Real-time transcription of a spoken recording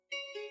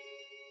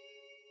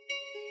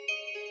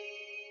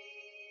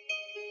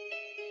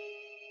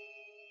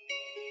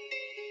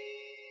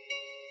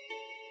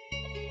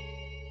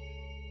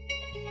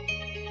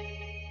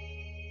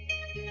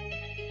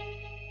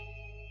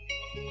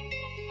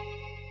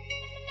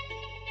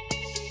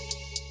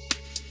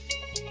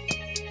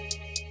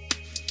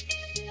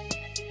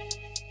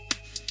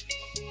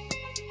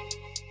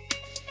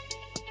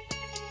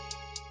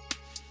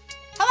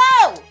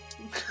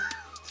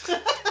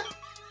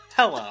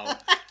Hello,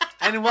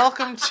 and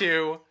welcome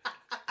to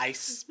I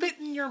Spit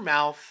in Your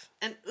Mouth.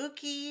 An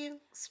Ookie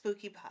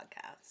Spooky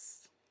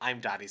Podcast.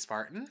 I'm Dottie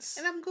Spartans.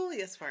 And I'm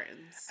Ghoulia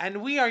Spartans.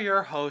 And we are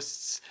your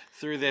hosts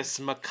through this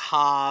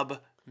macabre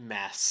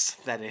mess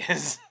that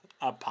is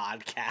a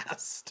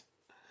podcast.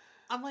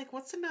 I'm like,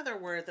 what's another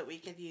word that we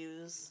could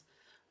use?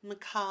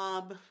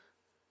 Macabre.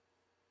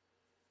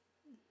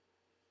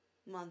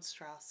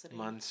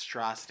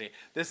 Monstrosity.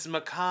 This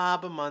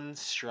macabre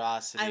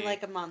monstrosity. I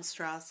like a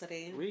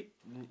monstrosity.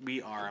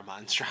 We are a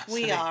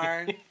monstrosity.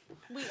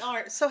 We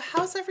are. So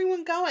how's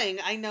everyone going?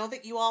 I know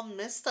that you all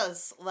missed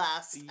us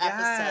last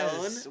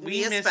episode.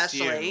 We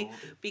especially.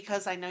 missed you.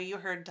 Because I know you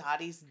heard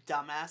Dottie's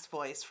dumbass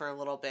voice for a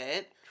little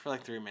bit. For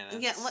like 3 minutes.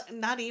 Yeah,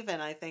 not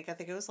even, I think. I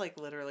think it was like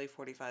literally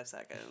 45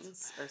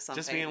 seconds or something.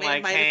 Just being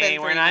like, hey,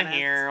 we're not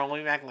here. We'll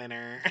be back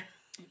later.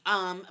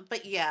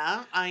 But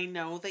yeah, I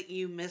know that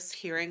you missed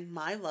hearing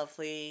my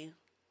lovely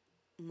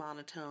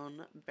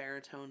monotone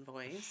baritone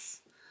voice.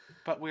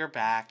 But we're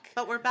back.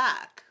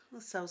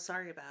 So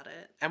sorry about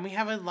it. And we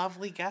have a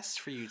lovely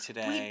guest for you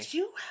today. We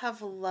do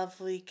have a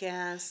lovely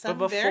guest. But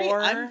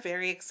I'm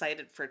very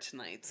excited for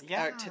today's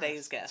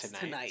guest.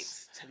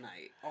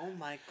 Tonight. Oh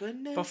my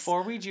goodness.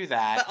 Before we do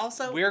that, but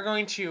also, we're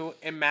going to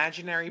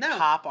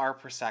pop our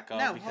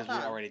Prosecco because we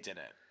already did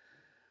it.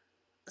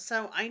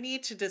 So I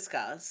need to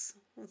discuss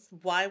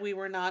why we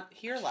were not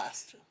here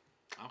last.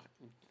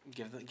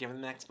 Give them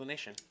an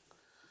explanation.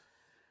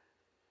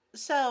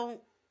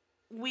 So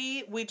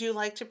we do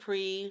like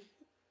to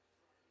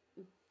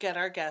get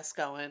our guests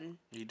going.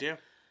 You do.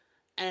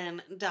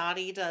 And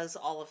Dottie does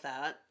all of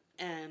that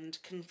and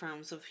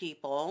confirms with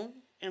people.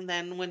 And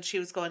then when she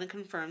was going to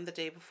confirm the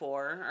day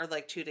before, or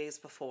like 2 days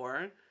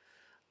before,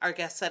 our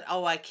guest said,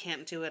 "Oh, I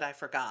can't do it, I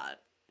forgot."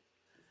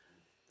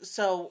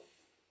 So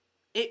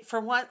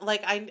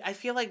I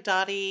feel like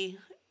Dottie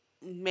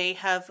may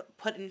have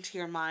put into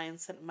your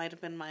minds that it might have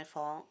been my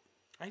fault.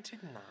 I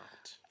did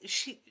not.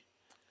 She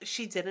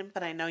didn't,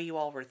 but I know you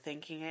all were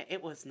thinking it.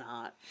 It was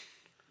not.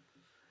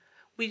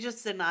 We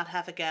just did not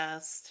have a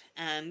guest,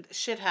 and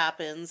shit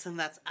happens, and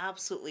that's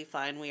absolutely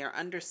fine. We are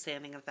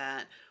understanding of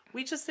that.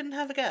 We just didn't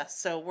have a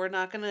guest, so we're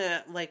not going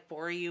to,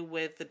 bore you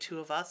with the two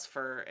of us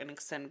for an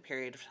extended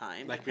period of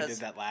time. We did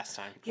that last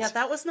time. Yeah,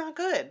 that was not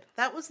good.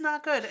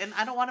 And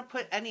I don't want to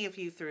put any of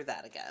you through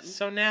that again.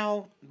 So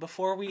now,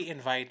 before we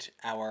invite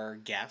our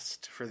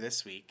guest for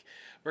this week,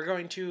 we're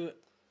going to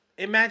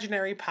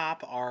imaginary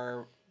pop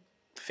our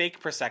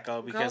fake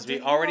Prosecco because we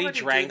already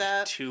drank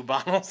 2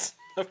 bottles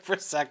of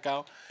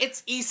Prosecco.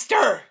 It's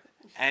Easter!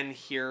 And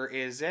here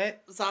is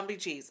it. Zombie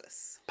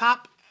Jesus.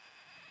 Pop.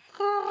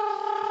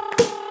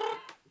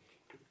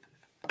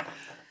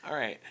 All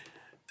right.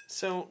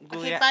 So,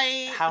 Ghoulia,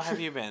 how have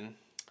you been?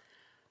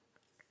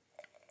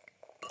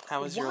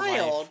 How has your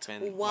life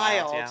been?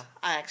 Wild, yeah.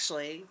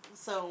 Actually.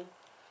 So,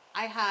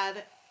 I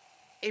had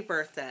a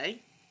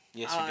birthday.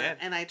 Yes, you did.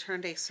 And I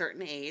turned a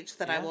certain age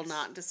that I will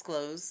not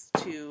disclose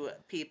to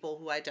people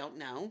who I don't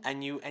know.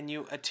 And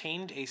you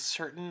attained a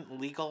certain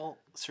legal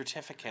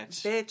certificate.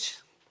 Bitch,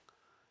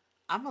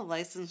 I'm a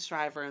licensed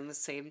driver in the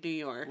state of New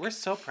York. We're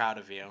so proud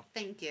of you.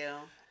 Thank you.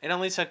 It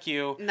only took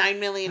you 9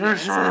 million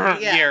years.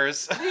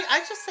 years.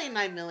 I just say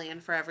 9 million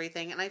for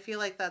everything, and I feel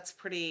like that's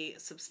pretty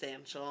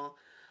substantial.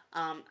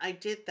 I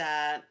did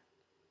that.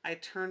 I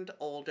turned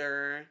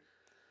older.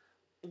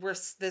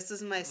 This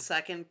is my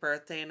second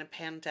birthday in a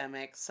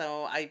pandemic,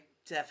 so I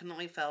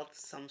definitely felt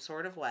some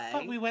sort of way.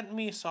 But we went and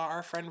we saw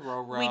our friend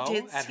Roro. We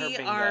did at see her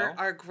bingo.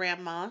 our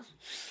grandma.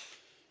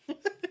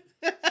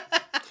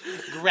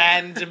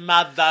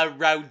 Grandmother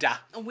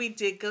Rhoda. We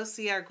did go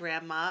see our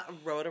grandma,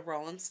 Rhoda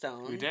Rolling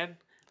Stone. We did.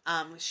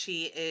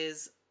 She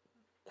is,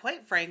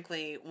 quite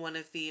frankly, one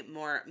of the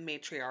more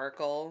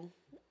matriarchal.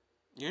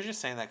 You're just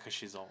saying that because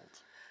she's old.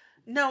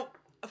 No,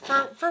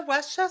 for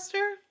Westchester.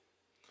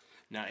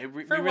 No,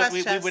 we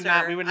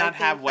would not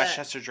have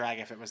Westchester Drag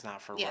if it was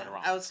not for Rhoda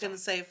Rolling Stone. I was going to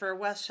say for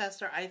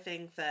Westchester, I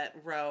think that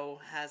Ro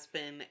has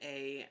been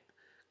a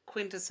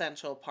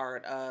quintessential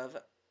part of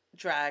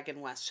drag in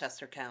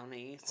Westchester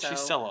County. So she's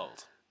still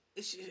old.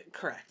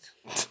 Correct.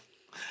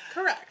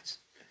 Correct.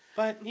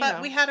 But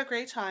we had a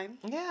great time.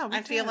 Yeah,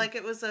 I feel like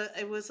it was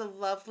a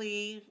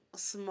lovely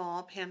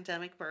small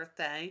pandemic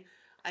birthday.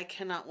 I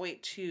cannot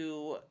wait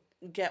to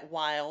get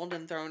wild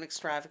and throw an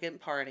extravagant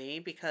party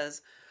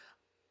because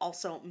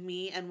also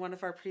me and one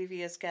of our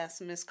previous guests,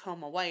 Miss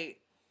Coma White,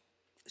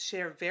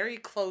 share very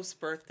close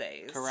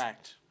birthdays.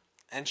 Correct.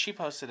 And she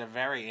posted a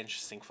very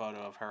interesting photo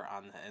of her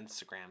on the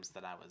Instagrams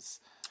that I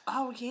was.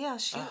 Oh yeah,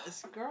 she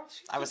was girl.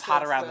 I was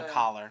hot around the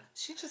collar.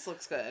 She just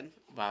looks good.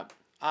 But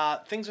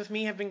things with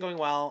me have been going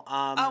well.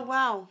 Oh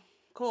wow,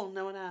 cool.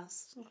 No one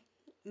asked.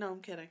 No, I'm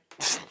kidding.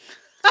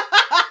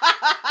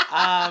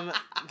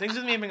 Things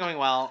with me have been going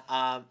well.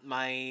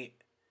 My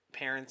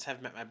parents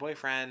have met my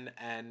boyfriend,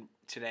 and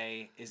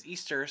today is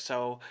Easter,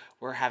 so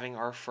we're having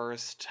our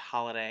first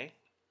holiday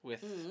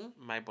with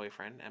my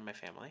boyfriend and my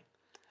family.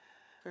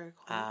 Very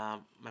cool.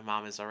 My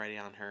mom is already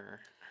on her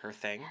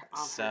thing,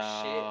 on so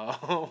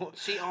her shit.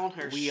 She on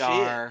her shit. We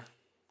are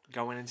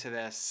going into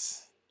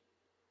this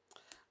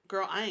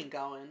Girl, I ain't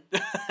going.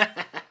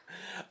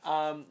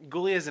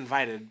 Ghoulie is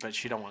invited, but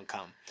she don't want to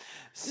come.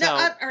 So,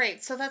 no, all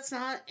right. So that's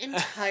not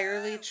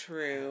entirely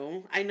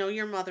true. I know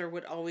your mother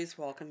would always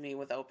welcome me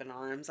with open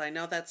arms. I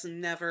know that's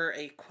never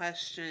a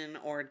question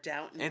or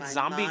doubt in my mind. It's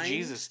Zombie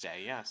Jesus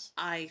Day, yes.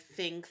 I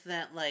think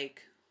that,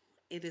 like,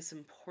 it is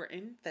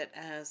important that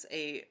as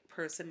a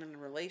person in a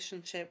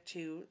relationship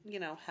to, you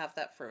know, have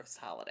that first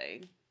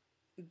holiday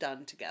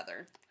done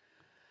together.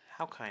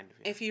 How kind of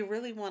you. If you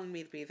really wanted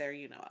me to be there,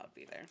 you know I would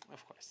be there.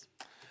 Of course.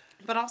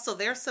 But also,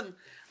 there's some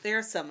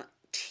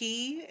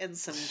tea and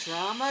some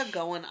drama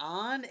going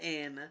on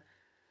in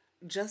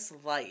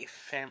just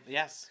life.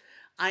 Yes.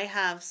 I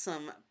have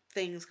some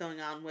things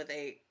going on with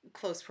a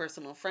close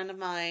personal friend of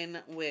mine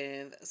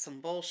with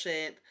some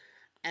bullshit.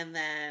 And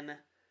then,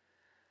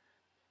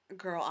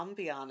 girl, I'm gonna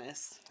be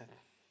honest.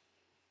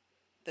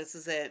 This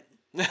is it.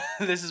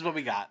 This is what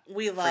we got.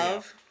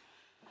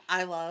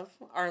 I love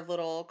our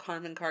little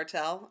Carmen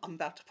Cartel. I'm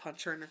about to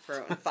punch her in her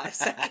throat in 5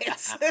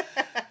 seconds.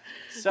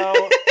 So,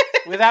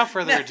 without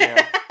further ado,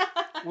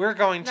 we're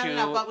going to...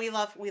 No, but we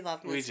love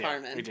Miss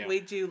Carmen.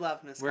 We do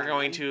love Miss Carmen. We're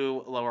going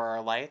to lower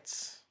our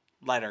lights,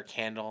 light our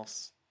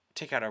candles,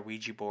 take out our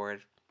Ouija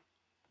board,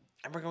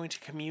 and we're going to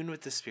commune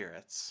with the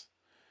spirits.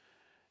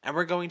 And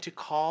we're going to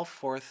call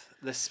forth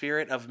the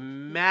spirit of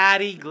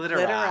Maddie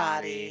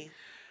Glitterati.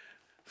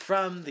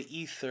 From the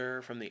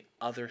ether, from the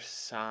other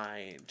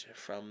side,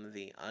 from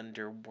the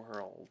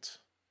underworld,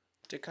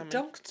 to come.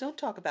 Don't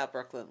talk about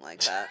Brooklyn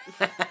like that.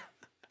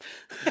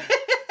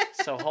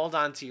 So hold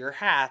on to your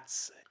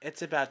hats.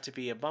 It's about to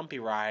be a bumpy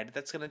ride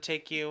that's going to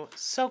take you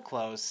so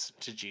close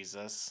to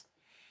Jesus.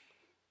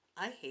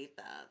 I hate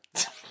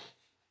that.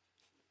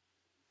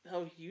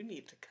 Oh, you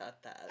need to cut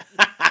that.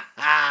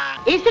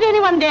 Is there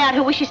anyone there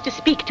who wishes to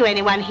speak to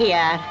anyone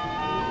here?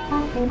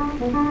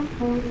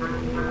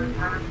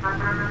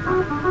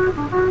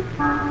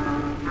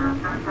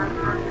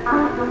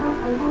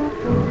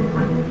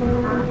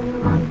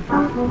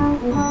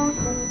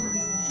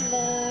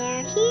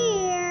 They're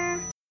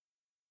here.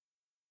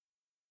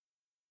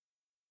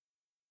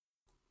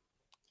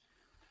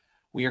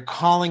 We are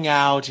calling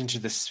out into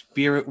the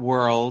spirit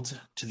world,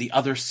 to the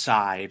other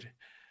side.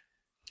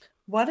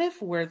 What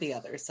if we're the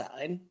other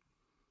side?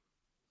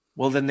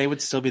 Well, then they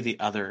would still be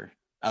the other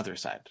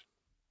side.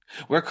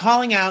 We're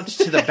calling out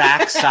to the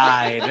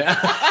backside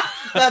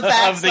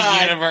of the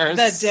universe.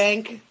 The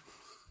dank,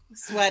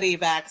 sweaty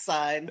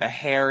backside. The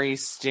hairy,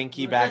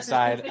 stinky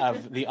backside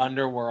of the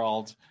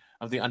underworld,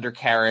 of the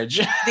undercarriage.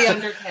 The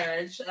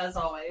undercarriage, as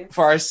always.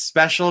 For our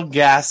special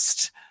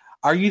guest,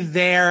 are you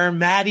there,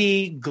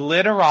 Maddie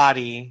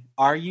Glitterati?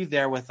 Are you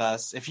there with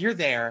us? If you're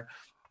there,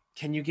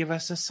 can you give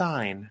us a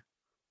sign?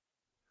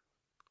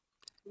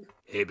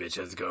 Hey, bitch,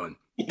 how's it going?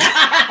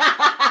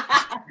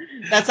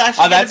 That's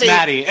actually that's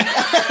Maddie.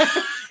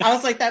 I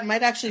was like, that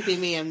might actually be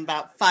me in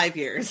about 5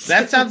 years.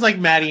 That sounds like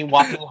Maddie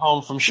walking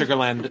home from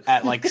Sugarland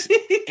at like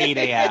 8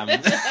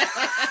 a.m.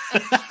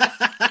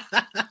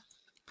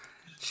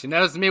 She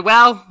knows me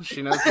well. It's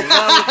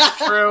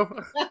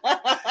true.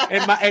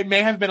 It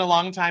may have been a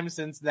long time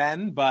since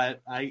then,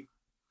 but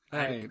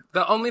Hey,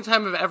 the only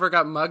time I've ever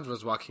got mugged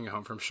was walking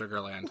home from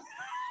Sugarland.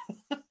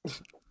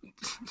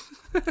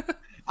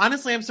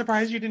 Honestly, I'm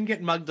surprised you didn't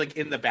get mugged like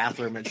in the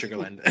bathroom at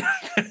Sugarland.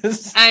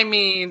 I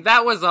mean,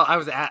 that was all. I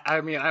was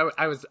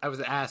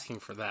asking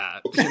for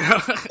that. You know?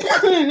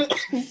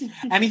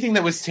 Anything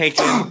that was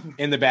taken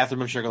in the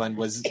bathroom of Sugarland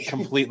was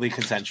completely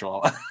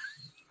consensual.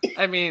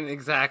 I mean,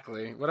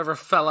 exactly. Whatever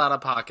fell out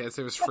of pockets,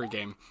 it was free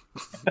game.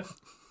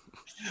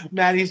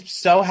 Maddie's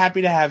so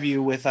happy to have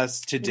you with us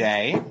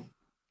today.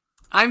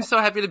 I'm so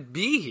happy to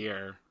be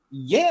here.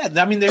 Yeah,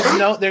 I mean,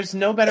 there's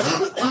no better.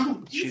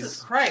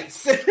 Jesus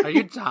Christ! Are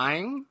you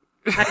dying?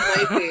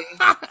 I might be.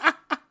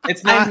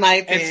 It's not. I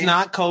might be. It's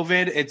not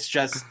COVID. It's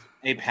just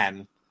a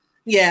pen.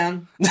 Yeah,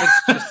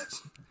 it's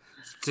just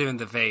doing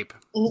the vape.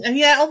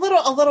 Yeah, a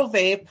little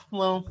vape.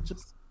 Well,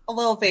 just a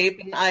little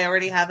vape, and I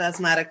already have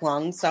asthmatic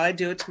lungs, so I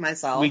do it to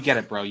myself. We get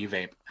it, bro. You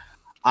vape.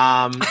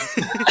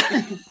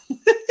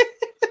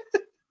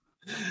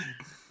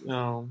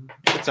 No,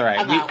 it's all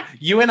right.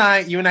 You and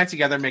I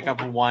together make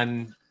up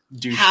one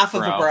douche half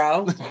bro. of a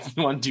bro.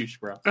 One douche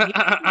bro.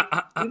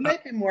 You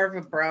might be more of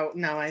a bro.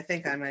 No, I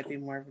think I might be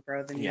more of a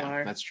bro than you are.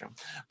 Yeah, that's true.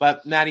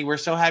 But Maddie, we're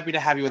so happy to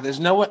have you with.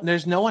 There's no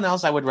one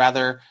else I would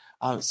rather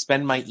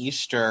spend my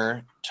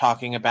Easter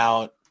talking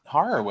about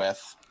horror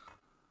with.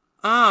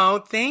 Oh,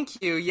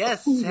 thank you.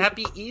 Yes,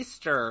 happy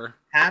Easter.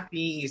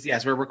 Happy Easter.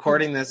 Yes, we're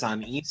recording this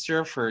on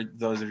Easter. For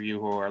those of you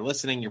who are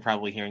listening, you're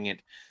probably hearing it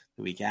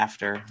the week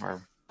after,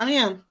 or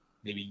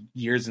maybe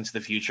years into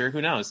the future.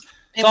 Who knows?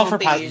 It's all for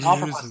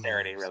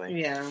posterity,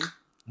 really. Yeah.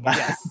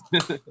 Yes.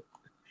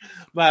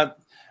 But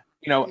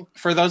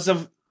for those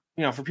of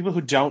for people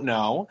who don't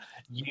know,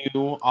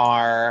 you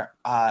are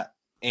a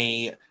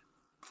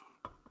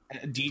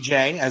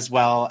DJ as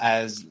well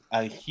as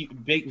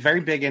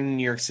very big in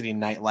New York City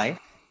nightlife.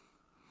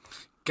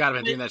 God, I've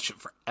been doing that shit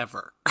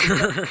forever. New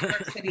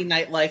York City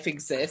nightlife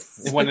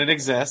exists when it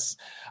exists.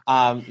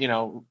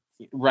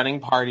 running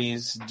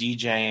parties,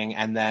 DJing,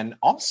 and then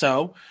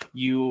also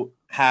you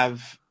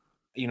have,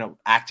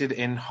 acted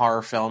in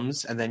horror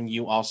films, and then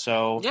you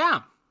also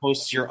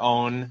host your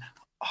own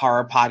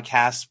horror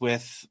podcast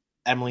with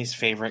Emily's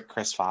favorite,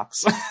 Chris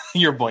Fox,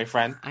 your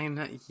boyfriend. I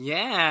know.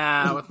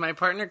 Yeah, with my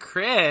partner,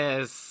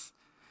 Chris.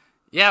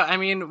 Yeah, I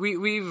mean,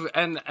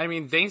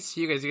 thanks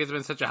to you guys. You guys have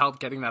been such a help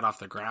getting that off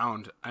the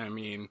ground. I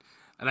mean,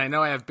 and I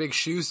know I have big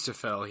shoes to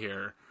fill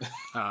here.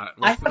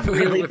 I have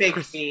really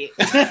big feet.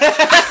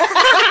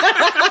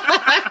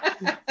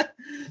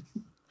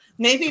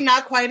 Maybe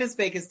not quite as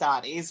big as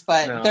Dottie's,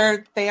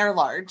 but they are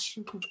large.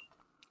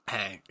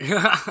 Hey.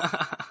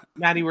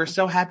 Maddie, we're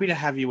so happy to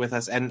have you with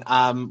us. And,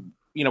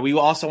 we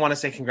also want to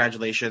say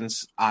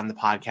congratulations on the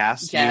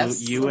podcast.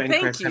 Yes. You and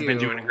Chris have been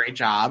doing a great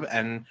job,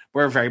 and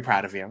we're very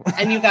proud of you.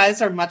 And you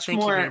guys are much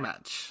more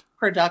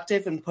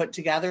productive and put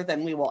together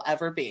than we will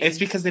ever be. It's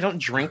because they don't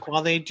drink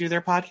while they do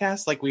their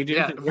podcast like we do.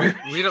 Yeah,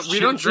 we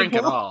don't drink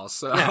at all.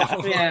 So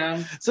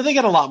yeah. So they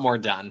get a lot more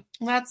done.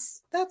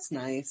 That's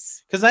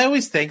nice. Because I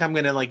always think I'm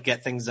gonna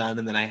get things done,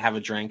 and then I have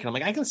a drink, and I'm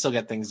like, I can still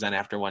get things done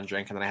after one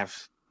drink, and then I have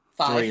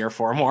 3 or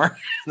 4 more. And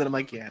then I'm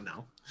like, yeah,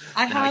 no.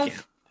 I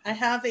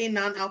have a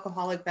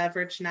non-alcoholic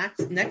beverage next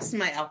to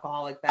my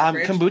alcoholic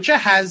beverage. Kombucha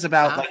has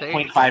about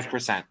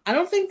 0.5%. I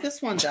don't think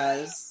this one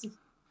does.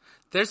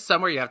 There's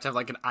somewhere you have to have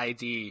an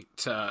ID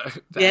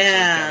to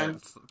yeah.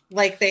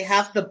 Like they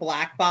have the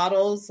black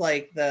bottles,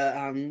 like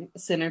the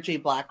Synergy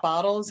black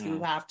bottles. Yeah.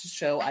 You have to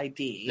show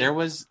ID. There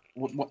was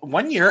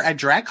one year at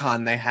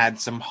DragCon they had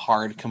some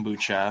hard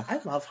kombucha.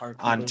 I love hard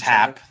kombucha on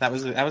tap. That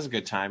was a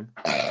good time.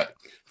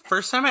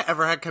 First time I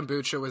ever had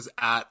kombucha was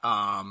at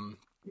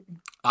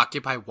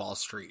Occupy Wall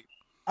Street.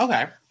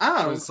 Okay.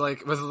 Oh. It was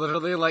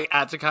literally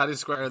at Tacati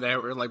Square. They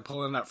were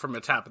pulling up from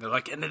a tap, and they're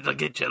like, and it'll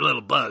get you a little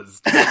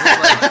buzzed.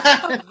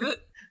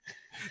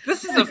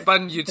 This is a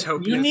fun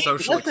utopian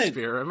social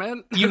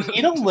experiment. You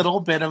need a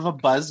little bit of a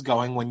buzz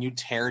going when you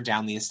tear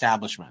down the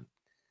establishment.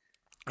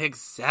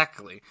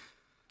 Exactly.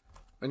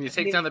 When you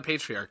take down the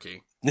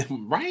patriarchy.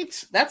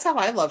 Right? That's how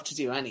I love to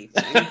do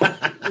anything.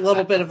 A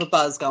little bit of a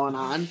buzz going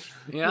on.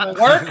 Yeah.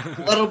 Work,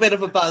 a little bit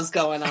of a buzz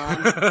going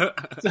on.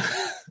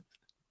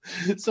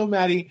 So,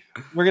 Maddie,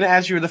 we're going to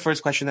ask you the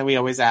first question that we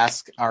always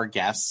ask our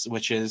guests,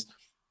 which is,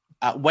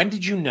 when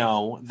did you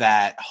know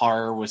that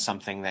horror was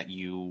something that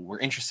you were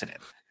interested in?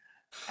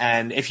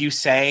 And if you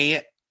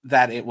say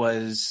that it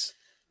was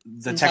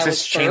the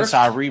Texas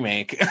Chainsaw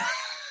remake...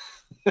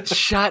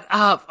 Shut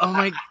up. Oh,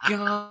 my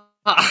God.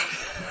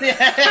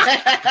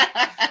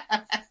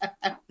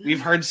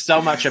 We've heard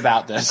so much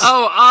about this.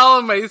 Oh, all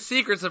of my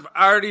secrets have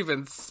already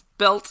been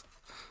spilt.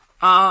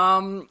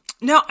 No,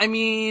 I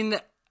mean...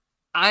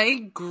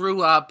 I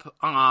grew up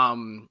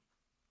kind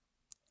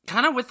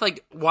of with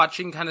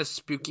watching kind of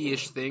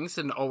spooky-ish things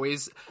and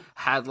always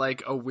had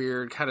a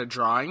weird kind of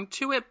drawing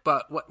to it,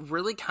 but what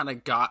really kind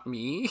of got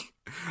me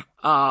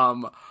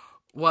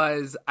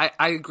was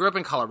I grew up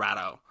in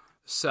Colorado.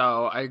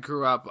 So I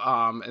grew up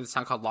in a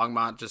town called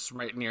Longmont, just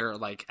right near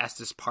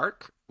Estes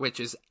Park, which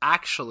is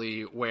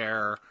actually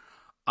where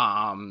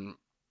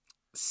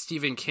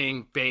Stephen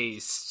King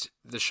based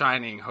the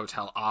Shining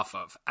Hotel off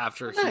of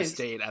after he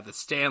stayed at the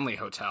Stanley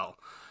Hotel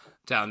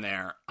down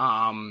there.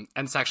 And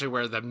it's actually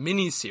where the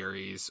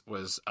miniseries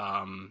was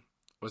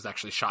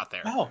actually shot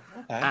there. Oh,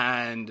 okay.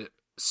 And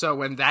so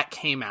when that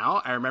came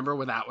out, I remember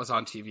when that was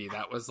on TV,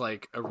 that was a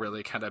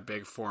really kind of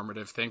big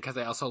formative thing because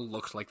I also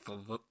looked like the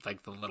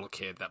little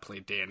kid that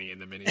played Danny in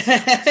the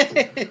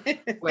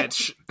miniseries,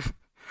 which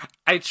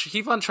I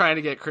keep on trying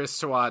to get Chris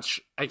to watch.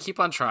 I keep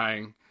on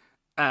trying.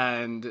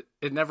 And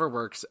it never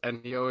works,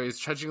 and he always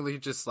trudgingly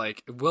just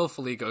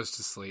willfully goes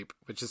to sleep,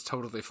 which is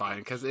totally fine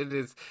because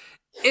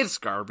it's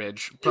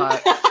garbage,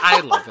 but I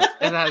love it.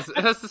 It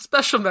has the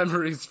special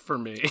memories for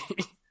me.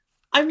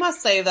 I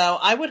must say though,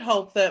 I would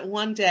hope that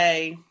one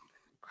day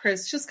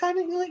Chris just kind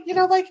of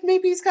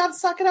maybe he's got to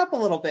suck it up a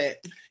little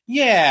bit.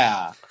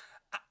 Yeah,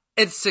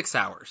 it's 6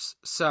 hours,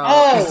 so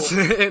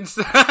it's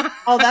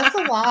oh, that's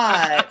a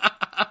lot.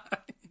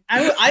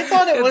 I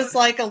thought it was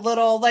a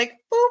little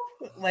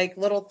boop,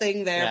 little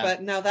thing there, yeah.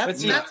 But no,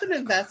 that's an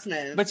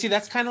investment. But see,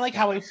 that's kind of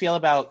how I feel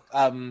about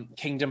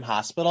Kingdom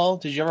Hospital.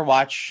 Did you ever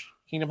watch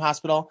Kingdom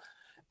Hospital?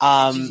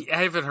 I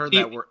haven't heard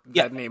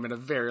that name in a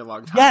very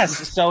long time.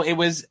 Yes, so it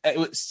was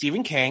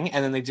Stephen King,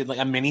 and then they did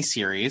a mini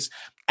series,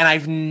 and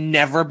I've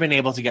never been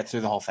able to get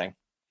through the whole thing.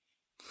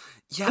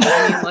 Yeah,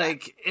 I mean,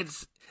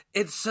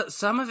 it's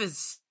some of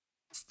his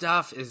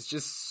stuff is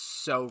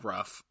just so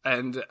rough,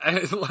 and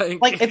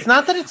it's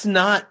not that it's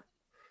not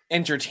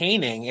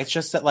entertaining, it's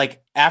just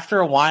that after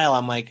a while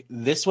I'm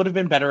this would have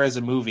been better as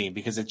a movie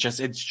because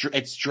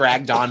it's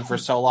dragged on for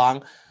so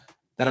long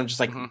that I'm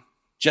just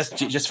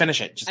just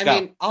finish it, just go. I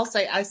mean, I'll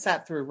say I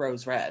sat through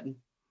Rose Red.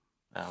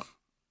 Oh,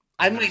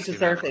 I might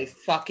deserve a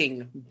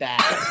fucking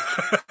badge.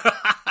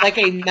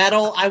 A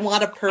medal. I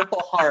want a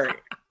Purple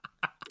Heart.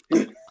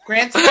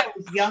 Granted, I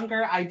was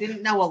younger, I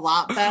didn't know a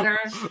lot better,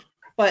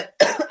 but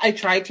I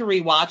tried to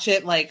rewatch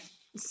it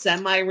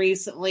semi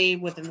recently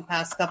within the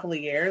past couple of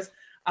years.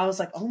 I was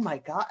like, oh my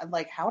God,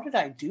 like, how did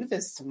I do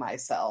this to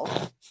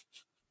myself?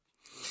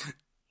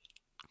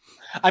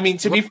 I mean,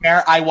 to be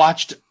fair, I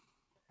watched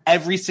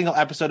every single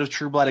episode of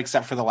True Blood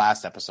except for the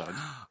last episode.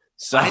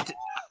 So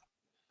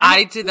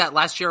I did that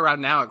last year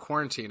around now at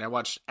quarantine. I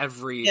watched I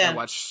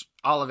watched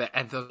all of it,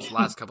 and those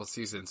last couple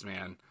seasons,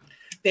 man.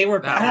 They were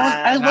bad.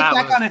 I look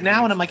back on it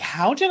now and I'm like,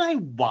 how did I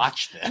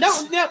watch this?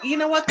 No, you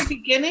know what? The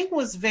beginning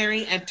was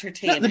very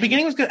entertaining. No, the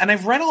beginning was good, and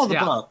I've read all the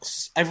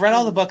books. I've read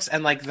all the books,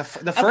 and like the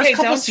first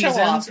couple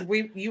seasons,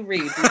 you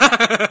read.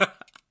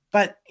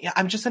 But yeah,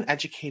 I'm just an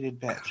educated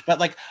bitch. But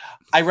like,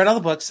 I read all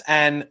the books,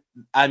 and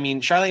I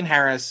mean, Charlaine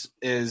Harris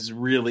is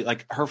really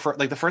like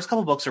the first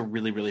couple books are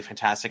really, really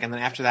fantastic, and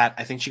then after that,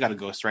 I think she got a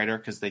ghostwriter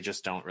because they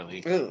just don't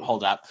really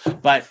hold up.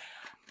 But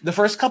the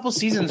first couple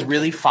seasons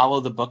really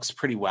follow the books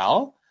pretty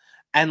well,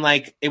 and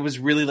like it was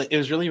really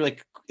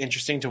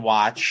interesting to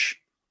watch.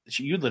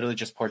 You literally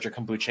just poured your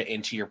kombucha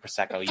into your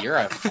prosecco. You're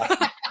a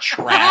fucking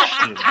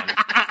trash human.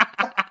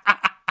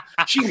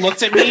 She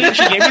looked at me and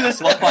she gave me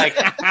this look like,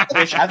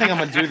 bitch, I think I'm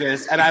gonna do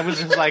this. And I was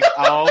just like,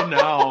 oh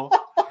no.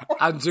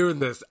 I'm doing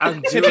this.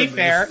 To be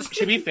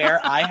fair,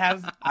 I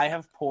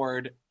have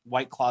poured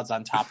White Claws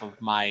on top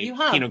of my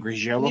Pinot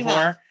Grigio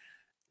before.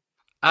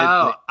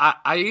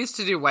 I used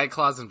to do White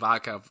Claws and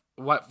vodka.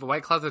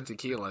 White Claws and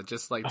tequila,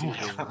 just like do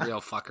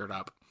real fuckered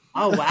up.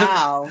 Oh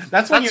wow.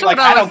 That's when you're like,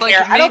 I don't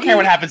care. I don't care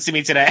what happens to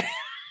me today.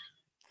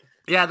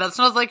 Yeah, that's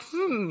when I was like,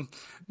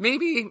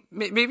 maybe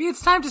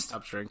it's time to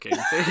stop drinking.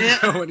 There you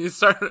go, when you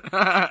start.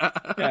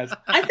 Yes.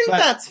 I think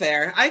that's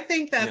fair. I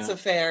think that's a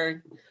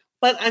fair.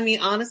 But I mean,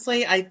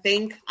 honestly, I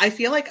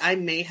feel like I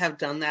may have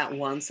done that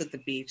once at the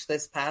beach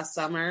this past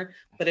summer,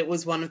 but it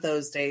was one of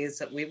those days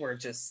that we were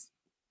just,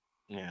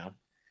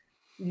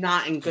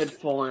 not in good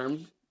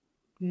form.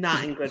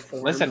 Not in good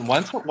form. Listen,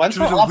 once we're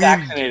all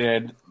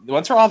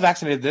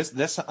vaccinated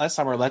this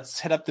summer, let's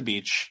hit up the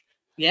beach.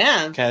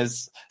 Yeah,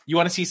 because you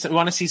want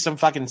to see some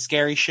fucking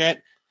scary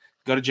shit.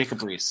 Go to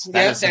Jacob Reese.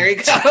 There you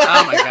go.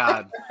 Oh my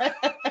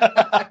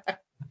god.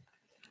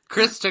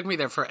 Chris took me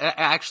there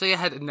actually I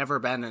had never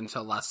been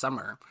until last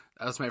summer.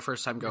 That was my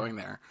first time going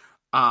there.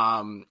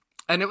 And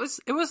it was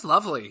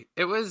lovely.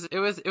 It was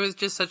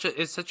just such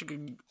a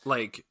good,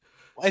 like,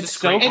 it's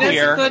so queer.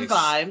 It's a good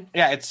vibe.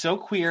 Yeah, it's so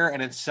queer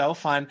and it's so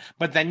fun.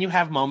 But then you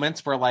have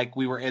moments where, like,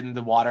 we were in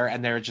the water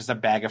and there was just a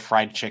bag of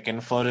fried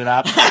chicken floated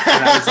up, and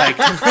I was like,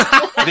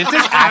 "This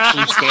is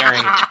actually scary."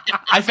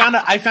 I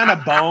found a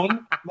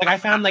bone. Like, I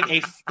found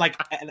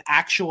an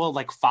actual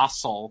like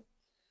fossil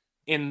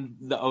in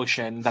the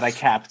ocean that I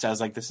kept. I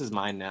was like, "This is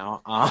mine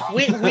now."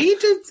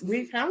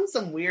 We found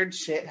some weird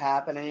shit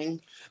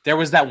happening. There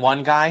was that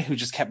one guy who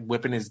just kept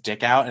whipping his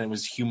dick out, and it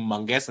was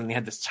humongous, and he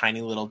had this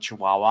tiny little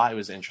chihuahua. It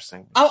was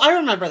interesting. Oh, I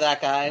remember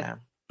that guy. Yeah.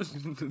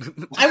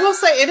 I will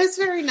say, it is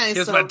very nice.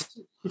 Here's my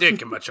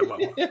dick and my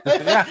chihuahua.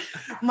 Yeah.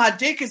 My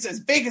dick is as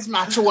big as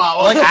my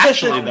chihuahua. Like,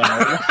 actually,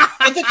 though.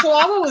 And the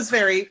chihuahua was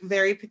very,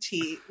 very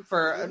petite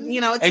for,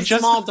 it's a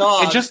small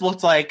dog. It just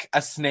looked like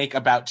a snake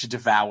about to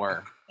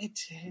devour. It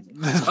did.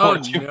 Oh,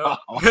 no.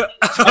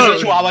 The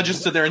chihuahua just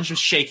stood there and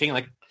just shaking,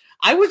 like,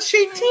 I would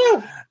shake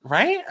too.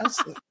 Right?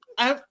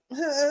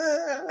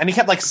 And he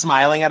kept like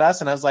smiling at us,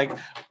 and I was like,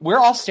 we're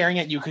all staring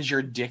at you because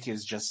your dick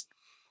is just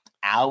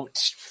out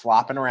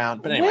flopping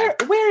around. But anyway,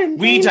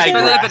 we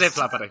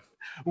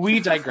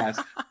digress.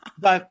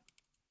 But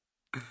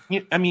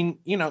I mean,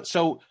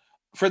 so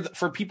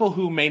for people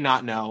who may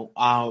not know,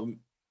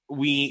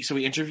 we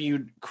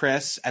interviewed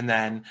Chris, and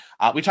then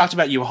we talked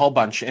about you a whole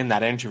bunch in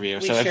that interview.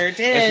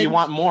 If you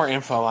want more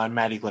info on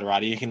Maddie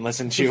Glitterati, you can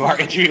listen to our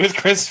interview with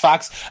Chris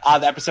Fox.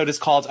 The episode is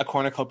called A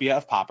Cornucopia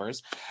of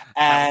Poppers.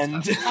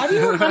 And how do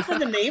you remember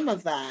the name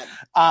of that?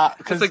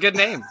 It's a good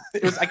name.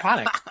 It was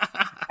iconic.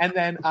 And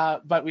then,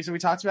 but we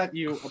talked about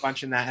you a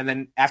bunch in that, and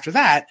then after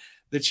that,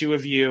 the two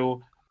of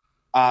you,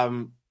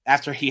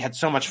 after he had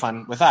so much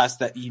fun with us,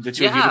 that the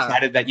two of you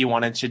decided that you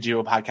wanted to do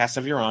a podcast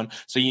of your own.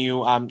 So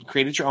you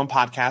created your own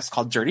podcast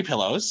called Dirty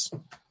Pillows.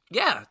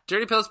 Yeah,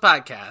 Dirty Pillows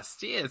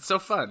podcast. Yeah, it's so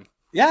fun.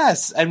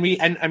 Yes, and we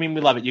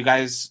love it. You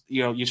guys,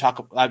 you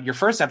talk your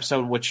first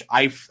episode, which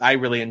I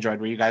really enjoyed,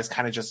 where you guys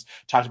kind of just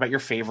talked about your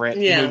favorite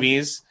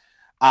movies,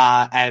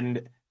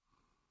 and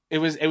it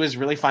was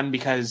really fun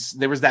because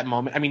there was that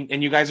moment. I mean,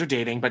 and you guys are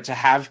dating, but to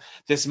have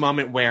this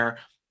moment where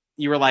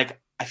you were like,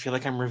 I feel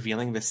like I'm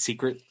revealing the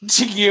secret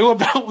to you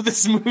about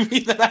this movie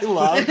that I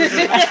love.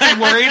 I'm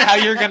worried how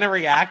you're going to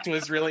react. It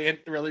was really,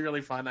 really,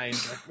 really fun. I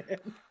enjoyed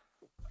it.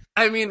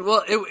 I mean,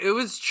 well, it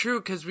was true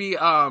because we,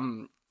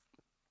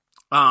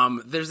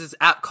 there's this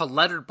app called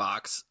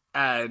Letterboxd,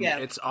 and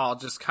it's all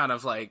just kind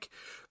of like,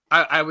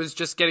 I was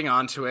just getting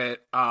onto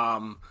it.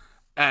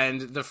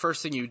 And the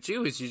first thing you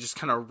do is you just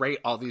kind of rate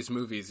all these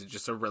movies at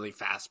just a really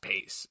fast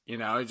pace. You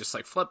just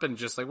like flip and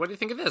just like, what do you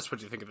think of this? What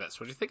do you think of this?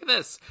 What do you think of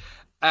this?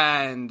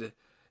 And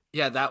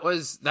yeah, that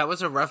was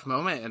a rough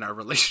moment in our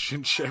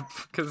relationship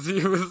because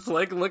he was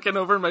like looking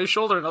over my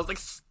shoulder, and I was like,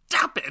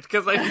 "Stop it!"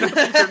 Because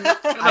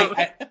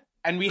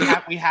and we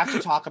have to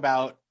talk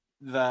about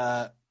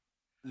the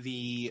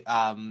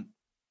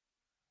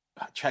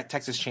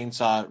Texas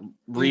Chainsaw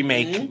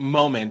remake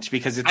moment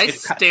because I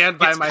stand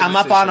by my come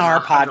up on our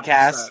 100%.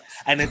 podcast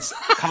and it's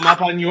come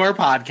up on your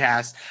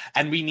podcast,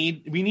 and we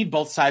need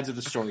both sides of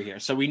the story here.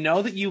 So we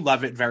know that you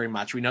love it very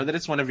much. We know that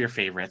it's one of your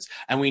favorites,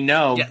 and we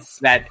know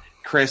that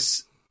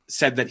Chris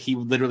said that he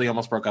literally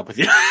almost broke up with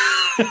you.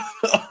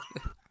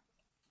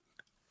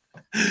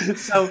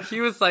 So he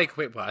was like,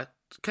 "Wait, what?"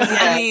 Because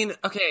I mean,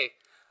 okay,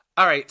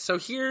 all right. So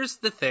here's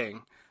the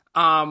thing.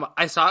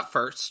 I saw it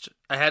first.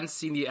 I hadn't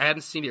seen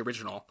the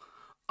original.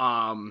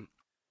 By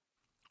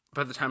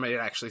the time I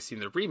had actually seen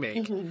the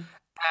remake,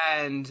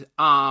 and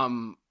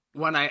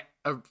when I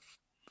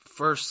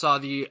first saw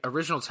the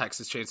original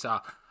Texas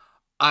Chainsaw,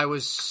 I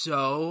was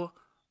so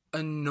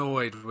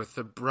annoyed with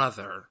the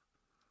brother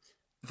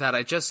that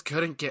I just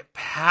couldn't get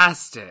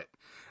past it.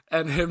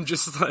 And him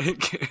just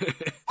like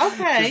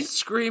just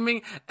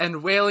screaming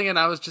and wailing, and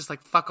I was just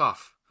like, "Fuck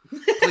off,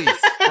 please!"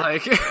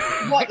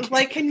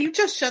 Like, can you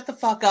just shut the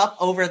fuck up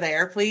over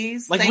there,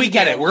 please? Like, we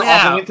get it. We're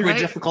all going through a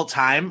difficult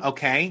time.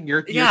 Okay,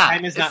 your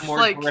time is not more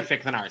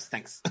horrific than ours.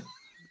 Thanks.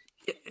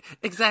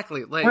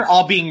 Exactly. Like, we're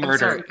all being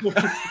murdered.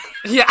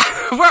 Yeah,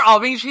 we're all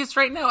being chased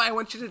right now. I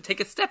want you to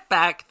take a step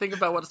back, think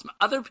about what some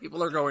other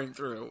people are going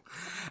through,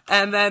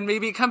 and then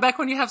maybe come back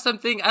when you have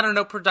something, I don't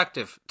know,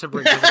 productive to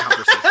bring to the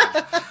conversation.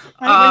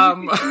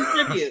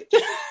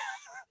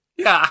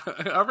 Yeah,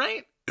 all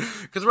right.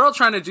 Because we're all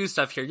trying to do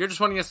stuff here. You're just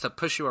wanting us to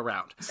push you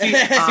around.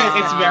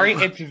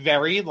 It's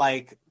very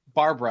like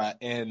Barbara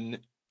in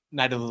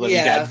Night of the Living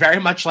Dead.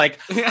 Very much like,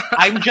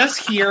 I'm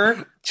just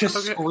here to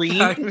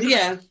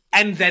scream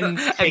and then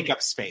take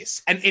up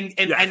space and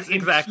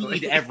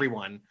impede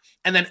everyone.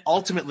 And then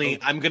ultimately,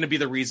 I'm going to be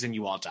the reason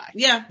you all die.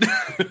 Yeah.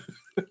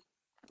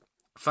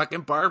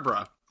 Fucking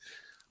Barbara.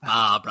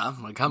 Barbara,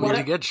 I'm coming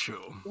to get you.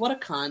 What a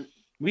cunt.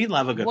 We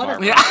love a good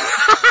Barbara.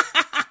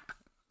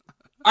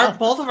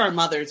 Both of our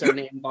mothers are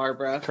named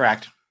Barbara.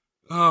 Correct.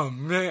 Oh,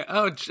 man.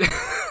 Oh,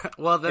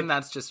 well, then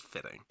that's just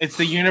fitting. It's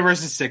the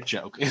universe's sick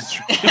joke. It's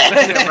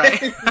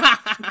right.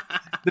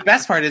 The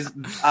best part is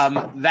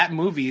that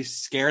movie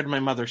scared my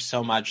mother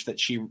so much that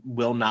she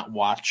will not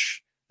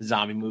watch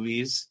zombie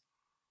movies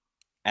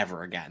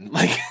ever again.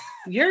 Like,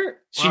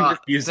 she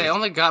refuses. They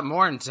only got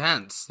more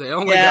intense.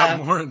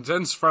 Got more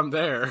intense from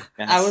there.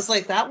 Yes. I was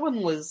like, that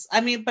one was, I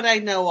mean, but I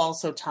know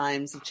also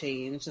times have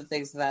changed and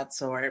things of that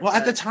sort. Well,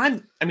 at the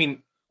time, I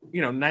mean,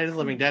 Night of the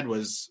Living Dead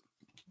was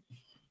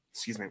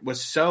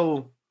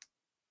so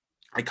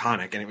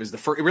iconic, and it was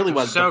it really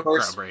was so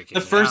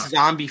the first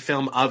zombie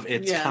film of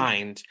its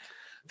kind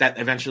that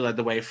eventually led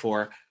the way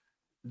for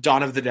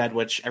Dawn of the Dead,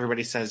 which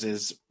everybody says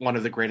is one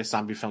of the greatest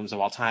zombie films of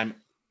all time.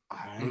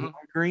 I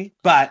agree,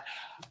 but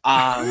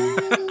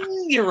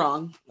you're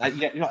wrong.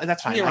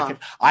 That's fine. You're wrong.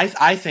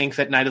 I think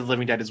that Night of the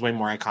Living Dead is way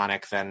more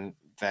iconic than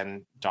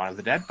Dawn of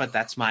the Dead, but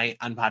that's my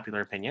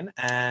unpopular opinion,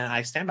 and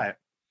I stand by it.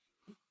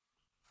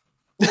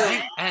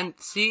 And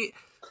see,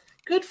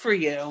 good for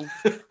you.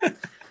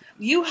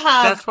 You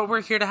have. That's what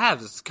we're here to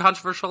have. Is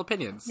controversial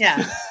opinions.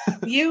 Yeah,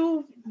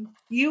 you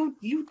do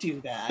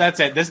that. That's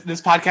it.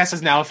 This podcast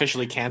is now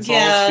officially canceled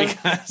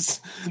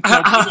because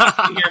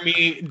people hear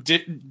me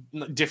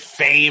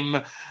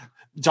defame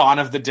Dawn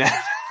of the Dead.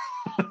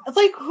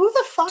 Like, who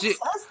the fuck says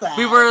that?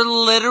 We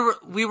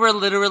were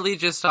literally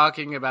just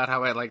talking about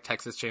how I like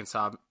Texas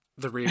Chainsaw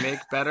the remake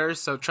better,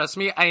 so trust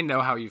me, I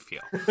know how you feel.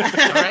 All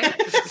right?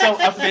 So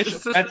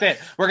official. That's it.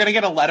 We're gonna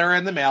get a letter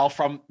in the mail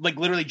from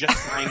literally just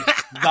signed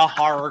the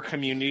horror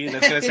community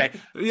that's gonna say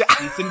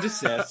cease and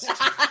desist.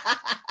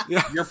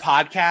 Your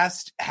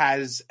podcast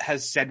has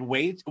said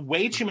way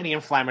too many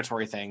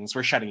inflammatory things.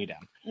 We're shutting you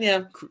down.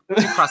 Yeah,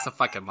 across the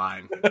fucking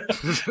line.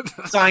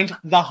 Signed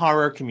the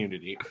horror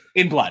community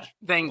in blood.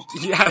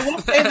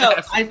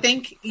 I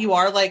think you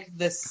are like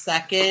the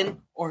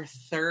second or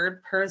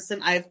third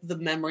person. I have the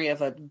memory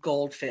of a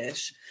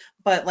goldfish,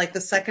 but like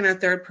the second or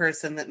third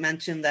person that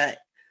mentioned that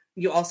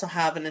you also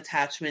have an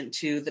attachment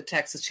to the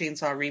Texas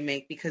Chainsaw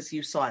remake because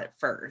you saw it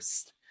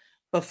first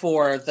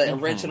before the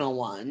original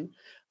one.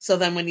 So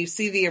then when you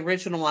see the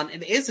original one,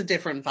 it is a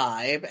different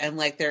vibe, and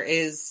like there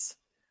is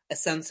a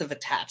sense of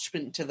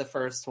attachment to the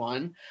first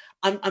one.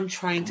 I'm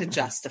trying to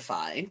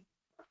justify.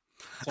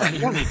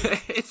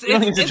 It's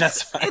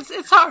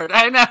hard.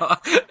 I know.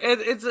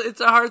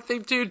 It's a hard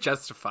thing to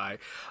justify.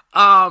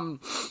 I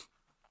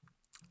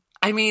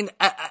mean,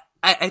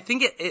 I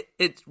think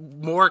it's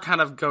more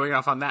kind of going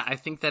off on that. I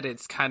think that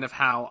it's kind of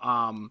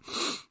how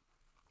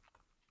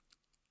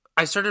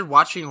I started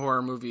watching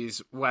horror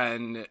movies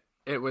when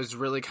it was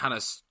really kind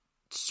of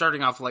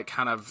starting off like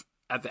kind of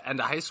at the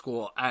end of high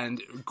school,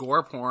 and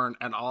gore porn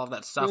and all of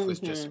that stuff was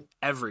just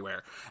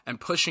everywhere and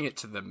pushing it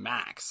to the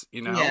max,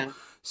 Yeah.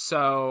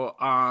 So,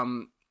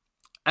 and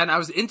I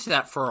was into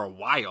that for a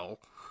while,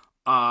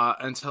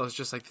 until it's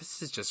just like,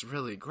 this is just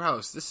really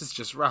gross. This is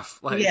just rough.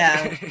 Like,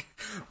 yeah.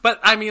 But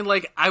I mean,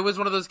 like, I was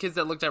one of those kids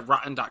that looked at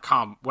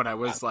Rotten.com when I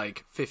was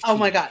like 15. Oh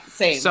my God.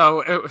 Same.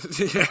 So it was,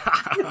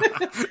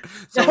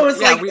 So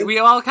was like, we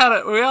all kind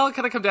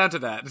of come down to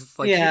that. It's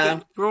like,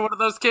 you were one of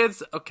those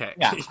kids. Okay.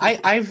 Yeah.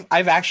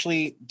 I've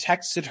actually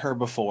texted her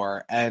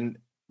before, and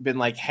been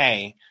like,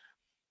 hey,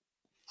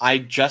 I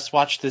just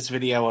watched this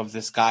video of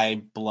this guy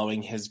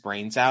blowing his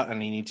brains out and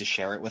I need to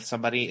share it with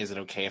somebody. Is it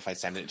okay if I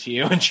send it to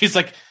you? And she's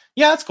like,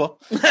 yeah, that's cool.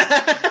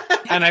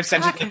 And I've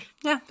sent it.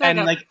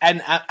 And like,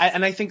 and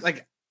I think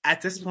like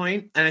at this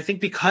point, and I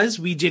think because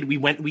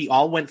we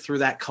all went through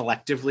that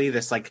collectively,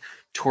 this like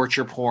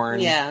torture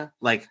porn,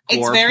 like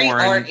it's very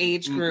our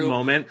age group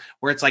moment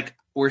where it's like,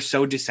 we're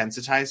so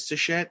desensitized to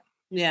shit.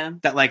 Yeah.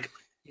 That like,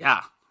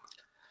 yeah.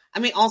 I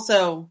mean,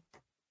 also,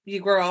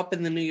 you grow up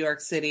in the New York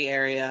City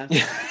area.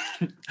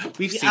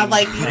 We've seen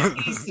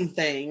you see some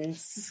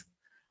things.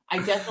 I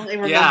definitely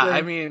remember. Yeah,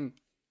 I mean,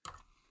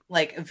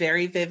 like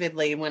very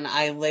vividly when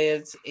I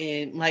lived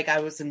in, like,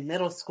 I was in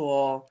middle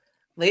school,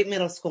 late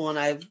middle school, and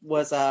I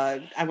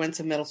went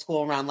to middle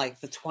school around like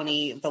the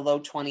low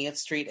 20th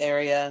Street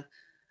area,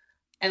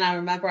 and I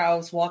remember I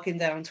was walking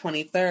down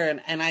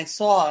 23rd, and I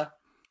saw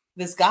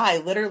this guy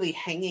literally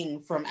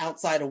hanging from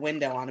outside a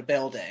window on a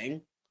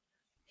building.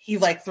 He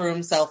like threw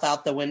himself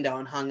out the window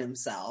and hung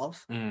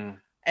himself.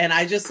 And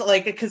I just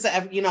like, because,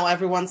 you know,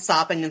 everyone's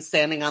stopping and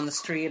standing on the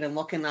street and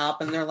looking up,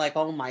 and they're like,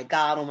 oh my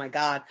God, oh my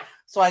God.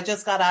 So I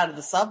just got out of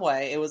the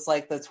subway. It was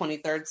like the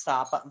 23rd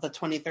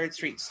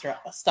Street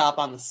stop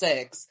on the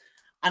 6th.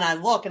 And I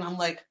look and I'm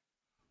like,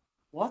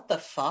 what the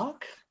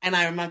fuck? And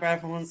I remember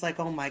everyone's like,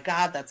 oh my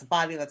God, that's a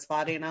body, that's a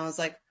body. And I was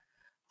like,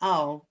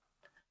 oh,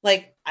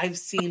 like, I've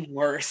seen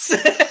worse.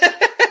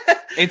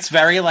 It's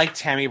very like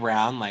Tammy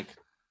Brown, like,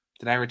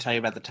 did I ever tell you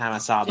about the time I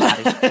saw a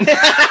body?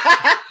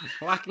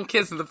 Walking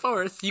kids in the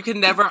forest, you can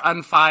never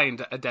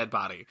unfind a dead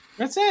body.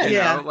 That's it.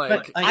 Yeah, know?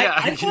 Like,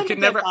 I you can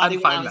never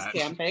unfind that.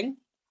 Camping.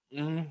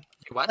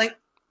 What? Like,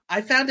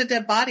 I found a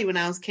dead body when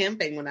I was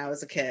camping when I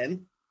was a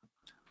kid.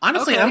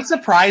 Honestly, I'm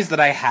surprised that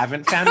I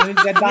haven't found any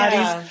dead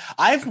bodies.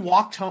 I've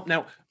walked home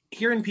now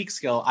here in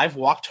Peekskill. I've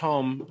walked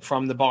home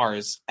from the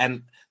bars,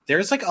 and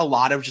there's like a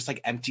lot of just like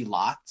empty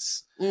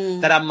lots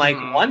that I'm like,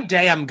 one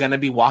day I'm gonna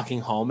be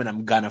walking home and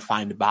I'm gonna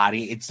find a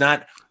body. It's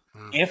not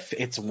if,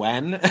 it's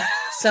when.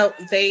 So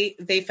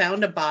they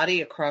found a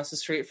body across the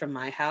street from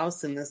my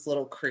house in this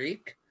little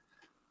creek,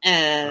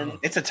 and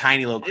it's a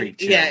tiny little creek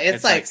too. Yeah,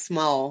 it's like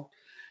small.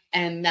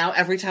 And now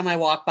every time I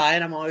walk by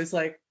it, I'm always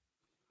like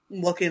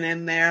looking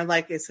in there,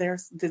 like,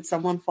 did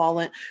someone fall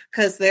in?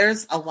 Because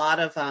there's a lot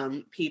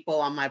of people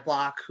on my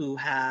block who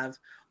have,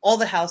 all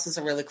the houses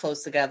are really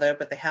close together,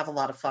 but they have a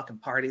lot of fucking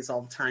parties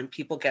all the time.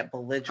 People get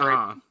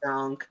belligerent,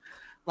 drunk,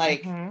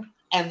 like, and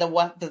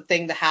the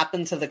thing that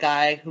happened to the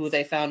guy who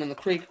they found in the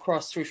creek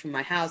across the street from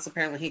my house,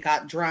 apparently he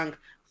got drunk,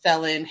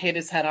 fell in, hit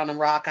his head on a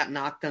rock, got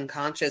knocked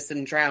unconscious,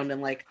 and drowned in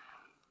like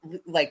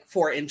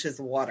 4 inches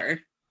of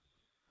water.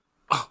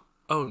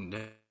 Oh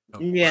no.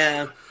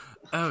 Yeah.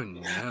 Oh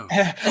no.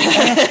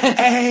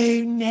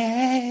 Oh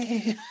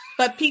no.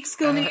 But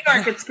Peekskill, New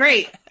York, it's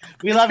great.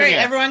 We love it.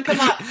 Everyone come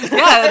up.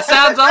 Yeah, it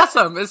sounds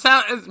awesome.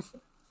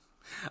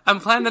 I'm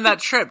planning that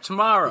trip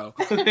tomorrow.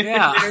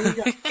 Yeah.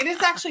 It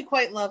is actually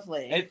quite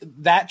lovely.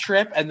 That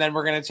trip, and then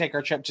we're going to take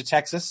our trip to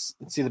Texas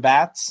and see the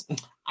bats.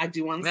 I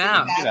do want to see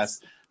the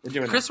bats. We're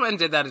doing Chris went and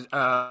did that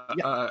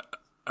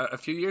a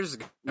few years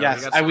ago.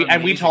 Yes,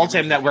 and we told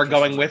him that we're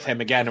going with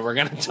him again, and we're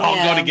going to all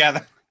go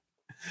together.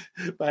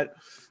 But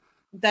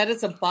that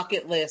is a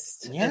bucket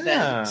list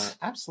event.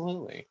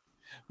 Absolutely.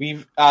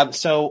 We've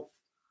so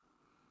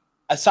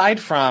aside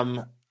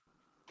from,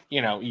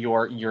 you know,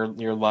 your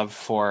love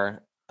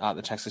for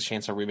the Texas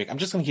Chainsaw remake, I'm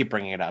just going to keep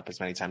bringing it up as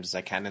many times as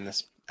I can in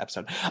this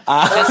episode.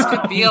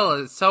 Jessica Biel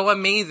is so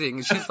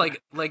amazing. She's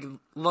like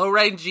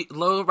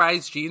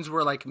low-rise jeans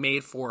were like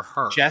made for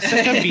her.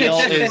 Jessica Biel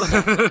is.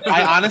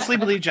 I honestly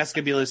believe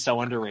Jessica Biel is so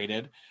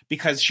underrated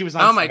because she was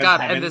on. Oh my God!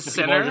 And the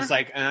Sinner, people are just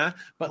like,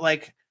 but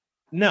like,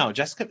 no,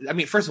 Jessica. I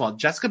mean, first of all,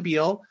 Jessica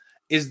Biel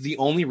is the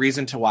only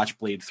reason to watch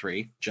Blade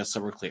 3. Just so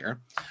we're clear.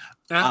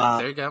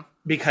 There you go.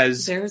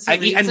 Because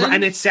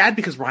and it's sad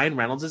because Ryan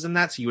Reynolds is in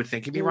that, so you would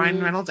think it'd be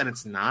Ryan Reynolds, and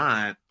it's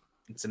not.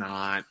 It's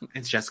not.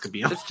 It's Jessica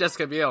Biel. It's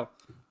Jessica Biel.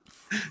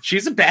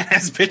 She's a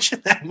badass bitch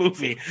in that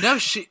movie. No,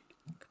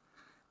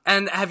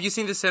 And have you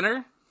seen The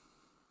Sinner?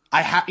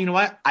 I have. You know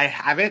what? I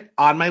have it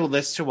on my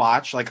list to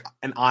watch. Like,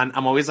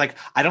 I'm always like,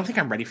 I don't think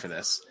I'm ready for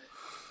this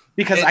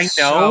because I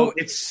know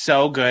it's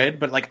so good,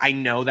 but like, I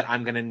know that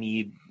I'm gonna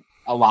need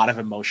a lot of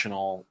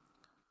emotional.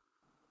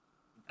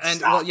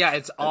 And well, yeah,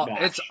 it's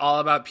all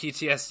about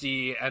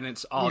PTSD, and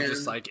it's all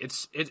just like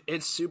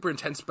it's super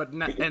intense. But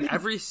and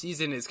every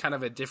season is kind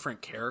of a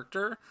different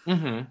character.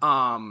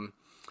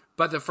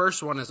 But the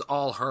first one is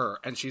all her,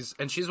 and she's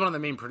one of the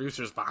main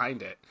producers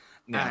behind it,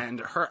 and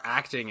her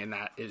acting in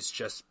that is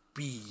just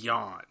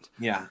beyond.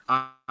 Yeah.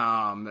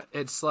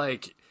 It's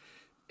like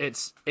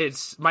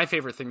it's my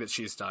favorite thing that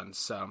she's done.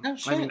 So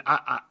I mean,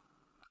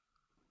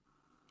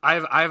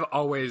 I've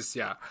always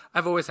had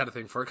a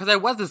thing for it because I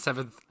was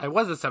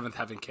the seventh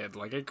heaven kid.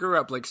 Like, I grew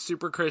up like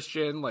super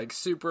Christian, like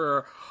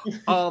super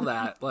all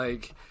that.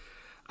 Like,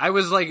 I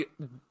was like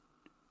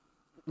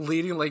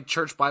leading like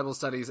church Bible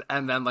studies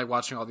and then like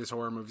watching all these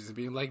horror movies and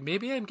being like,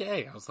 maybe I'm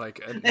gay. I was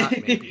like, not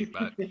maybe,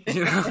 but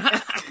you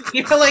know,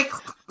 you're like,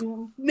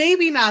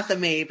 maybe not the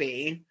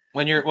maybe.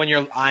 When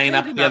you're eyeing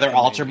up the other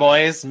altar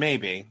boys,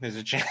 maybe there's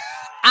a chance.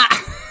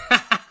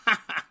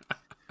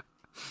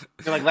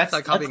 You're like, let's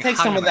take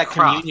some of that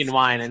communion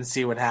wine and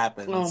see what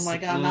happens. Oh my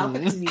god, not the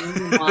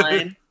communion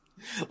wine.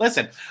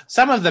 Listen,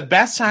 some of the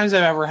best times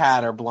I've ever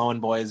had are blowing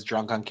boys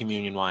drunk on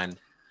communion wine.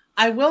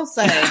 I will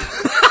say,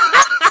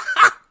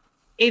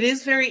 it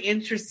is very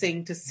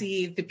interesting to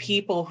see the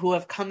people who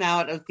have come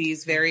out of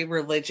these very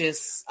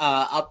religious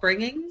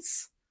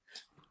upbringings.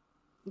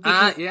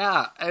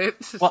 Yeah.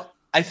 Well,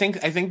 I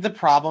think the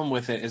problem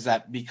with it is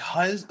that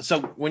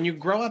when you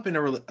grow up in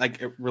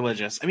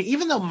religious, I mean,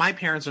 even though my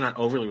parents are not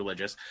overly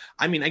religious,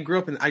 I mean, I grew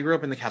up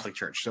in the Catholic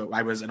Church, so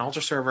I was an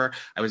altar server,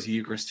 I was a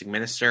Eucharistic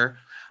minister.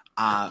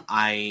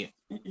 I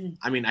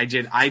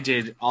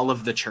did all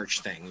of the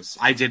church things.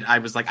 I did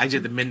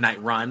the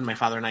midnight run. My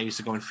father and I used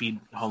to go and feed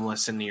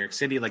homeless in New York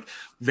City,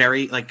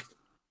 very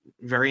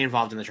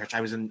involved in the church.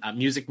 I was in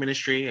music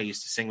ministry. I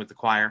used to sing with the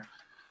choir,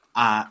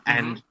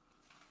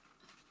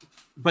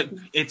 but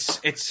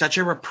it's such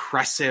a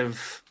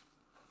repressive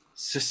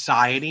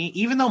society.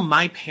 Even though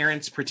my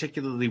parents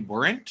particularly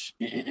weren't,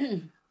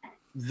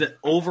 the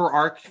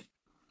overarch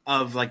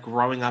of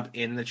growing up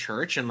in the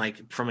church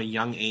and from a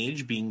young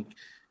age being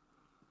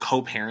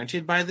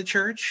co-parented by the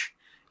church,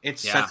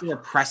 it's such a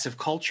repressive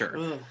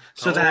culture.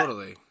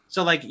 Totally.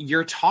 So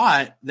you're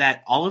taught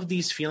that all of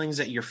these feelings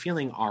that you're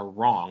feeling are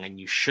wrong and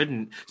you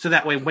shouldn't. So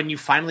that way, when you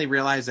finally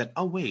realize that,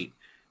 oh wait,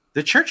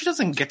 the church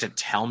doesn't get to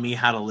tell me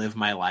how to live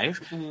my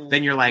life,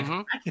 then you're like,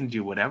 I can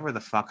do whatever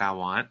the fuck I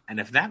want. And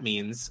if that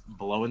means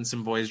blowing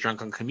some boys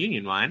drunk on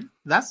communion wine,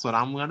 that's what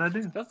I'm going to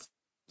do. That's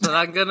what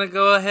I'm going to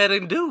go ahead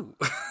and do.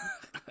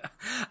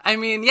 I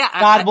mean, yeah.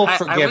 God will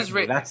forgive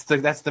me. That's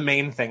the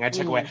main thing I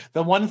took away.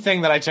 The one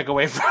thing that I took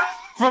away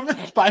from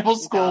Bible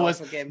school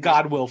was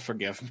God will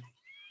forgive me.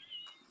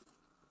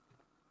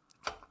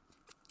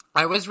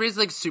 I was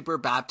raised super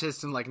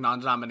Baptist and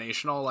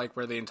non-denominational,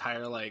 where the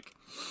entire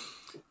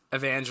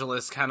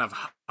evangelist kind of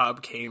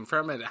hub came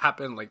from. It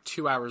happened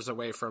 2 hours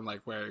away from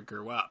where I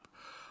grew up.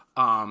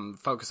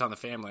 Focus on the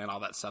family and all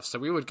that stuff. So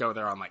we would go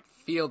there on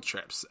field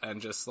trips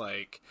and just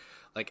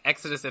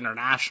Exodus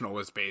International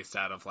was based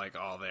out of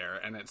all there.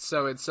 And it's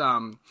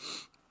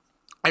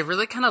I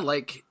really kind of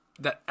like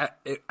that.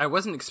 I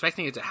wasn't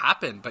expecting it to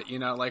happen, but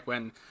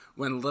when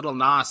Lil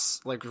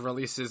Nas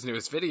released his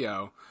newest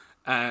video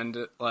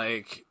and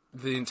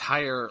the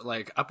entire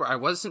upper, I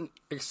wasn't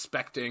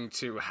expecting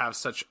to have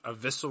such a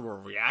visceral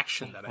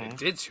reaction that I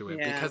did to it,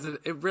 because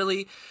it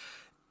really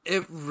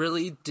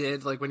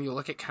did, when you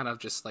look at kind of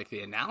just the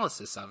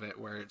analysis of it,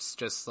 where it's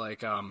just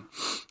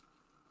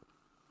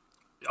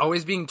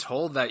always being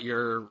told that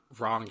you're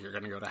wrong, you're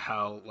gonna go to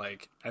hell,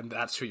 and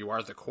that's who you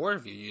are, the core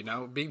of you,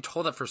 being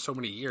told that for so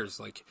many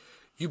years,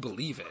 you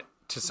believe it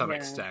to some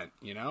extent,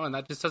 and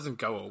that just doesn't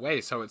go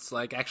away. So it's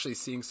actually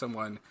seeing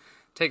someone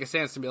take a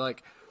stance and be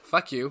like,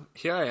 fuck you,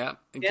 here I am,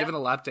 and giving a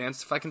lap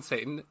dance to fucking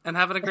Satan and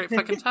having a great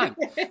fucking time.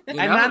 And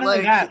not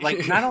only that,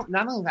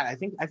 not only that,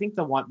 I think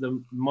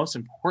the most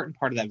important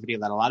part of that video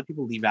that a lot of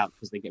people leave out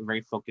because they get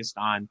very focused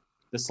on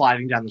the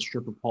sliding down the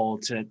stripper pole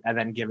and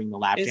then giving the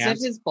lap dance.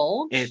 Is it his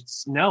bulge?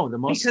 It's no, the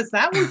most, because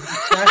that was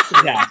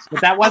yes,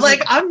 but that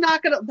wasn't I'm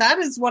not gonna. That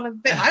is one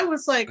of the. I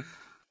was like,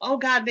 oh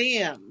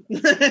goddamn.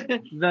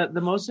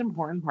 The most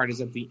important part is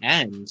at the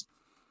end.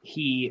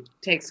 He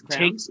takes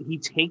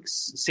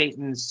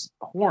Satan's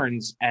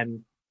horns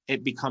and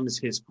it becomes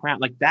his crown.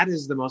 That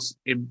is the most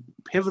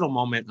pivotal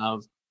moment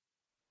of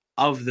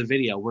the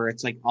video, where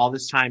it's all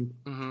this time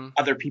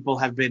other people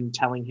have been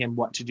telling him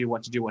what to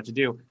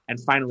do, and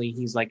finally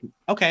he's like,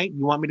 okay,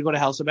 you want me to go to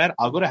hell so bad?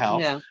 I'll go to hell.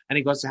 And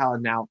he goes to hell,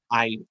 and now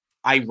I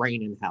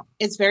reign in hell.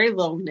 It's very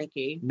Lil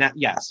Nicky. Now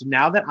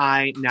that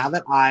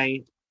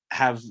I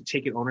have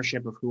taken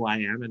ownership of who I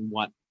am and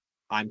what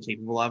I'm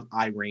capable of,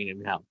 I reign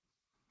in hell.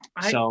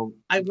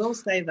 I will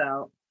say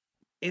though,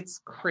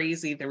 it's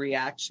crazy the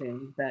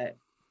reaction that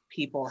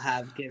people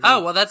have given.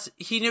 Oh well,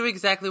 he knew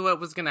exactly what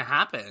was going to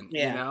happen.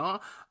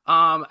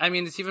 I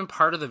mean, it's even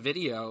part of the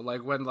video,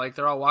 when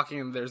they're all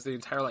walking and there's the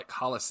entire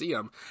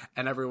Coliseum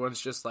and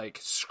everyone's just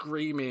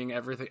screaming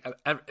everything.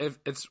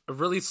 It's a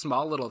really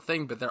small little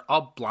thing, but they're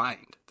all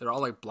blind. They're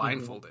all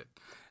blindfolded.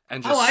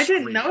 And just I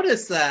didn't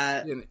notice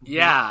that.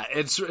 Yeah,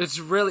 it's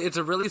a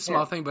really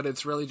small thing, but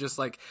it's really just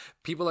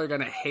people are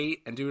gonna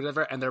hate and do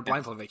whatever, and they're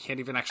blindfolded. They can't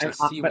even actually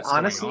see what's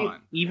going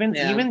on.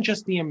 Even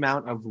just the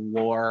amount of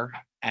lore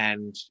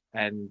and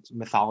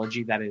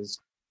mythology that is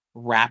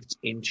wrapped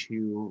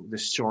into the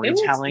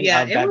storytelling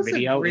of that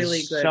video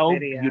is so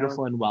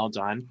beautiful and well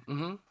done.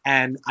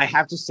 And I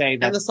have to say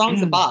that the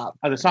song's a bop.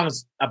 The song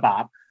is a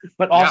bop,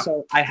 but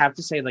also I have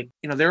to say,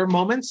 there are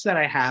moments that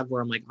I have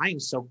where I'm I am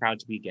so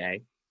proud to be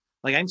gay.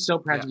 I'm so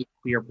proud to be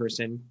a queer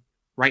person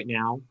right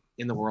now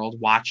in the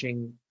world,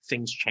 watching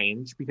things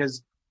change,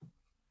 because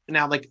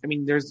now,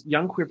 there's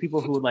young queer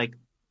people who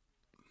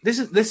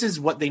this is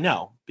what they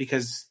know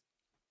because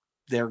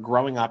they're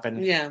growing up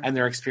and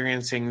they're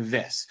experiencing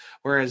this.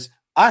 Whereas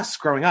us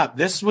growing up,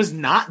 this was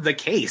not the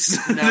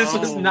case. No, this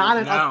was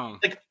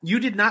not you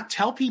did not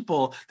tell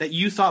people that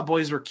you thought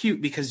boys were cute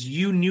because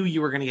you knew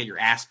you were going to get your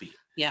ass beat.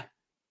 Yeah.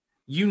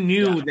 You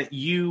knew that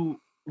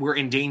you were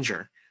in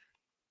danger.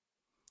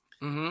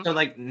 Mm-hmm. So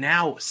like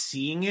now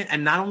seeing it,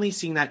 and not only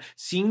seeing that,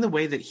 seeing the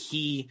way that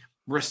he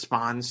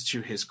responds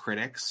to his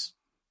critics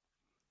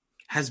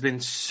has been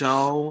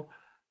so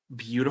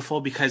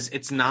beautiful, because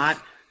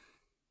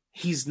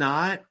he's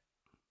not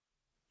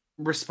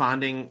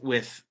responding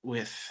with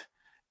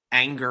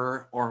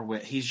anger or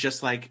he's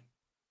just like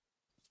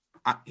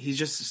he's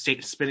just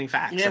spitting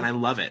facts, and I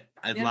love it.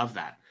 I love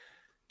that.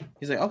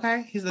 He's like,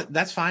 okay,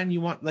 that's fine.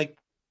 You want, like,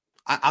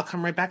 I'll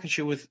come right back at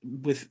you with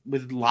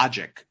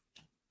logic.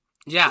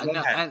 Yeah,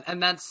 no,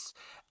 and that's,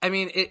 I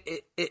mean,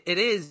 it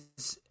is,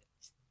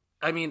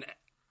 I mean,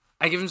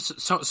 I give him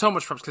so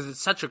much props because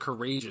it's such a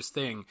courageous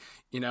thing,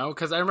 you know.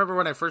 Because I remember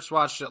when I first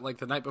watched it, like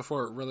the night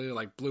before it really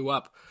like blew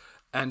up,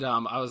 and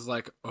I was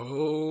like,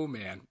 oh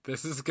man,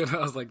 this is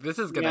gonna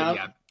be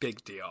a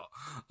big deal.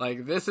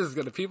 Like, this is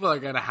gonna, people are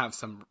gonna have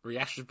some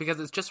reactions, because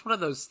it's just one of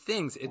those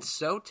things. It's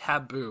so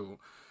taboo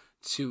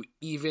to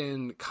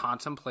even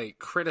contemplate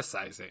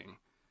criticizing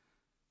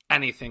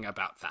anything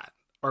about that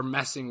or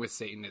messing with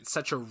Satan. It's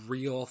such a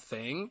real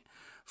thing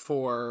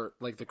for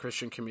like the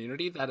Christian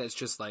community that it's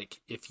just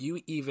like, if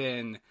you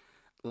even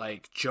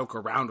like joke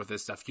around with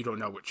this stuff, you don't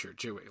know what you're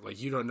doing.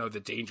 Like, you don't know the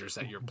dangers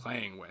that you're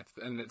playing with.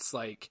 And it's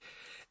like,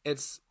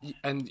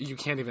 and you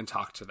can't even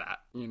talk to that,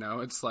 you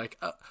know. It's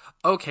like,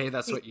 okay,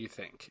 that's what you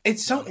think.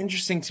 It's so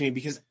interesting to me,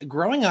 because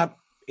growing up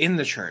in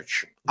the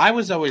church, I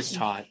was always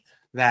taught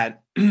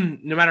that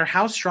no matter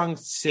how strong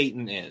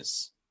Satan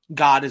is,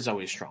 God is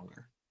always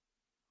stronger.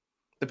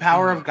 The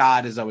power of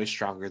God is always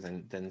stronger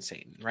than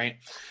Satan, right?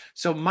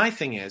 So my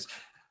thing is,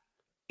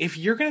 if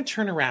you're going to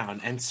turn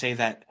around and say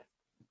that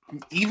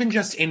even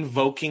just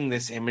invoking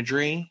this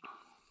imagery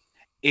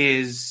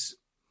is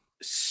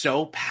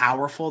so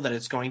powerful that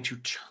it's going to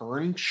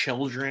turn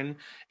children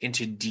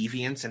into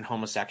deviants and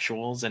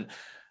homosexuals, and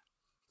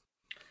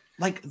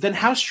like, then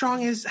how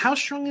strong is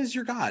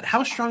your God?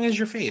 How strong is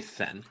your faith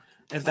then,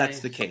 if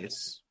that's the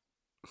case?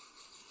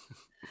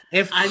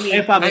 If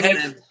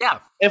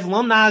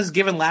Lil Nas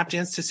giving lap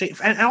dance to Satan,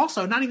 and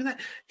also not even that,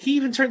 he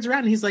even turns around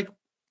and he's like,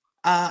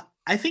 I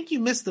think you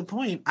missed the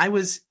point. I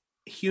was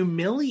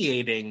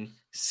humiliating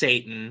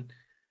Satan.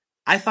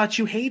 I thought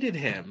you hated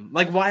him.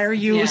 Like, why are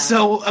you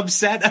so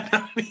upset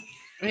about me?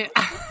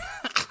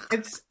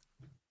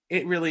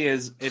 It really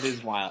is. It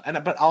is wild.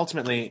 But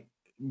ultimately,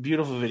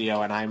 beautiful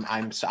video, and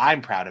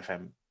I'm proud of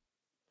him.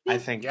 I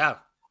think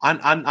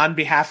on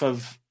behalf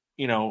of,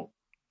 you know,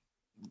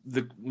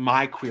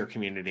 my queer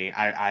community,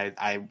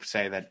 I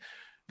say that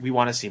we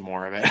want to see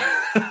more of it.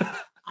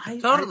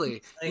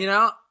 Totally. You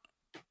know,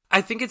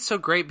 I think it's so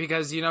great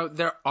because, you know,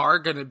 there are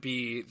going to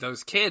be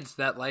those kids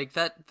that like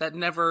that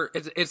never,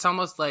 it's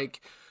almost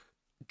like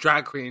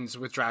drag queens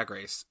with Drag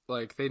Race.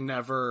 Like, they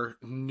never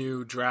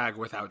knew drag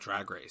without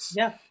Drag Race.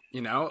 Yeah.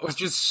 You know, it was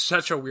just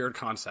such a weird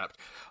concept.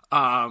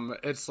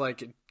 It's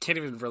like, it can't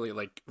even really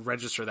like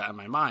register that in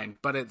my mind,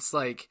 but it's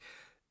like,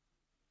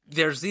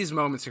 there's these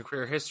moments in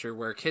queer history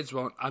where kids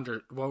won't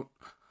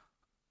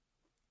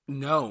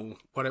know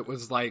what it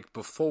was like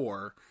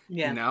before,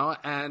 you know,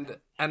 and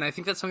I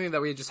think that's something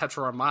that we just have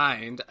to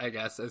remind, I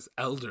guess, as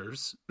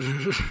elders,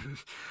 that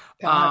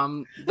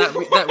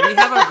we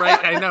have a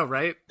right. I know,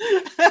 right?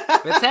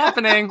 It's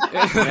happening.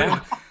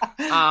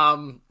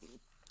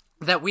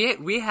 That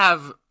we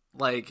have,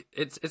 like,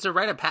 it's a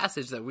rite of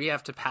passage that we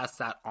have to pass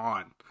that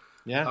on.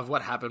 Yeah. Of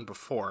what happened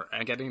before,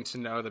 and getting to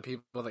know the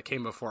people that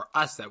came before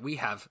us that we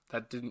have,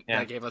 that didn't,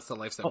 that gave us the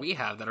lives that we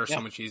have, that are so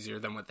much easier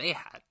than what they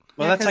had.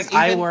 Well, that's like,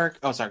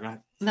 oh, sorry, go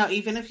ahead. No,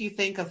 even if you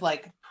think of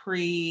like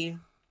pre-Drag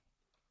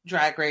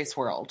Race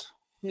world,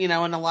 you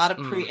know, and a lot of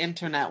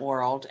pre-internet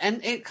world,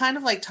 and it kind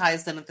of like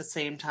ties in at the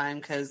same time,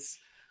 because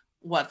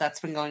that's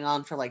been going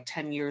on for like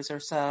 10 years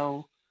or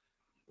so.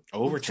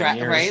 Over 10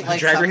 years. Right?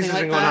 Like, Drag Race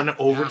has been going on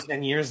over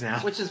 10 years now.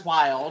 Which is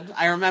wild.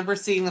 I remember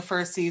seeing the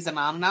first season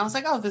on, and I was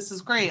like, oh, this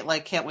is great.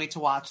 Like, can't wait to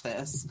watch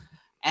this.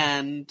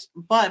 And,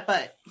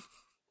 but,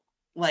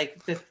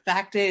 like, the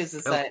fact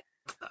is that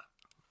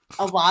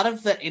a lot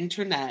of the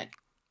internet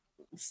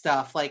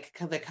stuff, like,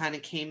 that kind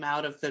of came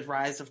out of the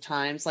rise of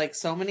times, like,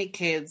 so many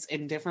kids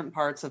in different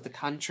parts of the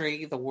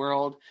country, the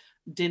world,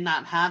 did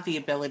not have the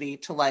ability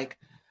to, like,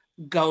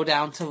 go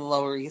down to the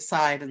Lower East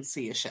Side and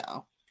see a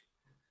show.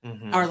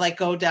 Mm-hmm. Or like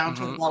go down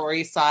to the Lower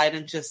East Side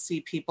and just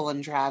see people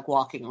in drag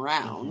walking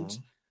around.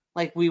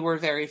 Like, we were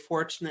very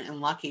fortunate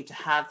and lucky to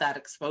have that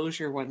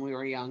exposure when we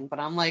were young. But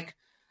I'm like,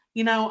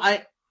 you know,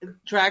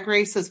 Drag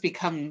Race has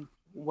become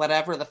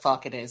whatever the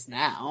fuck it is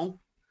now.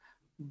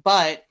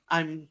 But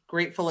I'm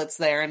grateful it's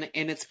there and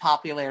in its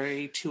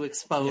popularity to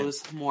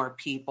expose more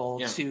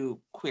people to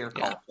queer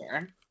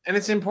culture. And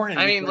it's important.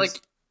 I mean, like,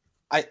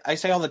 I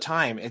say all the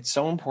time, it's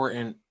so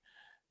important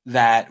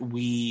that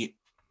we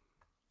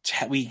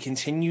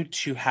continue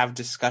to have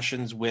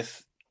discussions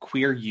with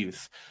queer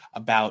youth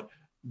about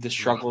the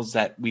struggles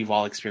that we've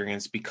all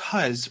experienced,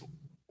 because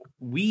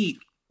we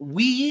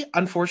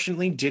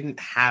unfortunately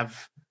didn't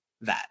have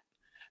that,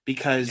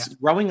 because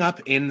growing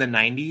up in the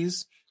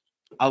 90s,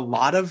 a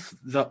lot of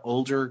the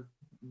older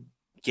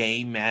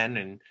gay men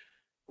and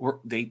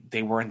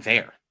they weren't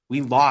there.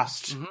 We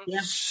lost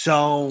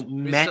so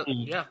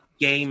many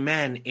gay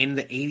men in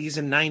the 80s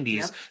and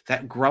 90s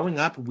that growing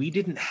up, we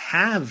didn't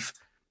have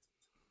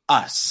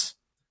us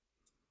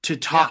to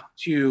talk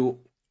to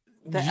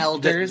the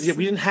elders.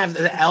 We didn't have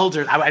the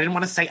elders. I didn't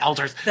want to say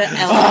elders. The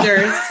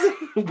elders.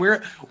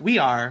 We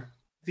are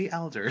the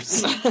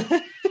elders.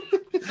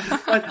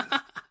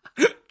 But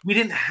we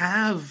didn't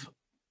have.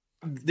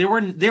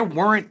 There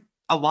weren't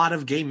a lot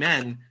of gay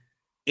men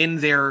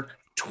in their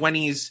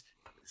 20s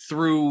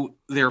through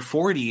their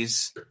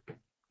 40s.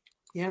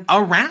 Yeah,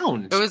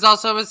 around. It was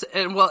also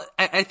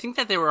I think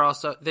that they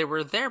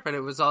were there, but it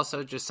was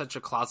also just such a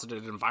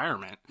closeted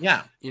environment.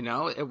 Yeah,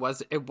 it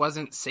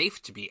wasn't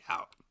safe to be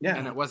out. Yeah,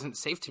 and it wasn't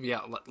safe to be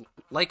out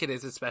like it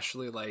is,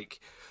 especially like,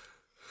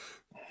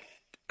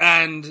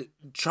 and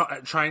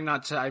trying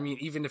not to. I mean,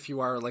 even if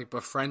you are like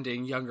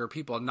befriending younger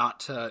people,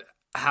 not to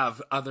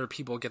have other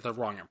people get the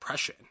wrong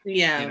impression.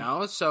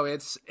 Yeah, so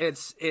it's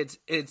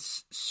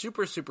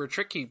super, super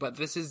tricky. But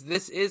this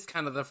is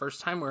kind of the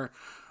first time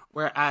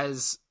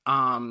whereas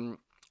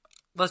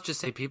let's just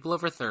say people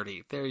over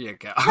 30. There you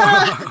go.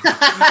 I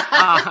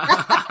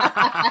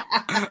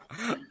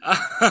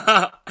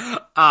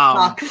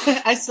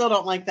still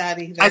don't like that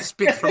either. I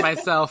speak for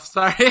myself.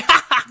 Sorry.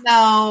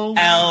 No.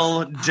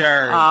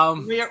 Elder.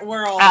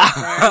 We're all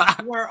in there.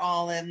 We're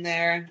all in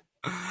there.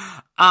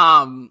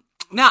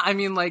 No, I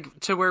mean, like,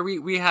 to where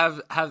we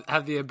have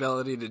the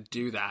ability to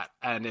do that,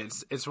 and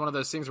it's one of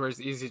those things where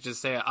it's easy to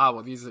just say,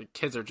 well, these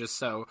kids are just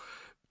so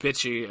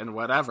bitchy and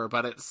whatever,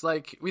 but it's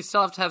like we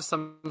still have to have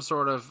some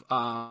sort of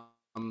I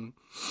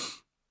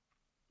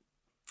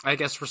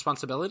guess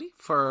responsibility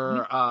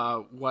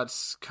for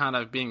what's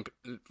being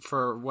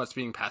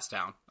passed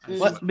down.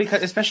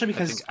 Especially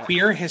because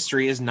queer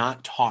history is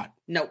not taught.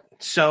 Nope.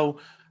 So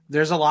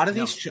there's a lot of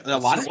these a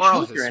lot of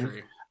children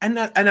history. And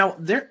now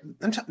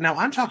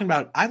I'm talking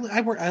about. I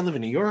live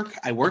in New York.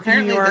 I work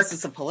in New York. This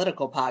is a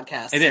political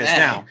podcast. It is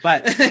now,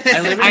 but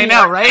I live in New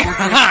York.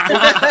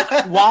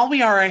 Right? While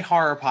we are a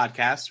horror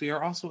podcast, we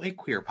are also a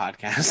queer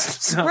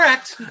podcast. So,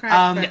 correct.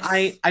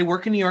 I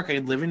work in New York. I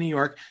live in New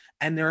York,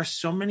 and there are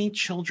so many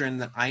children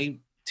that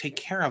I take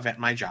care of at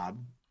my job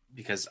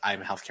because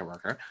I'm a healthcare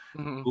worker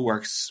who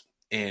works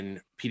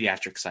in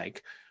pediatric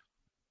psych,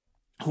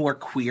 who are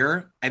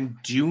queer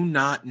and do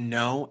not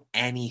know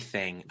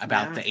anything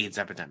about the AIDS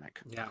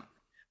epidemic. Yeah.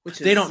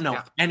 They don't know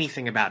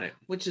anything about it.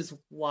 Which is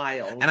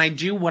wild. And I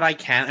do what I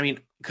can. I mean,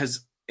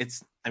 because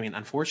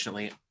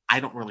unfortunately,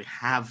 I don't really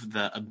have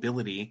the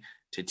ability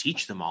to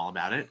teach them all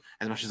about it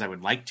as much as I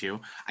would like to.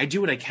 I do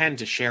what I can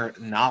to share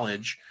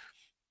knowledge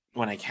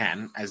when I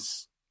can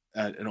as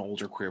an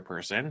older queer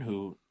person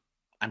who...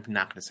 I'm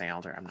not going to say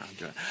elder. I'm not going to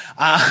do it.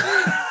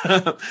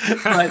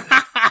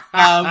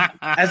 But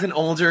as an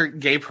older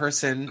gay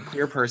person,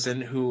 queer person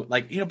who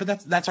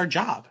but that's our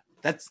job.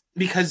 That's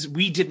because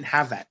we didn't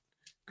have that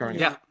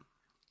growing up.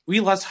 We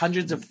lost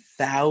hundreds of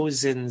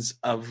thousands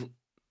of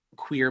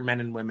queer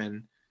men and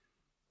women,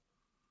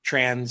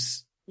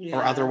 trans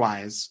or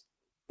otherwise,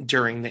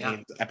 during the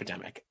AIDS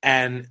epidemic.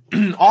 And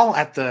all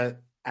at the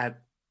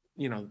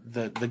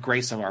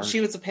grace of our...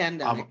 She was a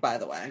pandemic, by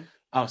the way.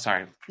 Oh,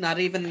 sorry. Not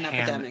even an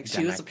epidemic.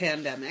 She was a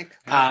pandemic.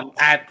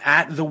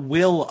 At the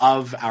will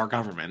of our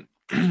government.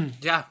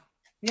 Yeah.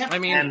 I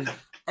mean,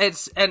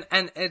 it's and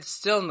it's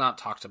still not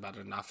talked about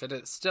enough. It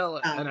is still,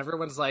 and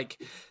everyone's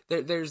like,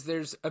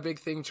 there's a big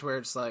thing to where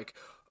it's like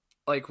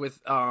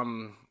with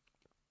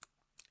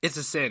It's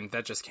a Sin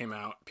that just came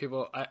out.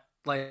 People, I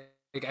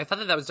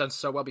thought that was done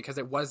so well because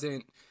it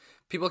wasn't.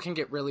 People can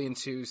get really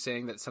into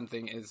saying that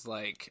something is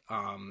like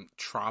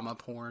trauma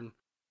porn,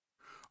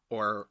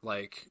 or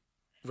like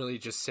really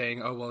just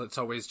saying, oh, well, it's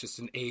always just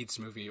an AIDS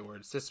movie or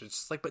it's this. It's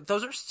just like, but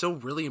those are still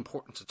really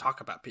important to talk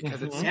about because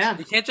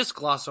you can't just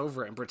gloss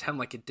over it and pretend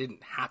like it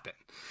didn't happen.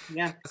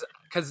 Yeah.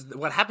 Because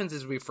what happens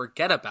is we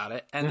forget about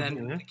it and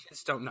then the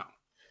kids don't know.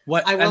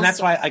 And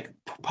that's why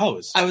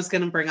Pose. I was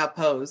going to bring up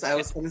Pose. I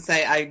was going to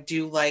say, I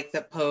do like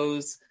that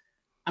Pose.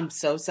 I'm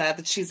so sad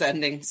that she's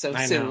ending so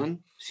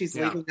soon. She's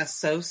leaving us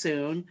so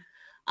soon.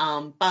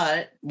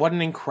 But what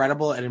an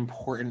incredible and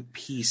important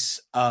piece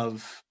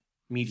of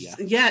media.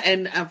 Yeah,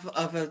 and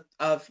of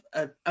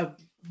a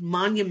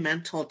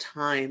monumental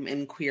time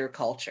in queer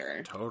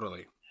culture.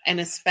 Totally. And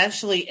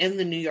especially in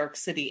the New York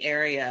City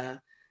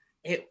area,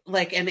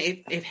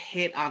 it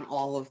hit on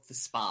all of the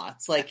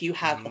spots. Like you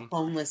have the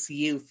homeless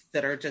youth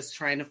that are just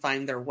trying to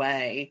find their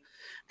way,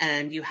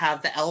 and you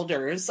have the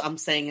elders. I'm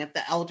saying it,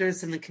 the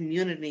elders in the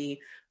community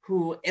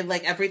who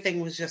everything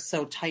was just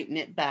so tight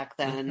knit back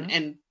then,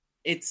 and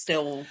it's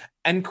still.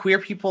 And queer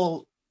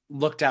people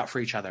looked out for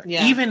each other,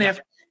 even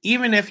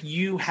if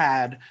you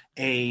had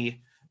a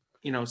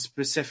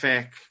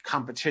specific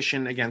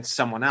competition against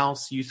someone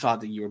else, you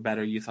thought that you were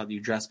better, you thought you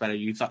dressed better,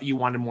 you thought you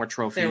wanted more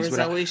trophies. There was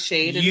always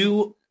shade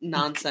and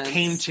nonsense.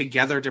 Came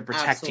together to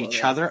protect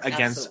each other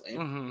against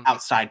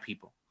outside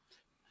people.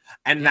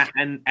 And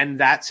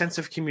that sense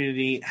of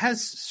community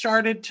has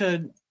started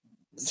to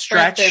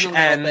stretch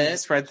and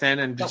spread thin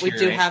and but we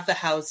do have the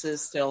houses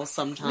still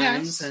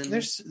sometimes. Yeah,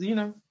 there's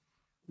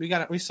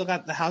We still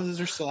got the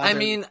houses are still out I there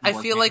mean, working.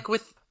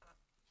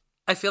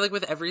 I feel like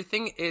with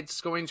everything,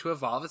 it's going to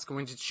evolve. It's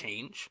going to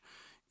change,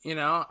 you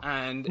know,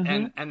 and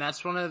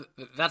that's one of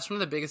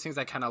the biggest things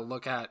I kind of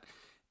look at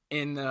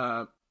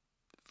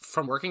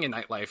from working in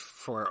nightlife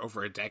for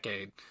over a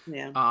decade.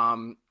 Yeah.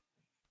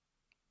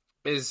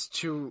 Is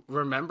to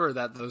remember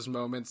that those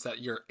moments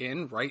that you're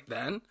in right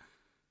then,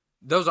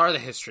 those are the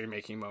history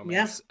making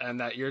moments, and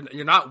that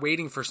you're not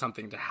waiting for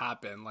something to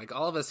happen. Like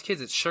all of us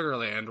kids at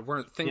Sugarland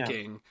weren't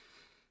thinking.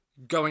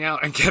 Going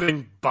out and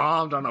getting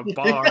bombed on a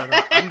bar in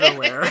our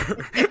underwear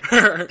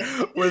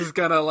was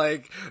gonna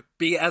like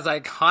be as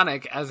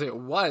iconic as it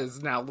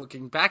was now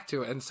looking back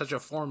to it, and such a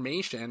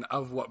formation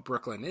of what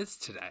Brooklyn is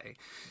today.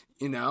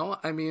 You know,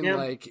 I mean,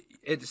 like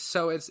it's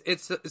those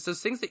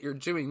things that you're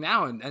doing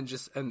now,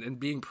 and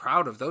being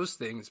proud of those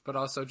things, but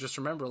also just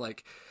remember,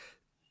 like,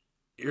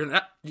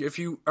 if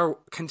you are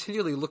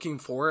continually looking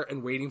for it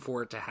and waiting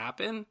for it to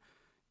happen,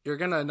 you're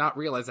gonna not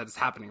realize that it's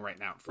happening right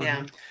now.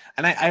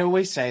 And I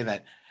always say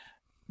that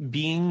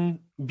being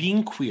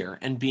queer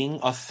and being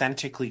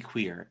authentically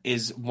queer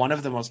is one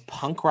of the most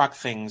punk rock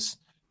things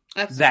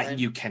that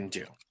you can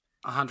do.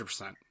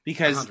 100%.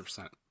 Because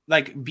 100%.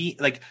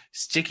 like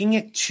sticking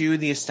it to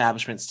the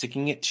establishment,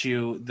 sticking it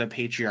to the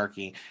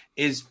patriarchy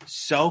is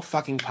so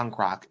fucking punk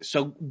rock.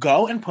 So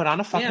go and put on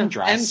a fucking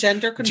dress and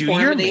gender conformity.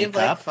 Do your makeup,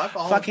 like fuck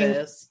all of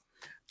this.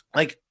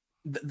 Like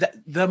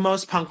the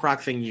most punk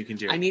rock thing you can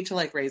do. I need to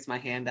like raise my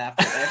hand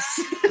after this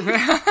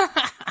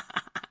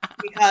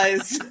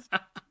because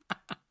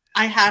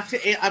I have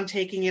to. I'm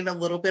taking it a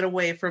little bit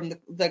away from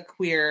the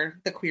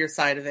queer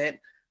side of it.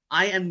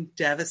 I am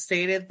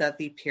devastated that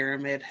the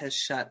Pyramid has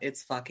shut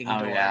its fucking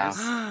doors.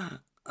 Yeah.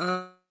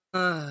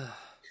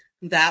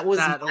 That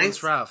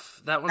one's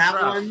rough. That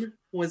one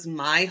was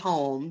my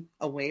home,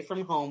 away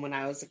from home when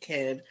I was a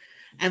kid,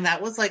 and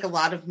that was like a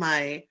lot of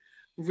my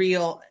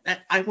real.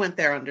 I went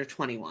there under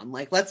 21.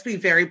 Like, let's be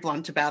very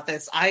blunt about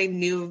this. I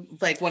knew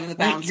like one of the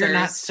bouncers. Wait, you're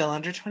not still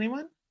under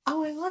 21?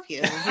 Oh, I love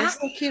you. You're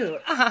so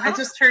cute. I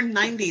just turned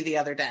 90 the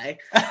other day.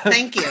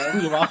 Thank you.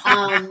 You're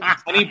welcome.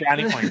 20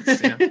 brownie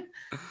points. Yeah.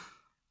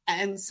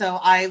 And so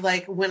I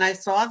when I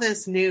saw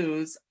this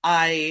news,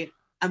 I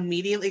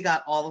immediately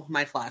got all of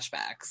my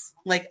flashbacks.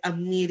 Like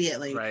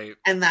immediately. Right.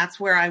 And that's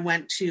where I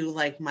went to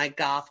like my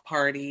goth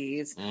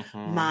parties,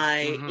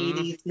 my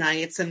 80s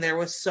nights. And there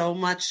was so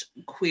much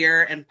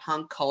queer and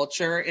punk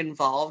culture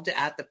involved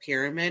at the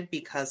Pyramid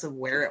because of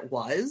where it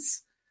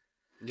was.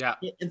 Yeah.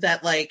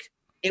 That like,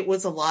 it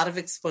was a lot of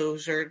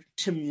exposure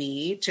to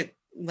me to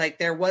like,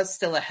 there was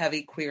still a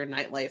heavy queer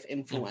nightlife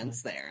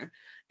influence there.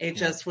 It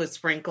just was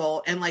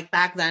sprinkled. And like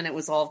back then it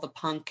was all the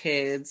punk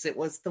kids. It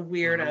was the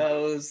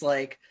weirdos.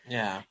 Like,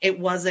 it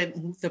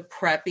wasn't the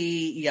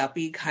preppy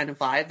yuppie kind of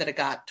vibe that it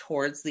got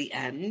towards the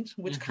end,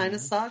 which kind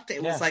of sucked.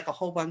 It was like a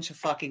whole bunch of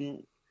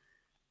fucking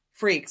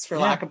freaks, for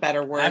lack of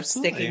better words,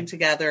 sticking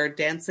together,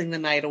 dancing the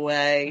night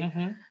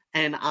away.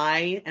 And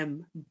I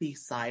am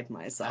beside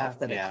myself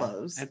that it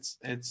closed.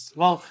 It's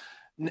well,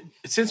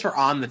 since we're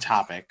on the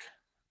topic,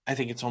 I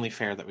think it's only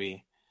fair that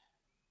we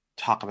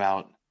talk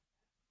about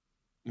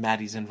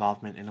Maddie's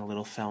involvement in a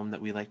little film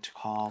that we like to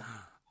call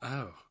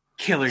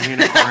Killer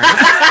Unicorn.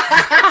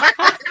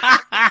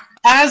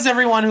 As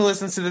everyone who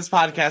listens to this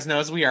podcast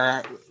knows, we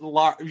are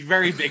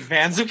very big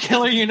fans of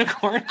Killer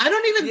Unicorn. I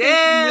don't even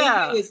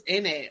think he was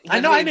in it.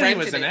 I knew he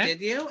was in it. Did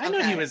you? I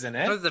knew he was in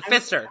it. It was a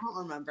fister. I don't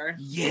remember.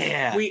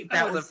 Yeah.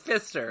 That was a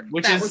fister.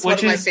 Which was one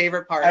of my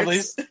favorite parts. At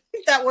least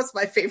that was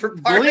my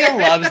favorite part. Julia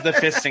loves the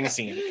fisting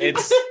scene.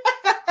 It's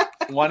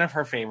one of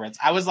her favorites.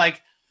 I was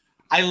like,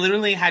 I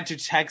literally had to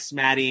text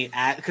Maddie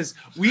because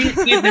we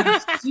had never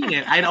seen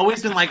it. I'd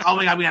always been like, oh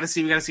my God, we gotta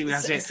see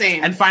it.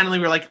 Same. And finally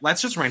we were like,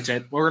 let's just rent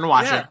it. We're gonna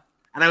watch it.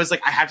 And I was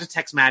like, I have to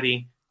text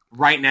Maddie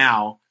right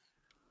now,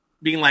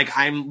 being like,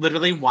 I'm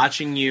literally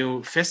watching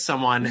you fist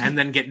someone and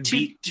then get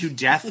beat to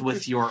death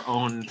with your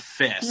own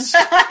fist.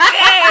 Hey,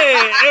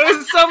 it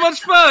was so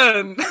much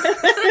fun.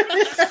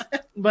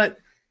 But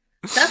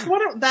that's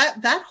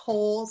that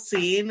whole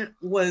scene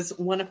was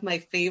one of my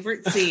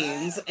favorite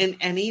scenes in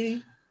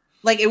any.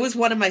 Like, it was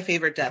one of my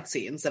favorite death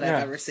scenes that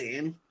I've ever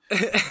seen.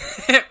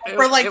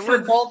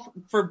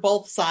 For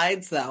both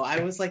sides, though, I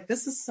was like,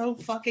 "This is so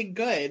fucking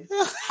good.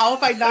 How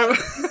have I not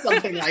seen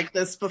something like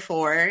this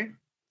before?"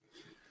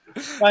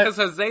 Because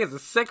Jose is a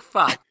sick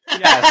fuck.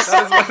 Yes,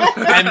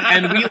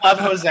 and we love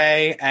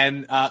Jose,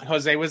 and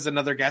Jose was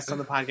another guest on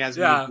the podcast.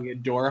 Yeah. We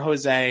adore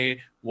Jose.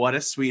 What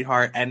a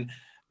sweetheart! And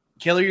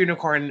Killer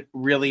Unicorn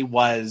really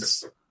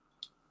was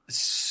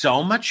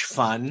so much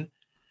fun.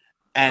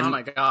 And, oh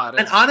my God.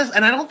 And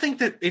I don't think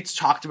that it's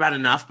talked about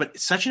enough, but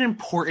it's such an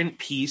important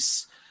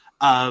piece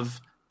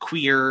of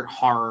queer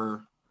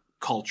horror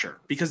culture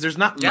because there's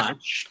not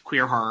much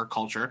queer horror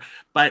culture,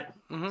 but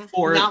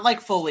for not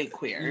like fully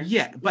queer.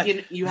 Yeah,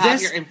 but you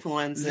have your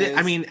influences.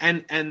 I mean,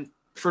 and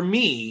for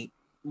me,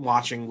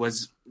 watching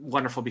was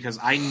wonderful because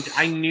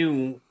I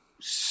knew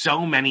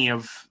so many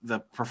of the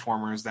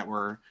performers that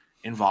were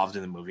involved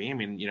in the movie. I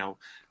mean, you know,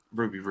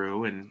 Ruby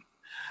Roo and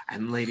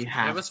and Lady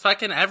Havoc. It was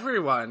fucking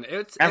everyone.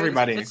 It's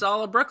everybody. It's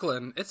all of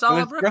Brooklyn. It's all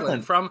of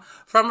Brooklyn. From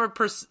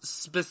a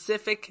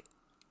specific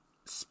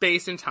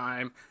space and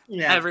time.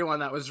 Yeah. Everyone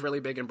that was really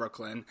big in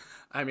Brooklyn.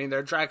 I mean, there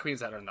are drag queens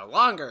that are no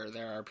longer.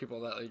 There are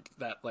people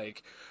that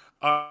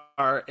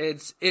are.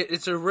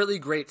 It's a really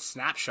great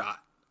snapshot.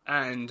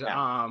 And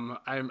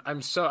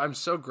I'm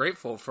so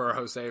grateful for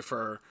Jose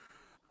for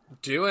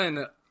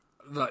doing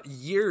the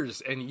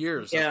years and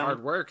years of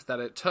hard work that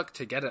it took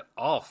to get it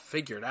all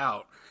figured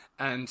out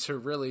and to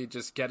really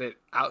just get it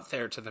out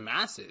there to the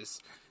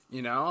masses,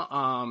 you know?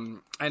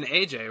 And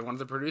AJ, one of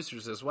the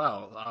producers as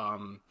well.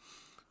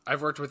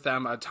 I've worked with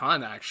them a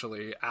ton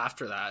actually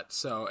after that.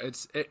 So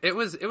it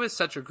was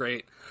such a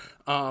great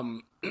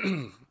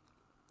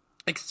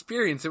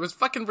experience. It was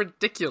fucking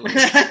ridiculous.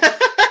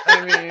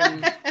 I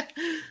mean,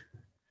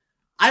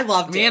 I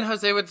loved me and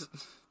Jose would.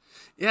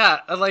 Yeah,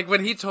 like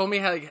when he told me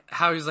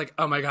how he's like,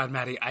 oh my god,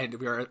 Maddie,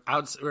 we were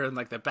in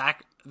like the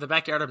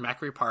backyard of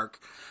Macri Park,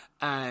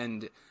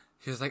 and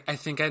he was like, I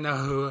think I know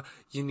who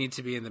you need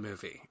to be in the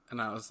movie.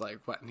 And I was like,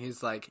 what? And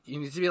he's like, you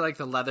need to be like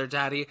the leather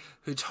daddy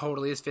who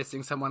totally is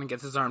fisting someone and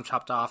gets his arm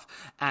chopped off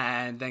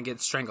and then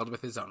gets strangled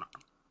with his own arm.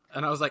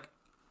 And I was like,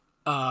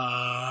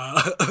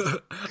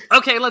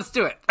 okay, let's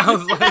do it. I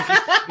was like,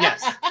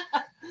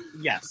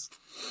 yes.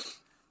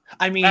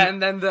 I mean,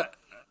 and then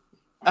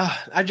I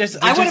would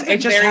have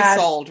been very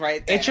sold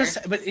right there. It just,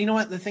 but you know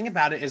what? The thing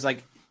about it is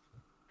like,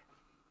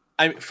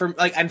 for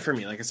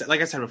me, like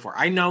I said before,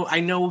 I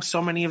know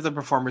so many of the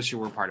performers who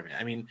were part of it.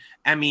 I mean,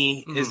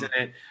 Emmy is in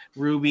it,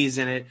 Ruby's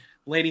in it,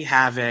 Lady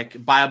Havoc,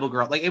 Bible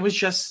Girl. Like it was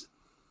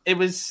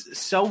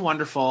so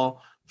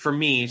wonderful for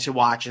me to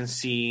watch and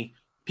see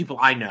people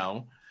I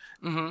know,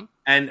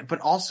 but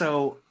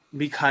also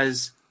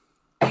because.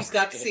 You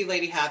got to see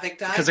Lady Havoc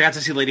die? Because I got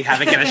to see Lady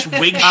Havoc get a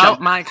wig shot.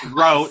 Oh my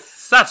God.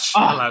 Such a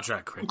loud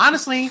drag queen.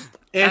 Honestly,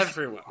 if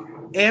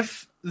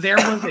there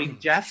was a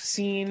death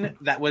scene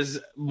that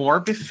was more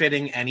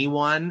befitting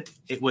anyone,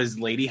 it was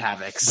Lady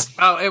Havoc's.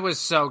 Oh, it was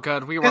so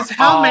good. We were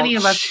all many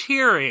of us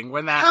cheering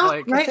when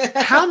that right?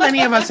 How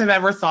many of us have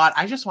ever thought,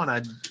 I just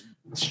want to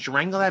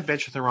strangle that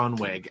bitch with her own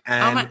wig?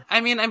 And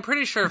I mean, I'm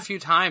pretty sure a few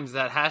times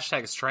that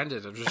hashtag's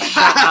trended of just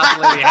shut up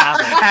Lady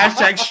Havoc.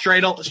 Hashtag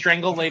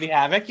strangle Lady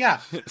Havoc. Yeah.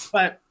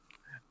 But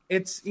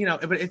it's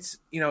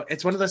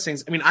it's one of those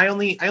things. I mean, I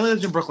only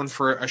lived in Brooklyn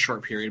for a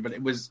short period, but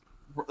it was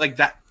like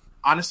that.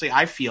 Honestly,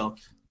 I feel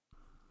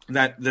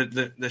that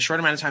the short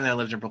amount of time that I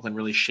lived in Brooklyn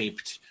really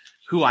shaped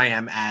who I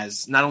am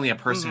as not only a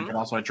person, but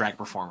also a drag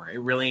performer. It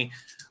really,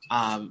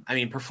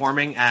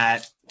 performing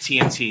at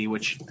TNT,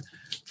 which,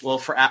 well,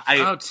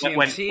 when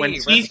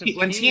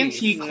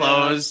TNT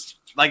closed,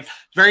 like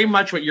very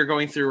much what you're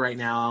going through right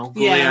now,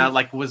 Julia,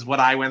 like was what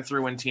I went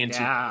through when TNT.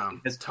 Yeah,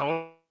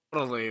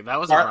 totally. That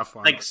was a rough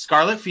one. Like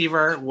Scarlet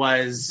Fever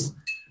was,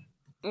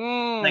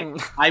 like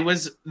I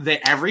was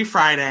there every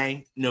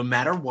Friday, no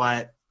matter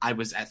what. I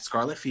was at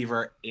Scarlet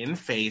Fever in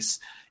face,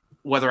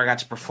 whether I got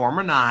to perform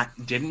or not,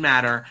 didn't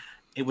matter.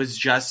 It was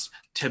just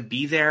to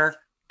be there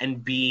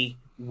and be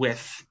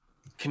with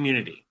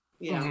community.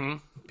 Yeah.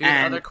 Be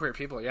with other queer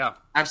people, yeah.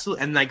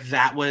 Absolutely. And like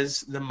that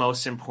was the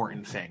most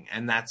important thing.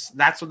 And that's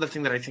what the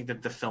thing that I think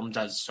that the film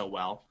does so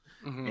well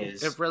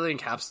is it really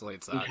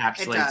encapsulates that.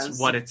 Encapsulates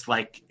what it's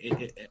like,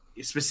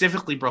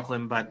 specifically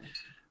Brooklyn, but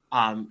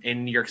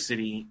in New York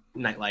City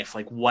nightlife,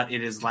 like what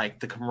it is like,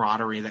 the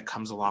camaraderie that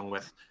comes along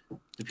with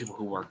the people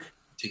who work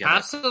together.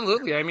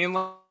 Absolutely. I mean,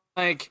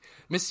 like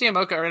Misty and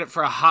Mocha are in it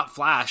for a hot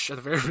flash at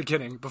the very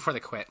beginning before they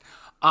quit.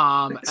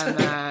 And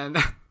then,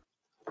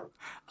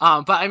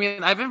 but I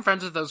mean, I've been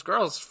friends with those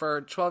girls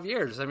for 12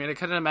 years. I mean, I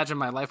couldn't imagine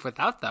my life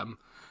without them.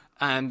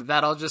 And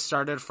that all just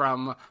started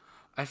from,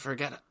 I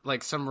forget,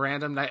 like some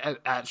random night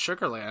at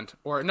Sugarland,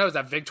 or no, it was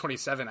at Vig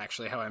 27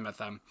 actually, how I met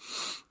them.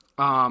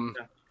 But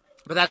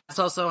that's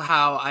also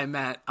how I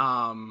met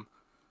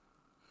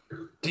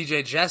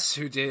DJ Jess,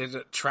 who did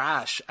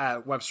Trash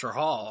at Webster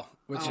Hall,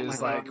 which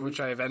which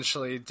I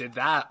eventually did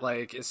that.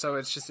 Like, so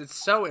it's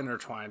so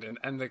intertwined,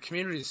 and the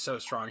community is so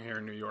strong here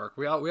in New York.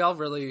 We all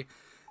really,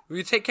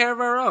 we take care of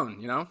our own,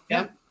 you know?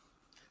 Yeah,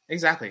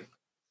 exactly.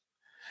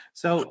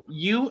 So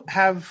you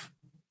have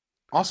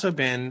also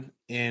been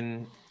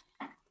in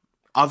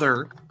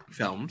other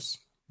films.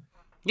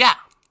 Yeah,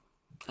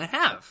 I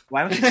have.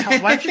 Why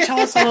don't you tell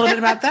us a little bit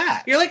about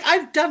that? You're like,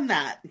 I've done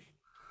that.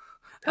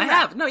 I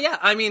have. No, yeah.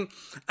 I mean,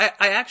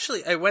 I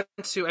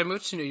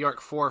moved to New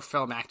York for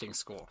film acting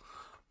school.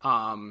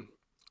 And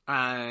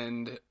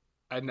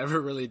I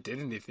never really did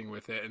anything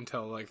with it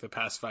until like the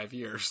past 5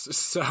 years.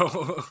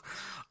 So,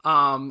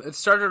 it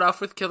started off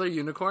with Killer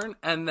Unicorn,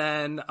 and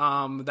then,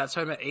 that's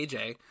how I met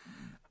AJ,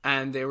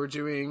 and they were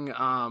doing,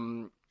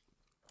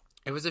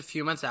 it was a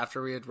few months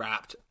after we had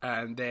wrapped,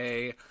 and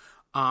they,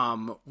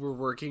 were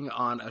working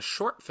on a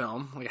short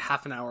film, like a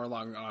half an hour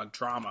long,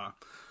 drama,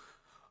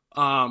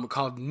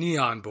 called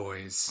Neon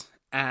Boys,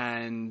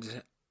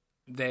 and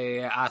they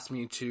asked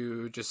me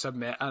to just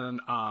submit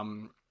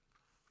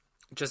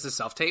just a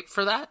self-tape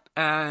for that,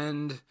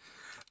 and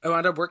I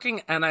wound up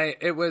working, and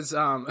it was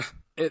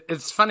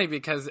it's funny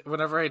because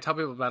whenever I tell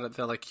people about it,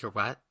 they're like, "You're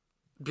what?"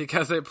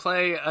 Because I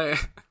play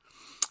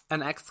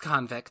an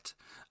ex-convict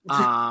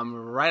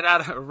right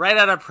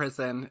out of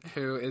prison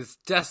who is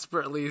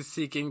desperately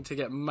seeking to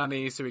get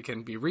money so he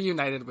can be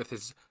reunited with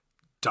his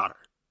daughter.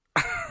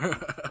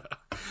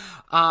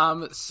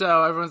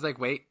 So everyone's like,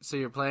 "Wait, so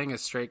you're playing a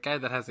straight guy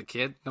that has a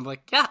kid?" And I'm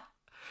like, "Yeah,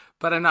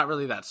 but I'm not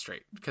really that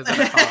straight because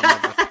I fall in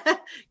love with."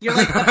 You're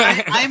like,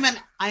 I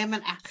am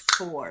an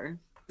actor.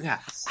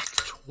 Yes.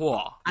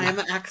 I am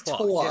an actor.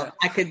 Yeah.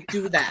 I could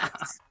do that.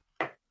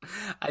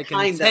 I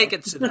can take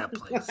it to that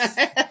place.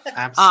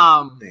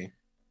 Absolutely.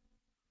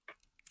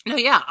 No,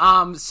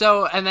 yeah.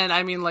 So, and then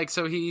I mean, like,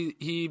 so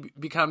he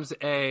becomes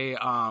a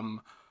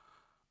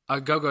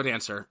go-go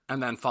dancer,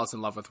 and then falls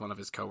in love with one of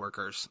his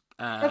coworkers,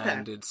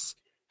 and it's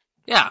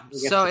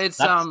So it's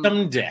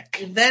some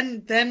dick.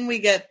 Then we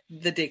get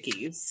the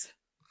dickies.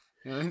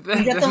 We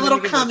get the little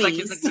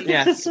cummies.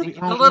 Yes, the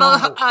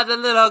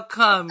little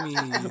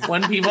cummies.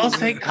 When people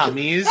say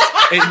cummies,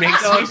 it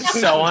makes me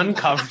so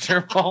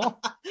uncomfortable.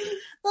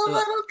 The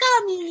little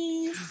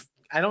cummies.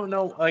 I don't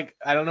know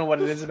what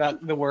it is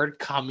about the word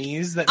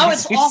cummies that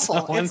makes me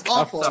awful. so It's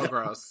awful. So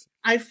gross.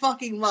 I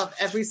fucking love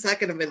every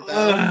second of it,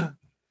 though.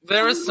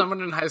 There was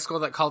someone in high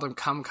school that called him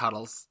cum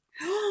cuddles.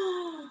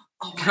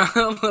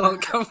 Little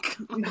cum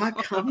cuddles.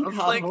 Not cum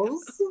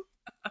cuddles.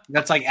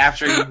 That's like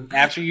after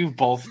you've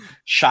both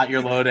shot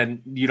your load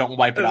and you don't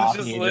wipe it off.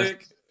 Just and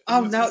like,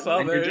 oh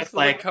no, you're just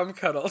like cum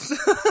cuddles.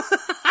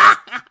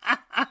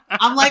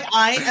 I'm like,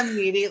 I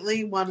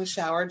immediately want to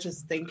shower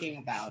just thinking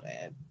about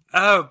it.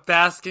 Oh,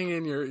 basking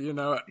in your,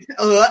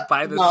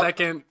 by the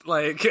second,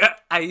 like,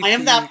 I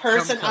am that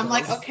person. I'm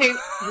like, okay,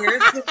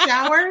 where's the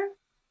shower?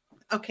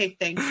 Okay,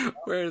 thanks.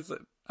 Where is it?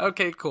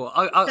 Okay, cool.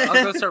 I'll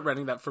go start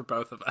renting that for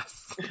both of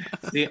us.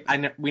 See,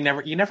 you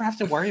never have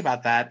to worry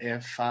about that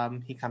if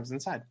he comes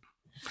inside.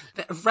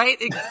 Right,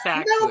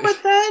 exactly. No,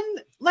 but then,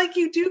 like,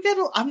 you do get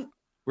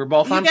we're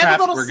both on prep.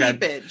 We're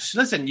good. Seepage.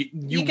 Listen,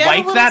 you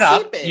wipe that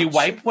up. Seepage. You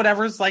wipe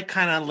whatever's like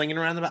kind of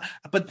lingering around the back.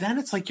 But then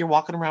it's like you're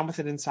walking around with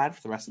it inside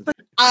for the rest of the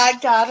day. I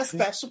got a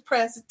special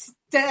present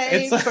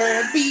today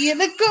for being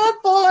a good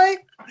boy.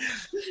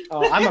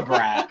 Oh, I'm a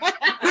brat.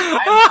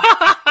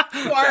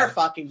 You are a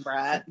fucking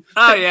brat.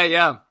 Oh,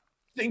 yeah.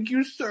 Thank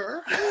you,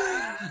 sir.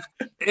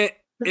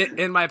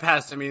 In my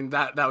past, I mean,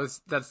 that's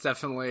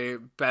definitely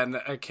been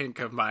a kink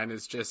of mine,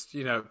 is just,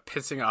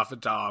 pissing off a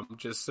dom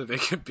just so they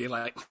could be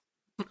like,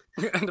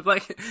 and I'm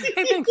like,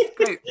 hey, thanks,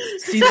 great.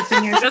 See, the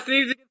thing is, just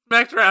need to get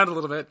smacked around a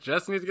little bit.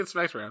 Just need to get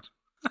smacked around.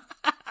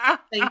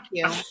 Thank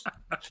you.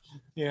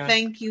 Yeah.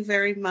 Thank you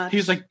very much. He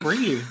was like,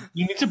 breathe.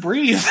 You need to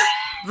breathe.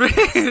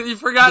 You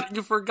forgot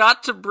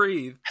to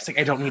breathe. I was like,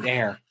 I don't need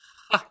air.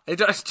 I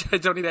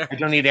don't need air. I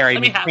don't need air. I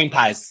need cream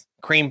pies.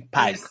 Cream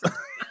pies.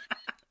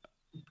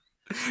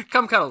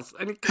 Cum cuddles.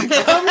 I need cum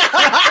cuddles.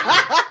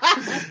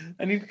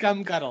 I need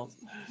cum cuddles.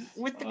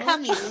 With the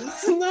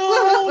cummies.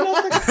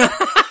 No.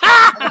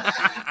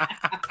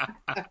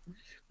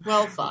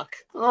 Well, fuck.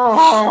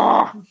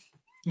 Oh.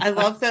 I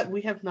love that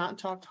we have not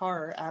talked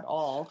horror at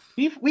all.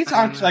 We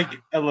talked like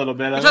a little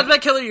bit. We talked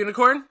about Killer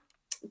Unicorn.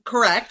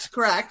 Correct.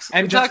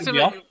 And just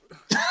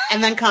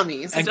and then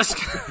cummies.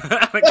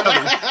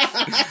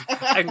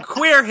 And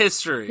queer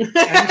history. And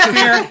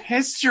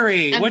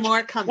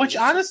more cummies. Which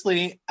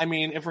honestly, I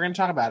mean, if we're going to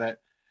talk about it,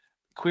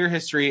 queer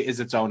history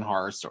is its own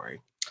horror story.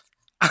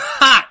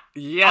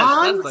 Yes.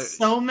 On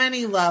so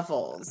many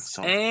levels.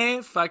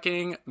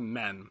 Fucking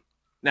men.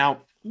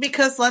 Now,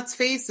 because let's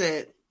face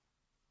it,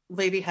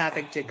 Lady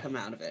Havoc did come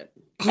out of it.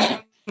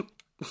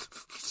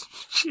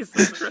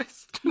 Jesus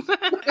Christ.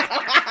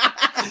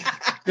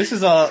 This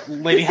is a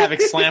Lady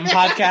Havoc Slam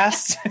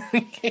podcast.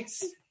 In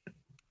case.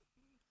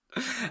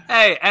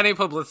 Hey, any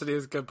publicity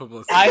is good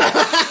publicity.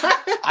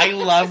 I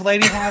love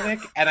Lady Havoc,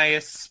 and I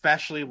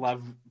especially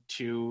love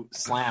to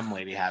slam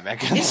Lady Havoc.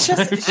 It's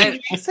just, she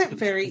makes it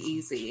very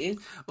easy.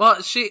 Well,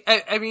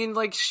 I mean,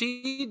 like,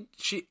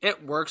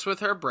 it works with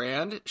her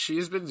brand.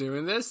 She's been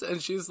doing this,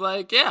 and she's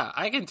like, yeah,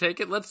 I can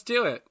take it. Let's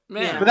do it.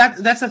 Man. Yeah.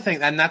 But that's the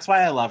thing, and that's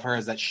why I love her,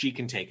 is that she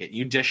can take it.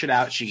 You dish it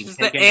out, she can take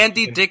it. She's the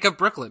Andy Dick of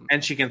Brooklyn.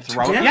 And she can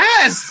throw it.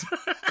 Yes!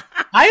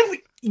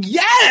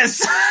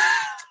 Yes!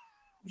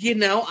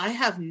 I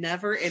have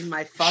never in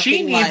my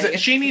fucking life.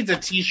 She needs a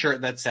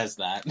t-shirt that says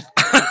that.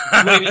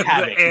 Lady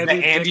Havoc, the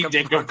Andy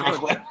Dick of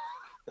Brooklyn.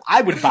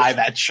 I would buy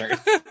that shirt.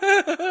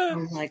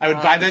 Oh my God. I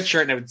would buy that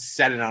shirt and I would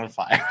set it on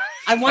fire.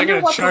 I wonder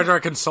I'm going to charge our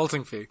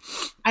consulting fee.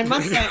 I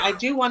must say, I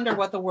do wonder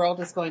what the world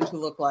is going to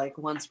look like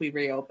once we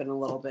reopen a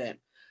little bit.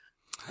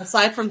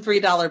 Aside from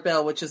 $3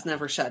 bill, which has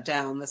never shut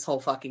down this whole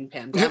fucking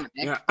pandemic.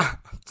 Yeah.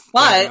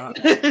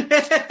 But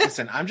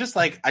listen, I'm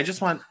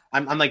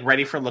like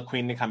ready for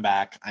LaQueen to come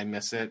back. I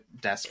miss it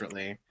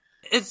desperately.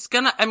 It's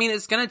gonna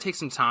take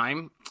some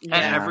time, and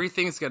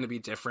everything's gonna be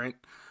different.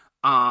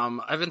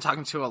 I've been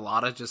talking to a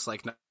lot of just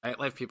like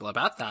nightlife people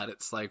about that.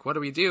 It's like, what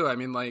do we do? I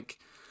mean, like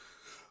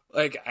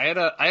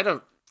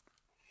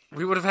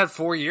we would have had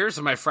 4 years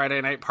of my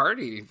Friday night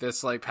party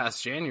this like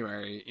past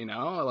January,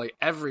 like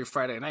every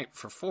Friday night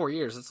for 4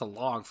 years. It's a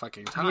long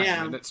fucking time.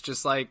 Yeah. And it's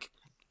just like,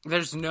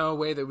 there's no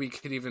way that we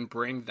could even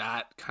bring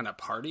that kind of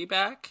party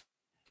back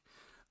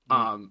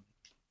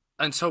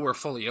until we're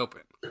fully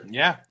open.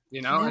 Yeah.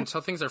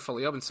 Until things are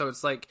fully open. So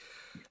it's like,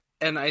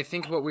 and I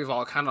think what we've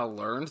all kind of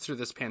learned through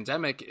this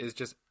pandemic is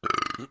just,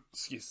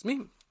 excuse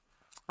me,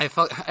 I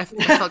felt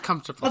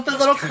comfortable. With the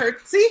little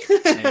curtsy.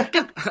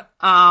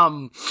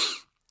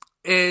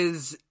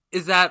 Is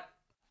that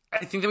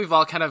I think that we've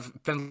all kind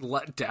of been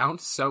let down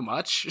so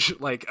much,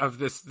 like, of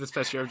this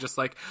past year of just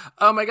like,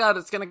 oh my God,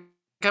 it's going to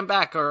come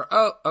back, or,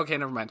 oh, okay,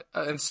 never mind.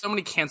 And so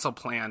many canceled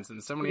plans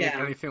and so many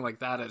anything like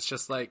that. It's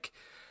just like,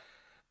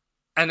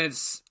 and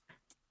it's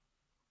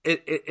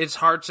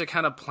hard to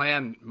kind of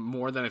plan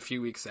more than a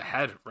few weeks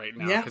ahead right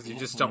now because you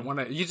just don't want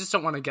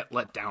to get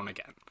let down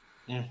again,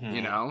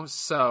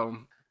 So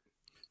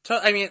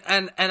I mean,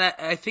 and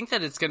I think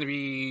that it's going to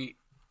be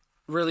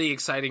really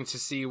exciting to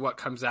see what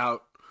comes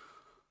out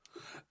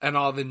and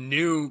all the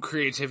new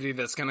creativity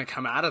that's going to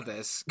come out of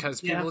this,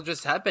 because people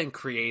just have been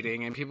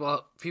creating, and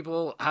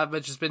people have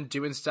just been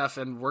doing stuff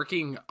and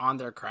working on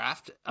their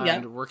craft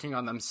and working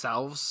on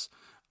themselves.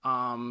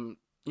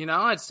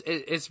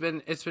 It's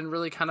been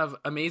really kind of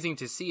amazing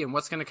to see, and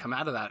what's going to come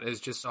out of that is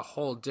just a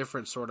whole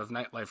different sort of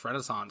nightlife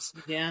renaissance.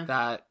 Yeah,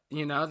 that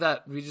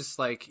that we just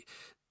like.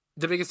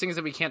 The biggest thing is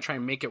that we can't try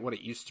and make it what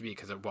it used to be,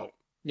 because it won't.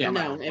 Yeah,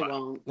 no, it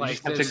won't.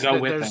 Like, you just have to go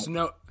with it.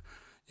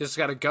 You just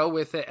got to go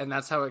with it, and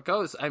that's how it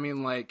goes. I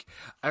mean, like,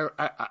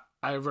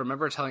 I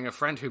remember telling a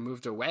friend who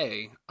moved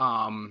away,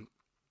 and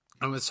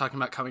was talking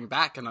about coming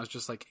back, and I was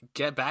just like,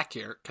 get back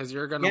here, because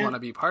you're going to want to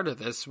be part of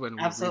this when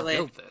we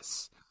rebuild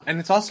this. And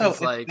it's also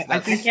like, I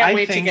can't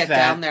wait to get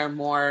down there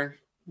more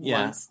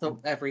once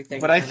everything.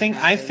 But I think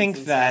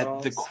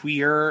that the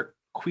queer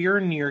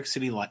New York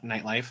City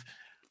nightlife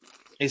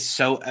is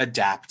so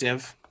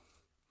adaptive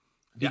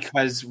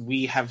because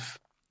we have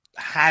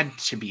had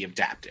to be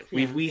adaptive.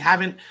 We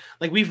haven't,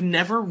 like, we've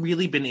never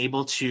really been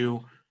able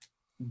to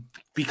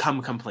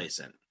become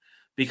complacent,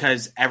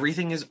 because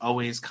everything is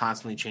always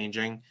constantly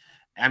changing.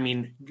 I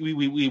mean,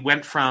 we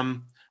went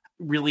from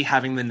really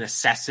having the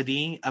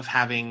necessity of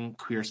having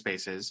queer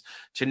spaces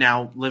to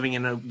now living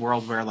in a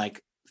world where,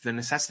 like, the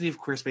necessity of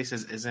queer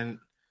spaces isn't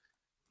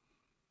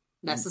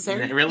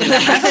necessary, really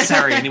not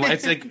necessary anymore.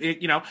 It's like,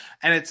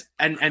 and it's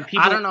and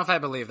people. I don't know if I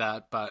believe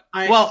that, but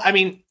I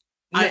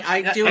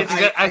do.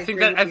 I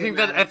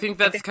think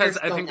that's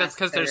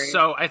because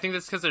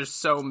there's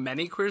so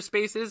many queer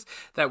spaces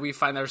that we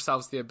find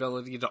ourselves the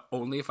ability to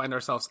only find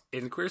ourselves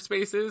in queer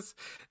spaces.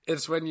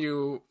 It's when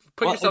you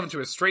put yourself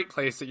into a straight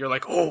place that you're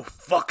like, oh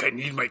fuck, I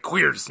need my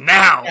queers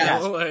now. Yeah.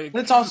 Like,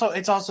 but it's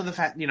also the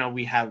fact,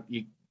 we have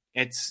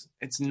it's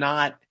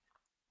not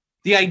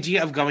the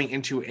idea of going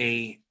into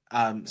a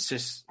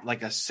cis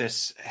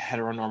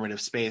heteronormative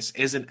space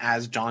isn't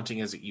as daunting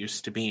as it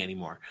used to be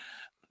anymore.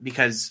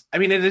 Because I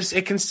mean,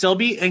 it can still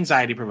be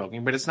anxiety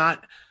provoking, but it's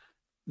not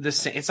the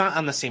same. It's not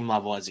on the same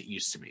level as it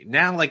used to be.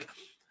 Now, like,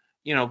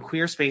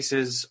 queer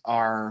spaces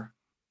are,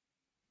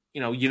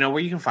 where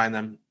you can find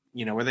them,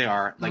 where they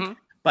are. Like,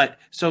 but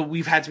so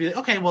we've had to be like,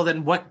 okay, well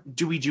then, what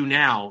do we do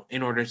now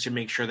in order to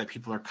make sure that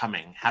people are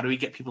coming? How do we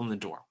get people in the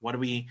door? What do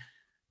we,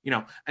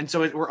 And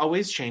so we're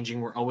always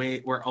changing. We're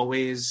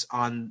always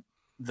on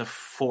the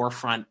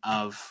forefront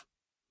of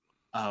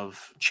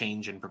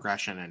change and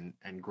progression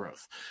and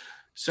growth.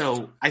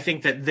 So I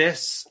think that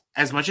this,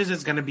 as much as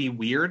it's going to be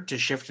weird to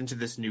shift into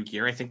this new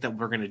gear, I think that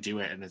we're going to do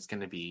it, and it's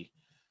going to be,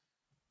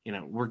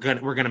 we're going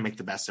to make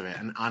the best of it.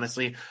 And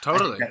honestly,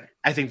 totally,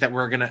 I think that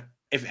we're going to,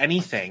 if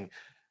anything,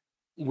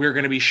 we're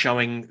going to be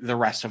showing the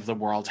rest of the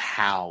world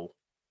how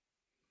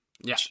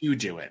to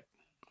do it.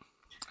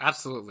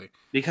 Absolutely.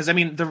 Because I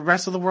mean, the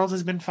rest of the world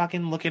has been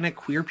fucking looking at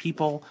queer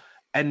people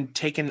and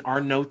taking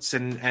our notes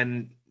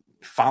and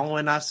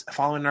following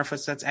our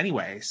footsteps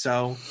anyway.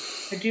 So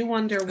I do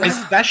wonder,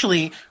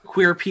 especially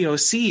queer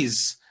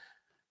POCs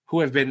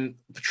who have been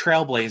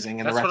trailblazing,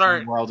 and the rest of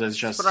the world is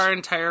just. That's what our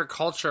entire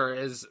culture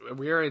is.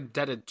 We are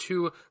indebted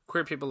to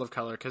queer people of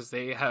color because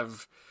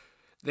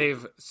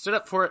they've stood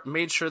up for it,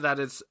 made sure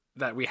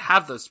that we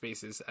have those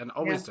spaces, and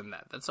always done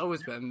that. That's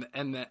always been,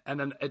 and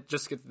then it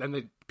just gets,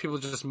 then people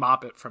just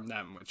mop it from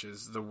them, which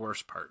is the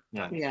worst part.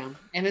 Yeah,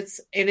 and it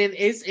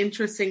is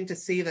interesting to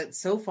see that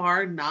so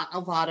far, not a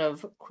lot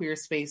of queer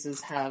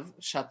spaces have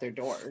shut their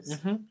doors.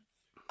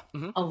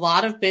 A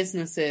lot of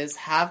businesses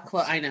have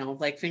I know,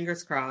 like,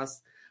 fingers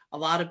crossed. A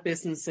lot of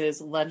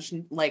businesses,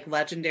 like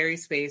Legendary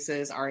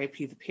Spaces, RIP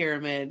the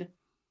Pyramid.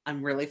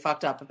 I'm really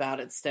fucked up about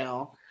it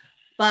still,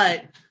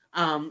 but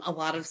a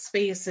lot of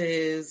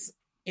spaces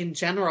in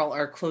general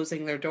are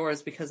closing their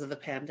doors because of the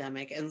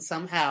pandemic, and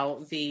somehow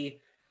the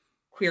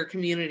queer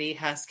community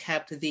has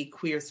kept the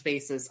queer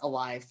spaces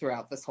alive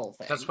throughout this whole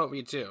thing. That's what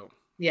we do.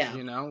 Yeah.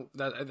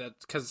 That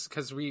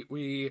because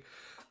we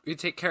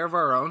take care of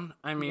our own.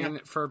 I mean,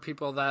 for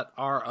people that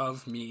are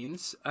of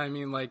means, I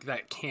mean, like,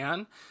 that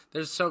can.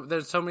 There's so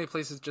many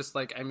places, just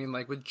like, I mean,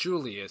 like with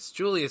Julius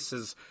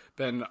has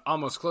been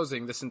almost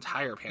closing this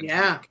entire pandemic.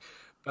 Yeah.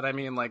 But I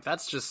mean, like,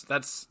 that's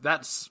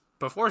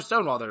before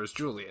Stonewall, there was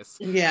Julius.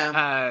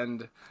 Yeah.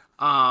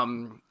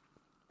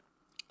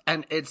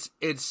 And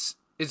it's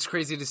it's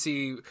crazy to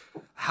see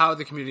how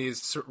the community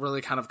has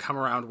really kind of come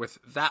around with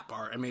that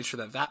bar and made sure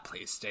that that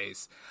place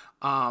stays.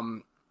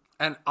 And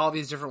all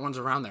these different ones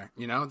around there,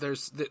 you know,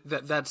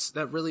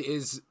 that really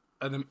is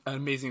an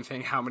amazing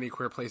thing. How many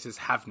queer places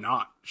have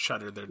not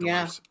shuttered their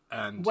doors?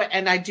 Yeah.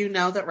 And I do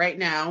know that right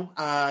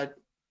now,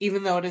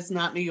 even though it is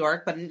not New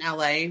York, but in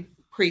LA,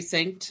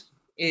 Precinct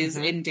is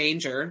in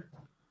danger.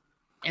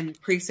 And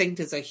Precinct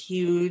is a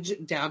huge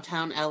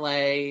downtown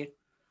LA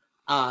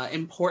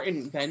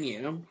important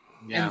venue.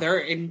 Yeah. And they're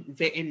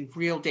in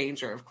real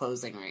danger of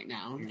closing right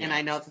now. Yeah. And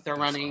I know that they're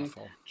running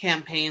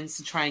campaigns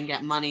to try and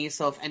get money.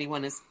 So if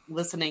anyone is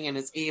listening and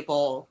is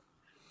able,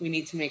 we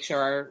need to make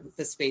sure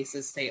the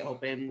spaces stay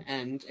open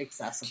and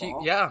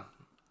accessible. Yeah.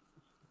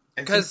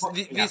 Because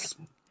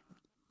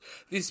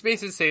these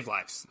spaces save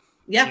lives.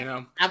 Yeah, you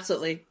know?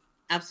 Absolutely.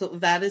 Absolutely.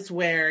 That is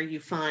where you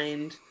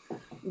find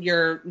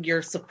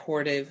your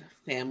supportive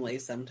family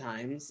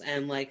sometimes.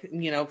 And like,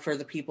 you know, for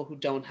the people who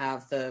don't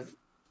have the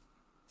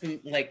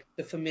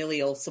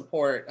familial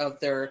support of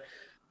their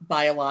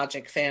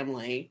biologic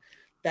family,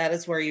 that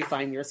is where you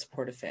find your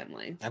supportive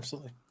family.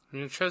 Absolutely.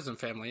 Your chosen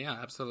family, yeah,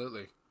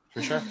 absolutely.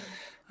 For sure.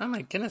 Oh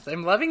my goodness,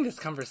 I'm loving this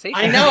conversation.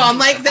 I know, I'm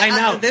like, I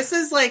know. This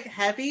is like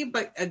heavy,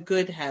 but a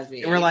good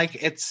heavy. We're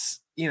like,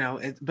 it's, you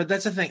know, but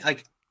that's the thing,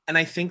 like, and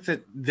I think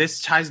that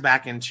this ties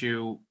back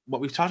into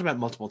what we've talked about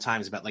multiple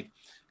times about like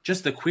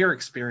just the queer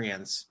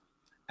experience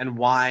and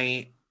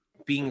why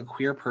being a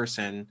queer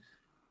person,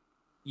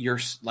 you're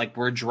like,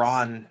 a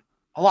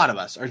lot of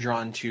us are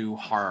drawn to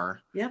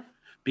horror. Yeah.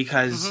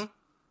 Because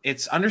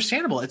it's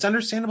understandable. It's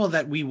understandable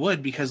that we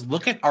would, because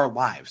look at our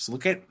lives,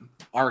 look at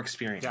our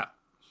experience. Yeah.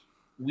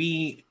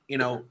 We, you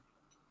know,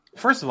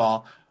 first of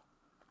all,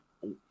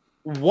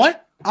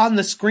 what on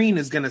the screen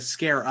is going to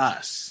scare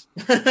us?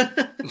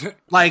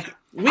 Like,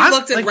 we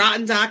looked at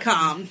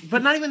rotten.com.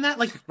 But not even that,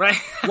 like, right.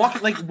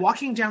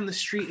 Walking down the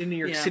street in New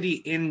York City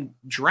in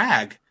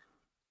drag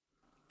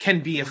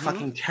can be a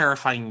fucking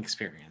terrifying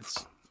experience.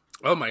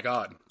 Oh my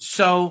God.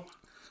 So,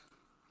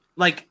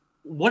 like,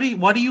 what are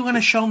you going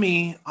to show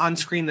me on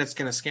screen that's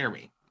going to scare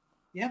me?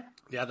 Yeah.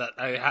 Yeah, that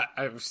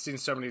I've seen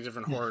so many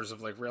different horrors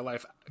of like real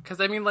life. Because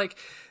I mean, like,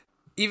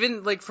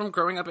 even like from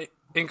growing up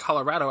in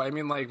Colorado, I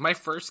mean, like my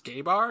first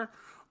gay bar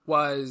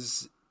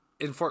was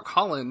in Fort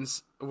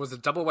Collins. It was a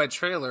double wide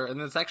trailer,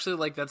 and it's actually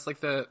like that's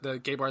like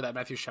the gay bar that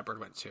Matthew Shepard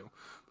went to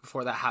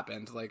before that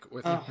happened. Like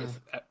with that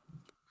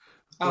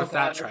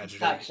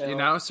tragedy, you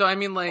know. So I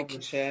mean, like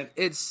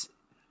it's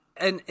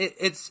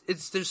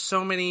there's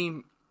so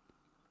many.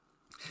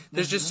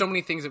 There's just so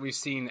many things that we've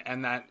seen,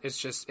 and that it's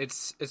just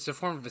it's a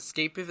form of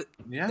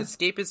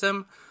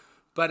escapism,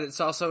 but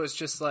it's also it's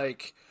just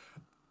like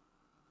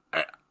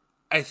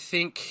I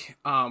think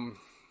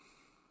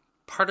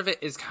part of it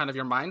is kind of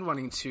your mind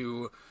wanting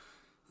to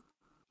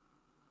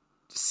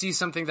see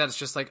something that's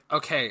just like,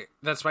 okay,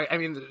 that's right. I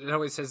mean, it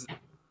always says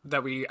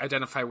that we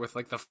identify with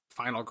like the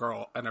final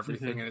girl and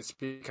everything, and it's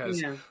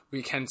because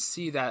we can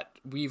see that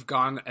we've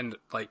gone and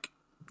like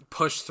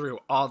pushed through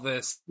all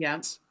this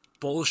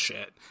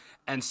bullshit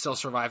and still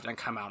survived and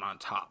come out on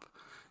top,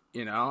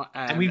 you know.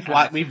 And we've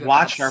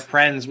watched our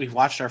friends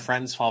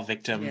fall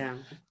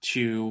victim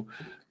to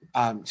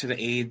the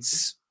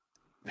AIDS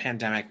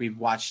pandemic. We've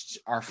watched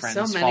our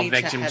friends fall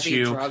victim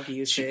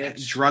to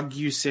drug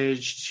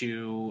usage,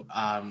 to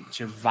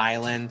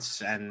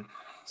violence and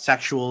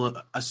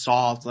sexual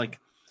assault, like,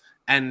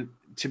 and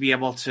to be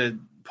able to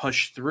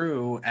push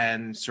through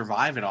and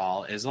survive it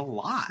all is a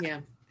lot.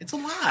 Yeah, it's a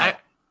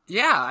lot.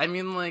 I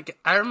mean, like,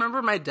 I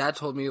remember my dad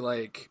told me,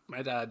 like,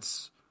 my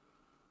dad's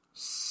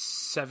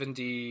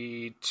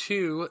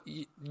 72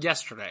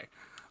 yesterday.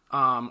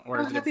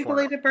 Happy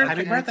belated birthday.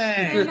 Happy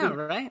birthday. I know,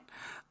 right?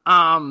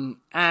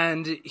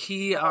 And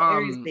he,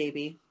 Aries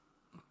baby.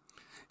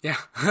 Yeah.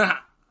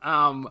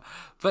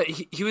 But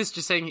he was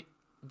just saying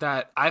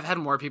that I've had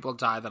more people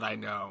die that I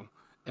know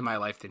in my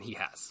life than he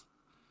has.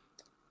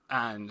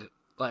 And,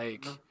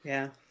 like...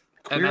 Yeah.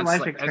 And, that's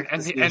like,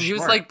 and he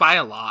was like, by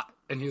a lot.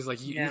 And he was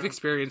like, you've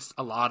experienced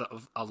a lot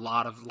of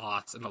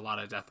loss and a lot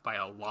of death by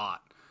a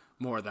lot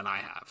more than I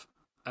have.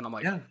 And I'm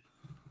like,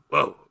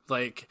 whoa.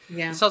 Like,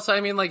 it's also, I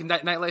mean, like,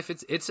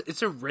 nightlife,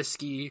 it's a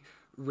risky,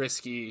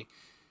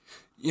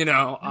 you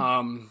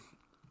know,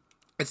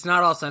 it's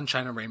not all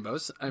sunshine and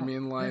rainbows. I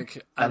mean,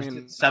 like,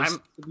 substance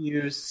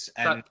abuse.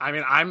 And...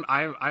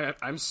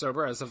 I'm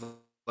sober as of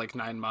like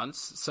 9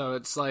 months. So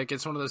it's like,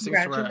 it's one of those things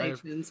where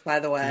congratulations, by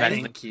the way.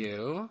 Thank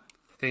you.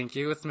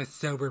 With my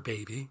sober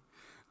baby.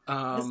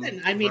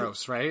 Listen, I mean,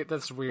 gross, right?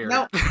 That's weird.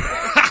 No.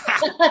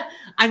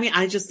 I mean,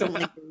 I just don't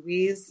like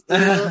babies.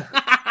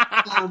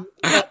 I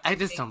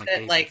just don't like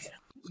babies. Like,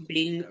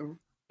 being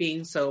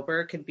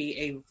sober can be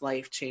a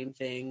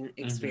life-changing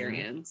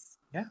experience.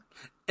 Yeah,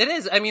 it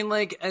is. I mean,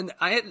 like, and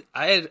I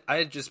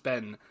had just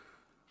been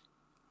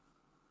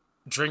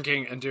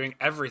drinking and doing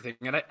everything,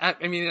 and I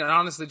mean, it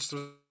honestly just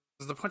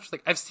was the point.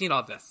 Like, I've seen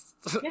all this.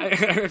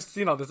 I've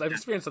seen all this. I've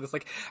experienced all this.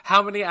 Like,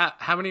 how many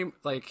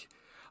like.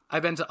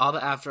 I've been to all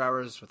the after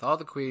hours with all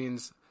the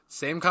queens,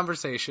 same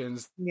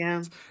conversations.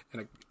 Yeah.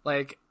 And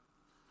like,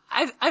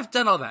 I've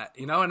done all that,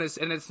 you know, and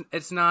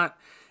it's not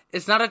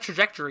a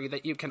trajectory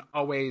that you can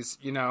always,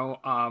 you know,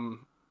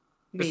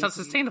 it's not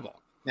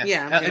sustainable.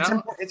 Yeah.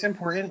 It's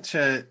important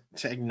to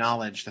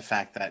acknowledge the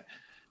fact that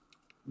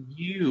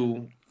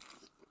you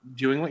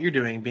doing what you're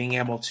doing, being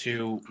able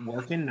to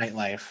work in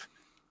nightlife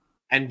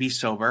and be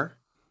sober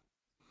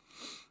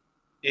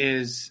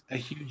is a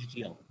huge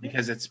deal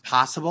because it's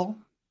possible.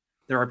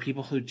 There are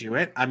people who do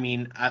it. I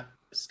mean,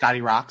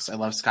 Scotty Rocks. I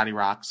love Scotty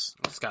Rocks.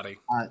 Scotty.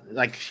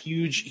 Like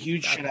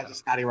huge shout out to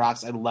Scotty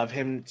Rocks. I love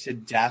him to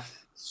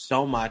death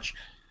so much.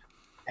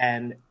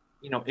 And,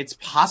 you know, it's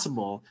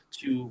possible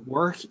to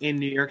work in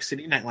New York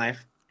City nightlife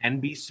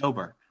and be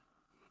sober.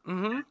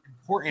 Mm-hmm.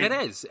 Important. It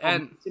is.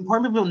 And it's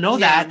important people know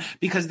that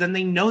because then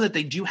they know that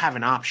they do have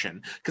an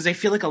option. Because I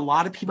feel like a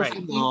lot of people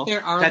feel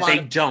that they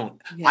don't.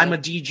 Yeah. I'm a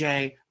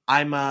DJ.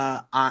 I'm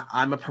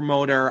a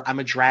promoter. I'm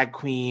a drag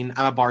queen.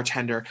 I'm a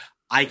bartender.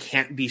 I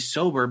can't be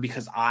sober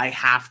because I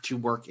have to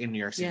work in New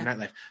York City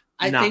nightlife.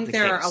 I think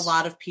there are a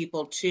lot of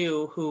people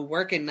too who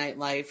work in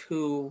nightlife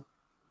who,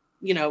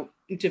 you know,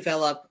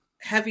 develop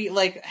heavier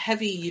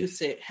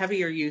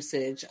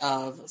usage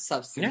of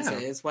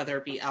substances, whether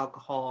it be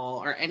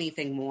alcohol or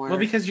anything more. Well,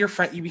 because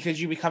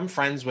because you become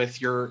friends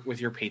with your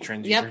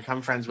patrons, you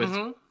become friends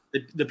with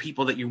the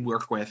people that you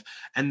work with,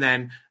 and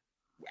then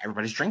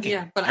everybody's drinking.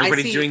 Yeah, but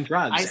everybody's doing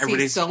drugs.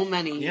 See so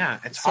many. Yeah,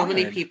 it's so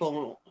many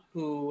people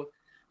who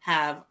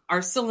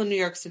are still in New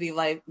York City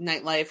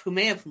nightlife, who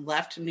may have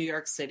left New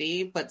York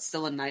City but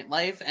still in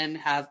nightlife and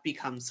have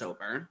become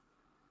sober.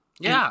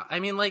 Yeah, I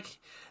mean, like,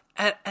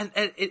 and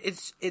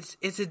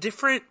it's a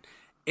different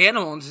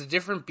animal and it's a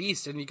different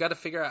beast, and you got to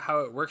figure out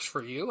how it works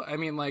for you. I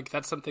mean, like,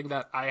 that's something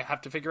that I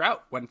have to figure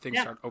out when things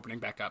start opening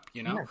back up,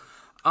 you know.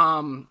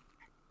 Yeah.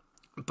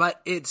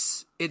 But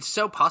it's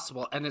so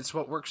possible, and it's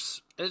what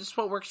works. It's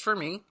what works for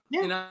me,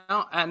 you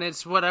know, and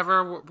it's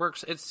whatever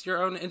works. It's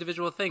your own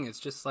individual thing. It's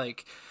just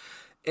like,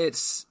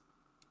 it's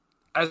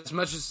as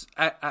much as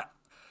I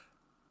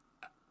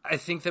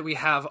think that we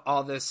have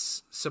all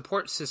this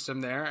support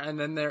system there, and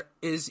then there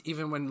is,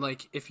 even when,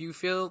 like, if you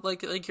feel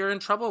like you're in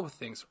trouble with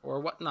things or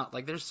whatnot,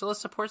 like, there's still a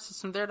support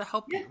system there to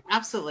help you.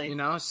 Absolutely. You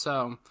know,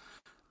 so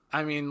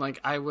I mean, like,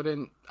 I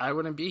wouldn't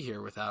be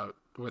here without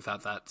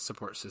that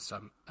support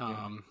system.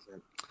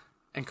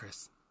 And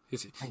Chris,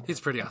 he's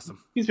pretty awesome.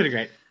 He's pretty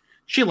great.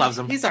 She loves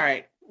him. He's all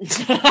right.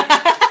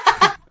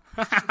 I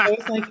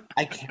was like,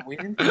 I can't wait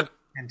until the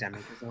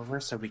pandemic is over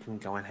so we can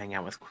go and hang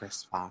out with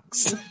Chris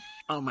Fox.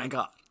 Oh my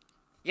god.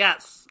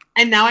 Yes.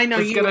 And now I know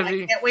I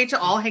can't wait to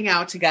all hang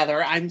out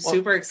together. I'm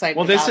super excited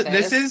about this.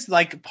 This is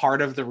like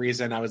part of the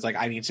reason I was like,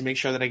 I need to make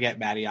sure that I get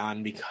Maddie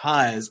on,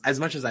 because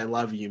as much as I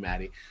love you,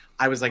 Maddie,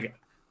 I was like,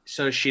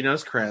 so she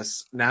knows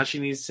Chris. Now she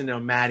needs to know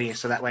Maddie,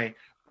 so that way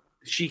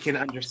she can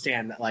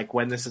understand that, like,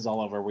 when this is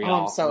all over,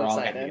 I'm so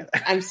excited.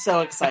 I'm so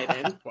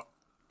excited. We're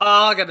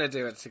all gonna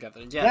do it together.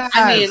 Yes.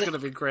 I mean, it's gonna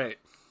be great.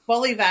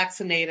 Fully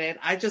vaccinated.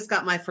 I just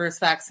got my first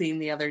vaccine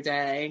the other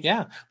day.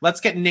 Yeah. Let's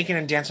get naked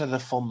and dance under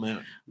the full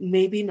moon.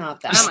 Maybe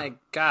not that. Oh my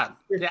god.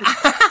 Yeah.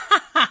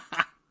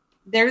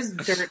 There's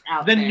dirt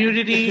out there. The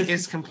nudity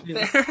is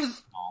completely...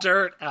 There's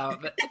dirt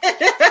out there.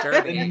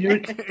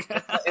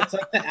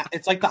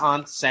 It's like the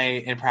aunts say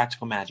in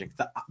Practical Magic.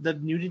 The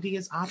nudity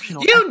is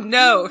optional. You would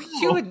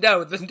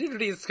know the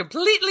nudity is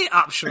completely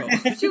optional.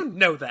 You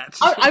know that.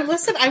 I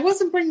listen. I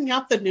wasn't bringing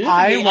up the nudity.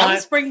 I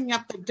was bringing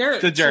up the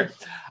dirt. The dirt.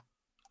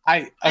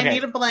 I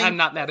need a blank. I'm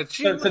not mad at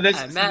you.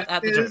 I'm mad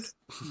at the dirt.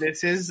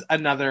 This is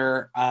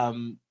another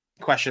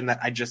question that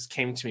I just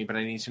came to me, but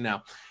I need to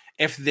know.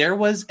 If there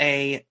was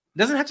it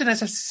doesn't have to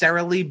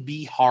necessarily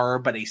be horror,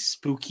 but a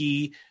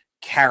spooky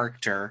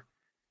character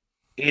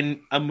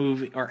in a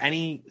movie or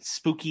any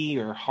spooky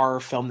or horror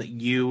film that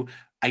you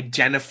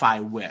identify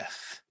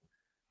with,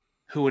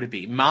 who would it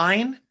be?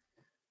 Mine,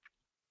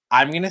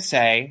 I'm going to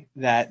say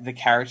that the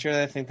character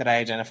that I think that I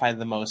identify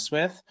the most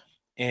with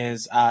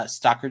is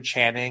Stockard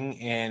Channing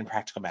in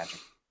Practical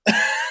Magic.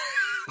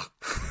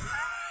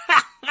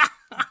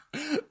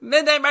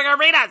 Midnight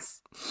Margaritas!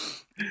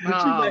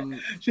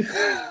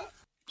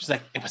 She's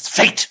like, it was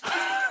fate.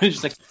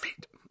 She's like,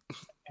 fate.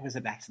 It was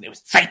an accident. It was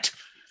fate.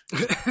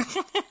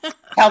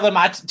 Tell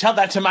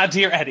that to my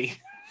dear Eddie.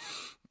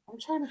 I'm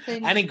trying to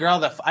think.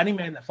 Any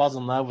man that falls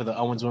in love with an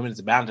Owens woman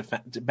is bound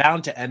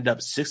to end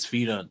up 6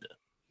 feet under.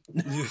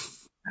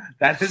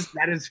 That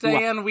is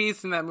Diane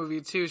Weiss in that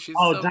movie too. She's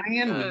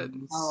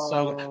Diane.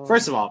 So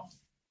first of all,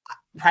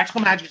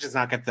 Practical Magic does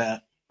not get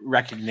the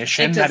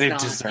recognition that it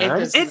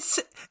deserves.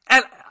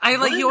 And I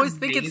like, you always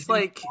think it's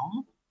like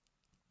film?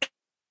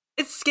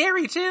 It's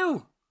scary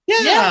too.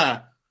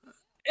 Yeah.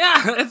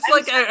 It's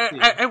like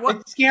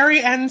it's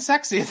scary and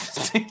sexy at the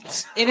same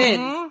time. It is.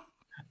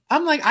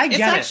 I'm like, I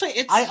get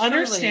it. I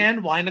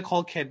understand why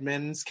Nicole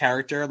Kidman's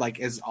character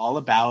is all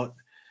about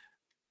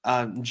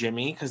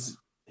Jimmy, because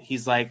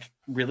he's like,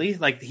 really,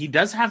 like, he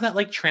does have that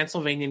like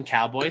Transylvanian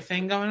cowboy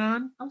thing going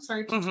on. I'm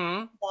sorry, can you take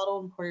a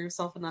bottle and pour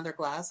yourself another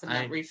glass and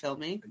not refill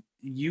me?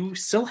 You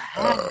still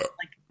have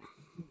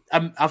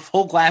a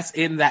full glass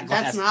in that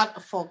glass. That's not a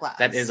full glass.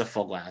 That is a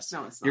full glass.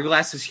 No, it's not. Your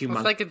glass is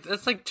humongous.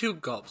 That's like 2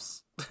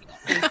 gulps.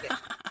 Thank you.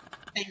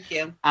 Thank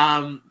you.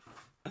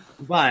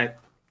 But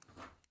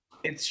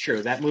it's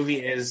true. That movie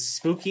is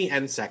spooky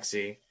and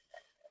sexy.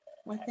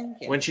 Well,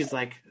 thank you. When she's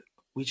like,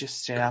 we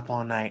just stay up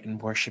all night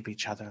and worship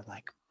each other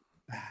like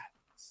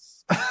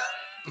bats.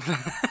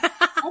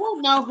 I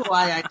don't know who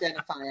I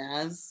identify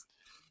as.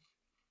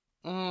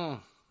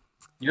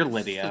 You're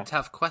Lydia. That's a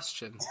tough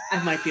question.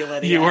 I might be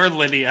Lydia. You are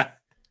Lydia.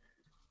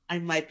 I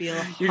might be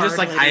a You're just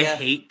like, Lydia. I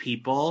hate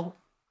people.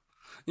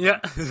 Yeah.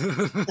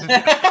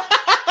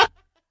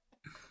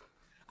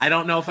 I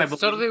don't know if I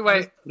believe totally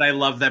why, but I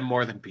love them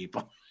more than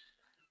people.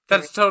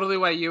 That's totally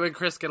why you and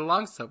Chris get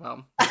along so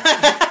well.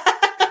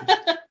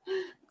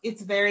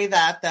 It's very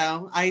that,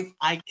 though. I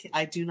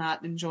do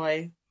not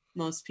enjoy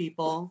most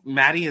people.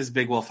 Maddie is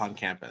Big Wolf on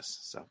campus,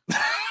 so.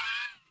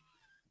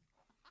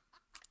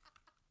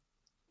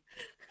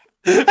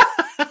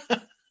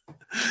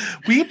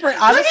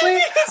 Honestly,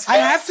 I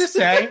have to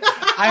say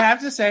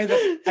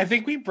that I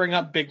think we bring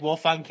up Big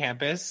Wolf on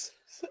campus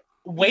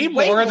way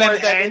more than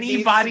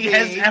anybody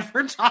has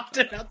ever talked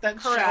about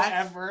that show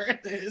ever in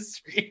the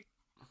history.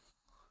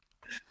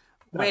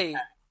 Wait,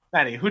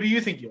 Maddie, who do you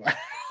think you are?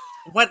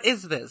 What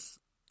is this?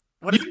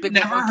 What is Big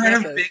Wolf on Never heard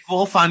Campus? of Big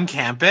Wolf on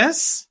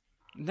Campus?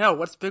 No,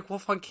 what's Big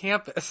Wolf on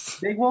Campus?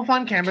 Big Wolf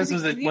on Campus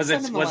was a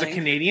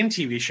Canadian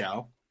TV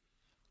show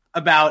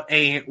about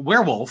a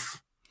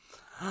werewolf.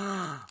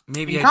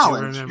 Maybe in I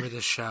college. do remember the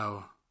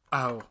show.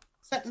 Oh,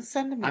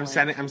 Send him. I'm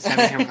sending him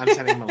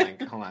a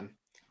link. Hold on.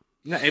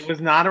 No, it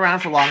was not around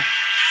for long.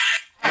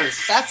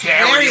 That's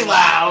very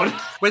loud.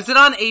 was it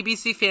on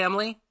ABC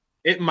Family?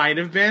 It might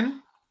have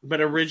been,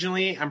 but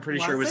originally I'm pretty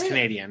sure it was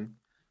Canadian.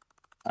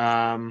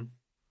 Yeah,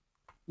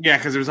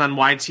 because it was on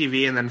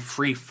YTV and then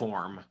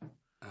Freeform.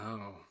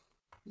 Oh.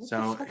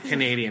 So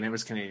Canadian. It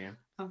was Canadian.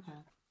 Okay.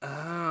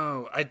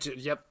 Oh, I do.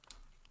 Yep.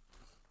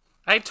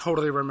 I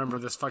totally remember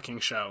this fucking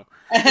show.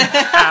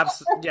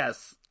 Yes.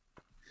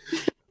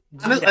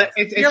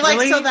 It's You're like,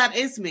 really, so that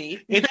is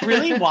me. It's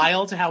really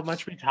wild how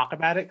much we talk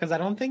about it because I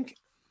don't think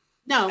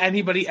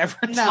anybody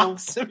ever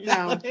talks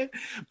about it.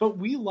 But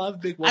we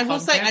love Big Wolf. I will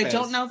say, Campus. I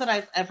don't know that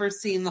I've ever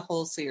seen the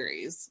whole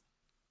series.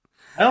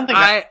 I don't think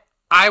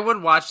I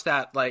would watch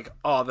that like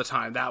all the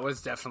time. That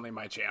was definitely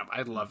my jam.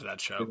 I loved that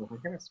show.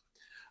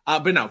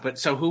 But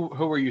so who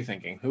were you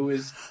thinking? Who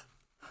is?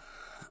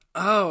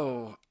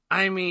 Oh,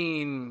 I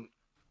mean,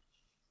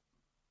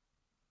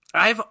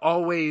 I've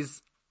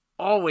always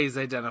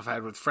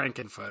identified with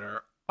Frankenfooter.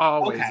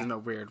 Always in a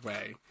weird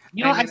way.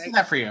 I see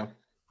that for you.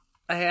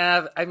 I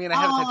have a tattoo on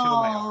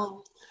my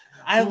arm.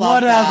 I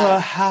love Whatever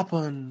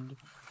happened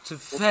to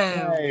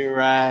Faye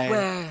right.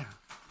 Where?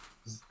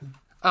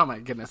 Oh my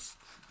goodness.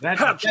 That's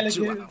Here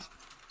she goes.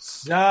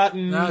 No,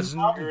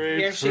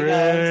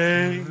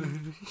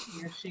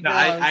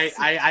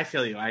 I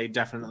feel you. I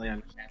definitely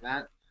understand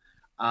that.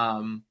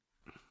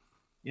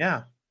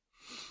 Yeah.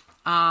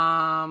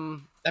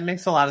 That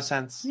makes a lot of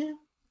sense. Yeah.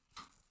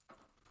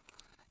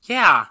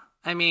 Yeah.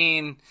 I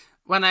mean,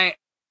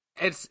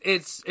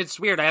 it's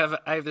weird. I have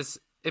this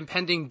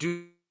impending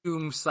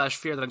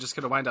doom/fear that I'm just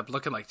going to wind up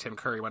looking like Tim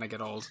Curry when I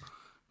get old.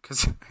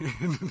 Because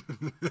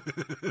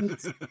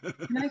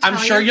I'm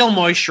sure you'll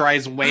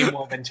moisturize way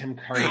more than Tim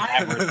Curry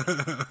ever.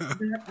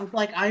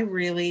 Like, I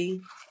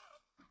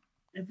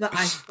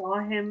saw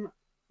him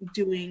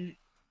doing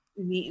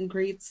meet and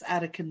greets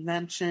at a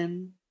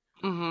convention.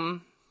 Mm-hmm.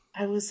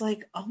 I was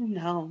like, oh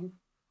no.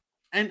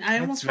 And I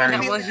almost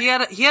he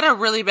had a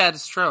really bad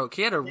stroke.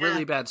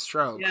 Really bad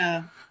stroke.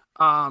 Yeah.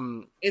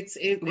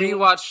 We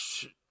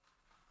watched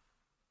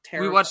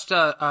terrible.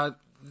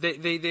 they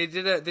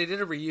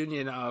did a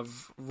reunion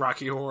of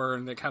Rocky Horror,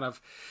 and they kind of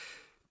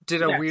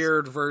did a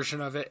weird version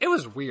of it. It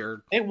was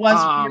weird. It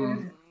was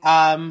weird.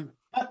 But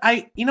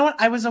you know what?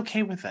 I was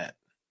okay with it.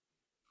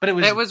 But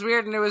it was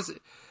weird, and it was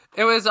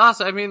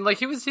awesome. I mean, like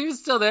he was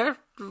still there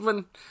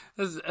when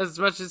as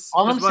much as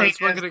one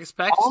could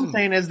expect. All I'm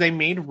saying is they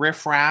made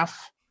Riff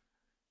Raff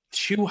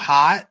too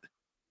hot.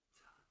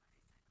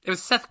 It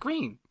was Seth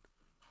Green.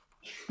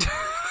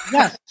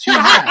 Yes, too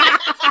hot.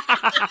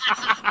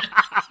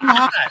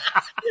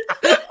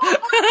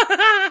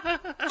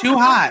 Too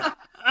hot.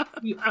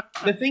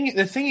 The thing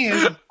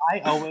is, I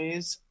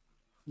always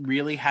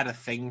really had a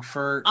thing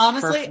for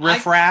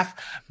Riff Raff,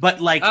 but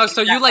like,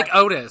 so you like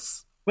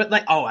Otis? But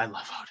like, I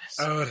love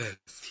Otis.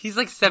 He's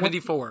like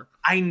 74.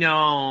 I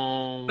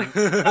know.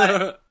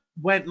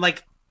 When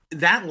like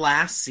that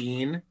last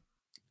scene.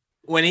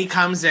 When he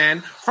comes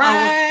in,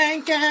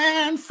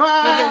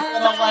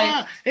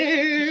 Frankenfurter,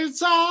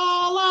 it's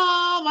all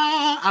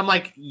over. I'm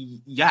like,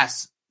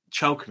 yes,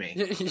 choke me.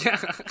 Yeah.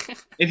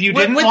 If you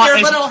didn't with want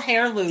your little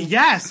hair lube.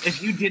 Yes,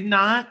 if you did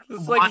not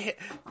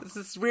like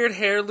this weird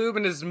hair lube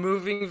in his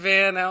moving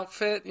van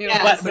outfit, you know,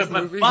 but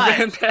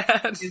van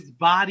pad. His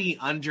body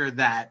under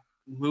that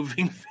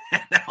moving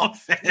van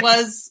outfit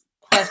was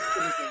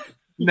questionable.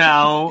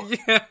 No.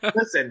 Yeah.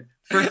 Listen,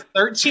 for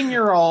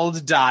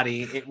 13-year-old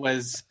Dottie, it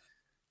was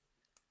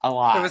a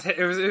lot.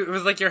 It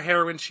was like your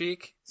heroin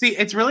chic. See,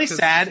 it's really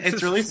sad.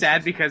 It's really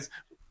sad because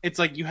it's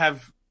like you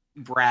have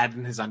Brad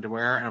in his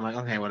underwear, and I'm like,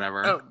 okay,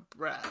 whatever. Oh,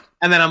 Brad.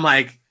 And then I'm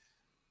like,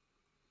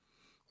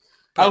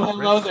 oh,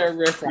 hello there,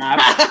 Riff Raff.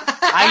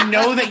 I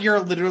know that you're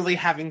literally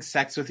having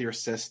sex with your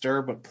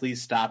sister, but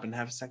please stop and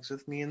have sex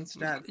with me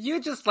instead.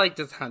 You just liked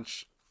his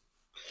hunch.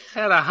 I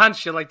had a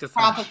hunch you liked his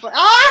hunch. Probably.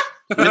 Ah!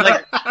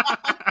 Like,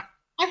 I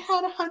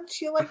had a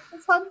hunch you liked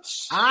this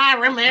hunch. I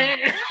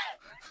remember.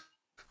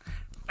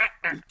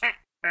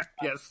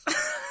 Yes.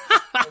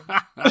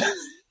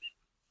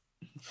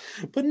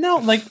 But no,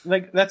 like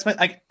that's my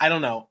like I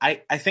don't know. I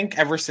think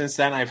ever since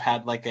then I've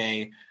had like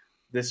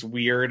this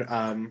weird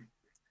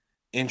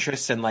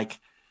interest in like,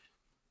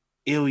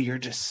 ew, you're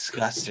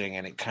disgusting,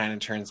 and it kind of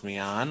turns me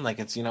on. Like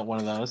it's one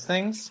of those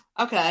things.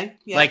 Okay,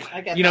 yeah, like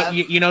I get you know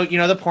that. you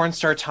know the porn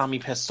star Tommy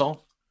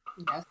Pistol.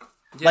 Yes.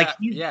 Like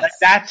yes. like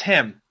that's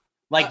him.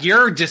 Like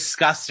you're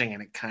disgusting,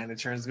 and it kind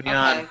of turns me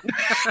on.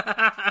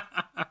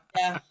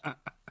 Yeah.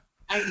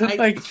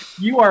 Like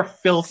you are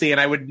filthy,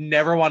 and I would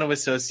never want to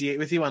associate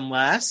with you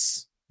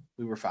unless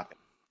we were fucking.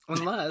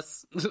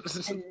 Unless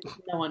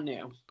no one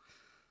knew.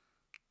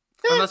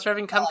 Unless you're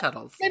having cum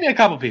cuddles. Maybe a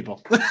couple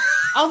people.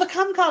 Oh, the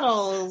cum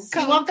cuddles.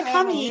 You want the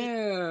cummy.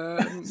 Yeah.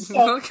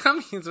 The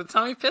cummies with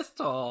Tommy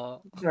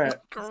Pistol. Right.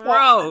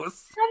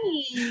 Gross.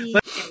 Cummy.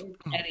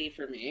 Eddie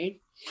for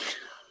me.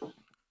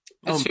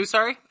 It's who,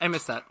 sorry? I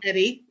missed that.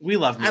 Eddie. We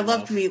love Meatloaf. I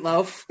loved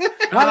Meatloaf.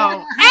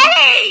 Oh.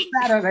 Hey!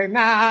 Saturday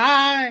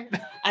night.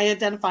 I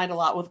identified a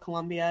lot with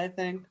Columbia, I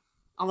think.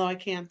 Although I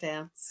can't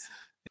dance.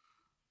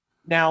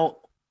 Now,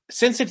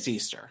 since it's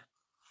Easter,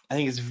 I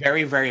think it's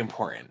very, very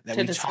important that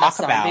to we discuss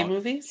talk about zombie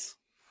movies.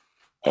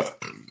 Oh,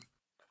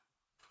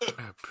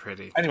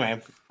 pretty.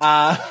 Anyway,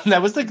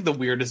 that was like the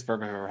weirdest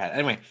burger I've ever had.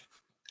 Anyway,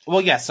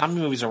 well, yes, zombie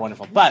movies are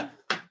wonderful, but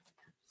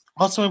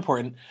also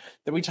important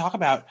that we talk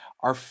about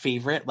our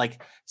favorite,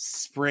 like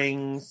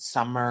spring,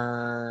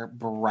 summer,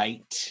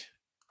 bright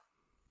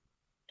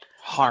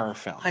horror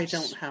films. I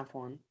don't have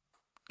one.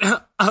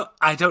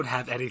 I don't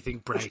have anything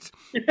bright.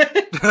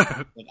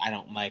 Like, I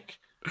don't like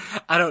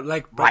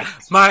bright.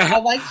 I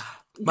liked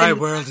My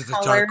world is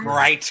a dark,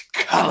 bright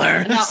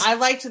colors. No, I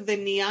liked the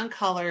neon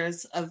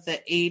colors of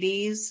the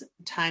 80s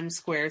Times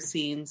Square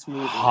scenes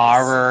movies.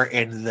 Horror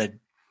in the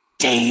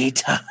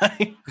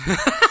daytime.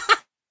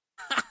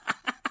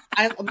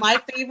 My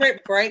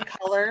favorite bright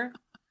color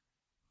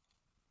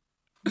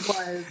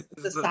was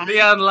the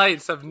neon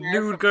lights of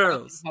nude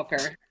girls.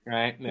 Hooker.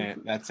 Right? Yeah,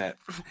 that's it.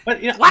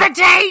 But what a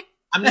date!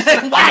 I'm going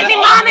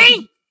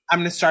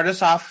to start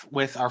us off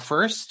with our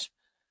first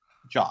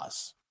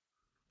Jaws.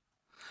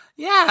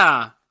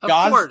 Yeah,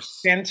 of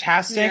course.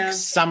 Fantastic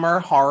summer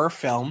horror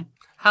film.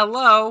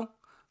 Hello.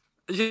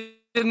 You're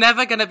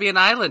never going to be an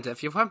islander.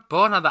 If you weren't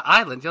born on the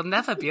island, you'll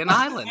never be an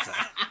islander.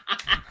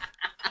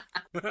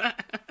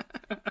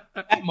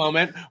 That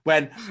moment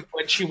when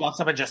she walks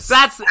up and just...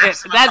 That's it.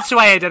 That's who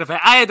I identify.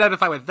 I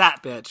identify with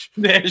that bitch.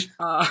 The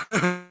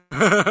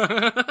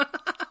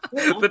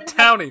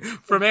townie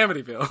from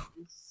Amityville.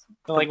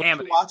 Like when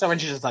she walks over and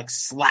she just like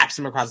slaps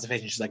him across the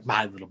face and she's like,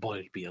 my little boy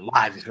would be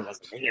alive if it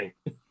wasn't for you.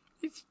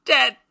 He's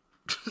dead.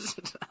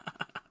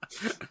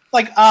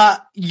 Like,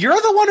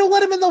 you're the one who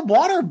let him in the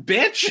water,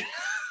 bitch.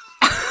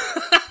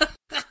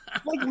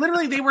 Like,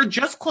 literally, they were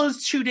just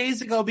closed 2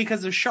 days ago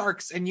because of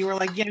sharks, and you were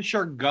like, yeah,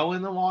 sure, go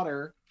in the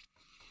water.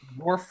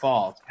 Your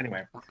fault.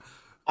 Anyway.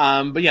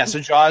 But yeah, so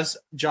Jaws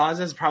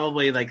is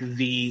probably like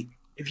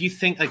if you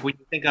think, like, when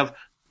you think of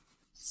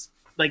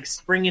like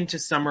spring into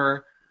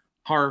summer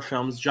horror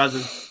films, Jaws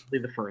is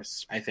probably the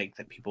first, I think,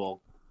 that people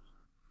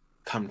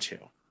come to.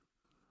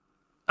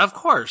 Of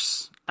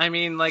course. I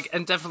mean, like,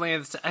 and definitely,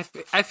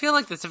 I feel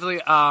like that's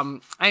definitely,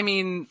 I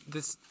mean,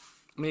 this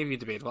may be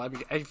debatable. I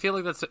mean, I feel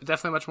like that's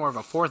definitely much more of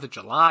a 4th of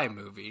July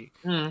movie,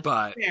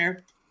 but...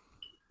 Fair.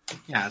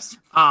 Yes.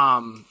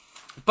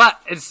 But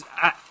it's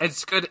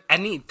good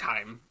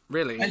anytime,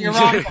 really. And you're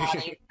wrong,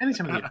 Bonnie.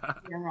 Anytime of the year.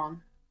 You're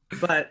wrong.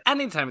 But...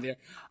 Any time of the year.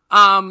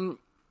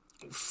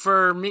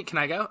 For me, can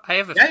I go? I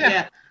have a few.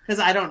 Yeah, because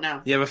I don't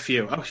know. You have a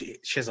few. Oh, she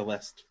has a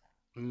list.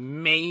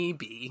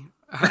 Maybe.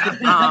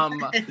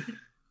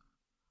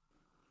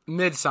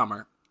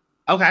 Midsummer.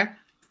 Okay.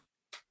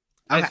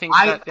 I think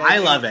I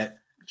love it.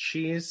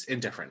 She's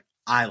indifferent.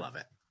 I love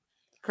it.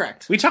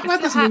 Correct. We talk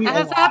about this movie a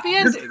lot. It's a happy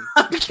ending.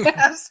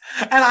 Yes.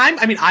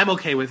 And I'm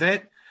okay with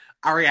it.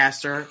 Ari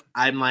Aster,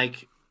 I'm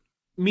like,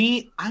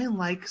 I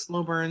like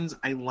slow burns.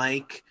 I'm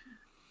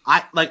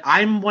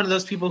one of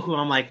those people who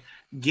I'm like,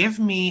 give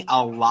me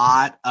a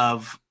lot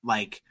of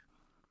like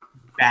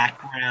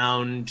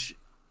background,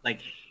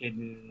 like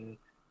hidden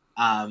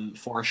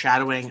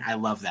foreshadowing. I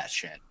love that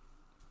shit.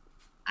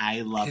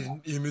 I love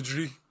hidden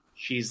imagery.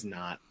 She's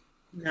not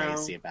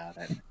crazy about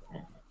it.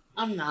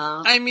 I'm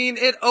not. I mean,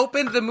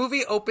 the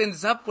movie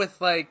opens up with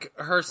like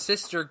her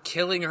sister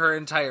killing her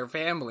entire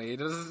family. I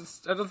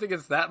don't think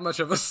it's that much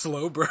of a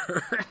slow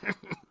burn.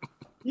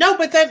 No,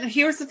 but then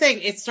here's the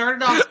thing. It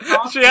started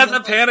off. She has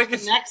a panic.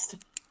 The next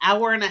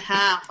hour and a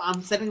half,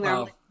 I'm sitting there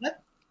like,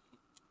 what?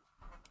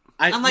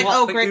 I'm like,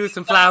 oh, great.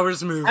 Some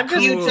flowers move. I'm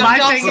just cool. my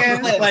thing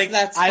is like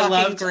that's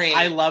I great.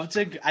 I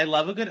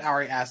love a good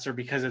Ari Aster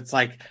because it's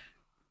like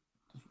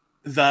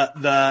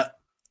the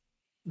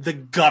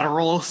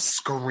guttural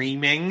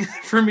screaming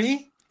for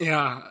me.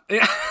 Yeah.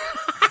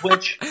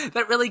 Which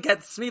that really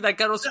gets me. That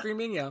guttural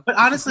screaming. Yeah. But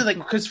honestly, like,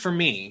 because for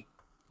me,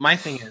 my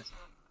thing is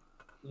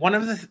one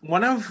of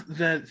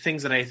the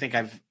things that I think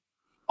I've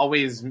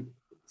always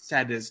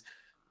said is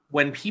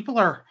when people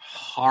are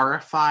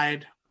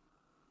horrified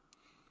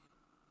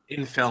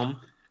in film,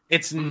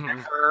 it's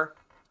never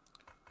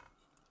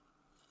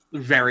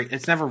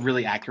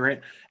really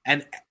accurate.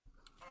 And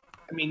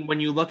I mean, when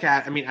you look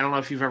at, I don't know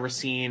if you've ever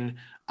seen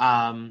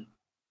It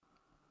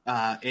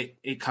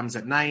Comes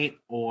at Night,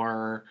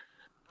 or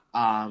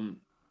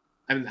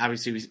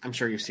obviously I'm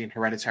sure you've seen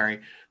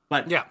Hereditary,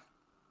 but yeah,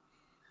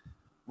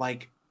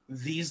 like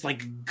these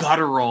like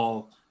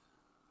guttural,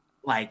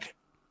 like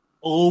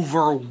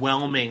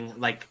overwhelming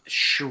like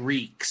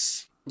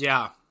shrieks.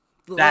 Yeah.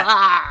 That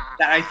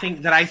I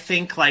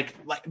think like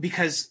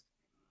because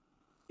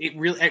it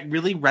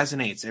really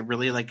resonates. It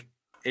really like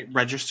it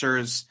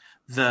registers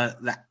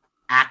the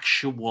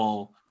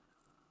actual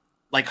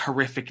like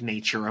horrific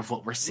nature of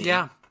what we're seeing.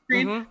 Yeah.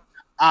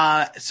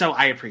 Mm-hmm. So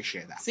I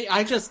appreciate that. See,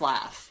 I just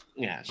laugh.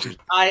 Yeah.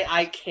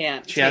 I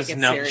can't. She has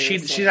no.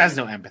 She has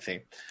no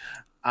empathy.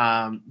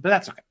 But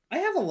that's okay. I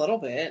have a little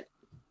bit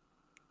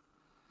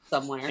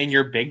somewhere in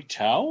your big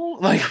toe,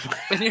 like.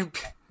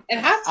 It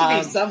has to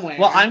be somewhere.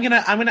 Well, I'm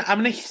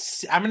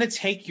gonna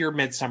take your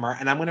Midsummer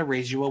and I'm gonna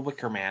raise you a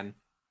Wicker Man.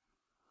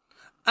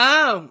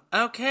 Oh,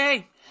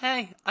 okay.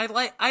 Hey,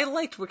 I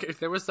liked Wicker.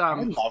 There was I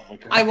love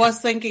Wicker Man. I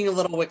was thinking a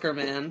little Wicker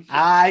Man.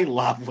 I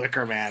love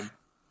Wicker Man.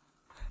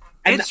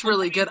 It's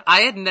really good.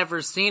 I had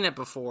never seen it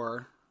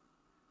before.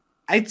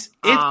 It's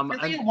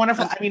really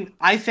wonderful.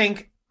 I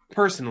think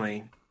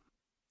personally,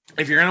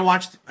 if you're gonna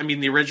watch,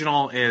 the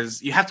original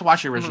is you have to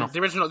watch the original. The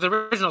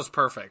original is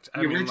perfect.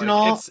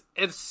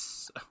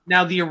 It's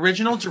now the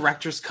original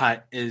director's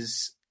cut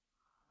is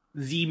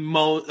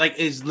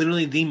is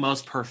literally the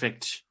most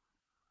perfect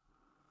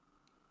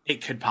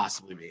it could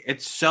possibly be.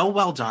 It's so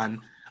well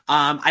done.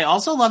 I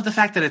also love the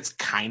fact that it's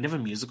kind of a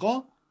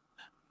musical.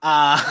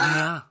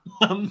 Yeah.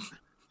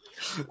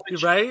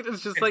 Right?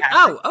 It's just fantastic. Like,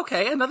 oh,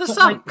 okay, another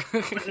song.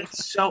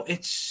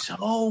 it's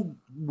so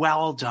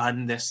well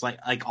done. This like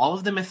all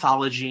of the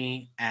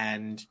mythology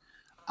and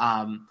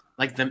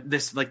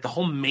the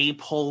whole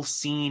maypole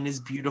scene is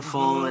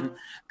beautiful, and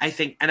I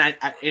think, and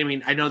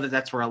I know that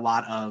that's where a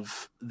lot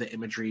of the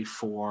imagery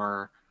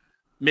for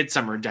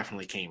Midsummer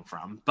definitely came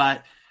from,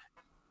 but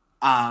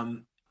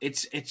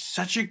it's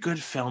such a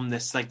good film.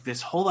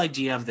 This whole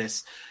idea of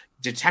this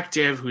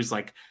detective who's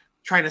like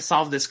trying to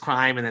solve this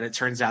crime, and then it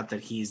turns out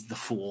that he's the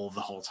fool the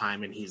whole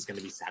time, and he's going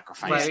to be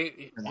sacrificed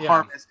for the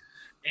harvest.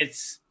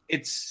 It's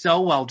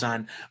so well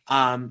done.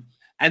 And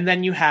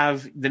then you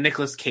have the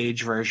Nicolas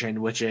Cage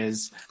version, which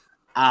is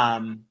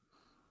I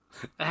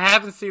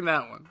haven't seen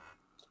that one.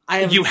 I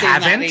haven't seen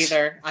that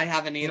either. I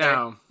haven't either.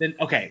 No. Then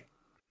okay,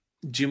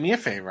 do me a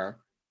favor.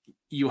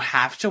 You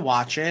have to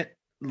watch it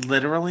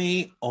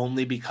literally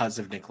only because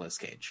of Nicolas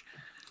Cage.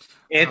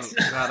 It's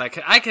God,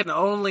 I can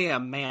only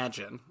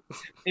imagine.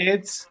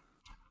 It's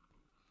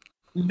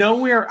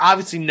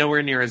obviously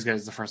nowhere near as good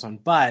as the first one,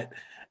 but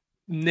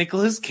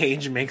Nicolas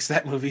Cage makes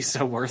that movie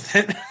so worth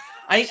it.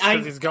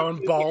 He's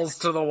going balls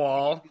to the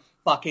wall.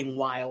 Fucking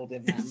wild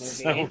in that movie.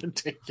 So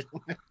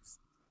ridiculous.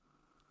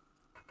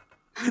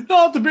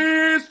 Not the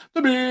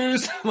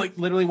beast. Like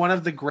literally one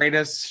of the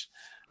greatest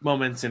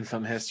moments in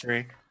film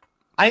history.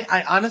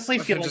 I honestly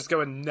feel like just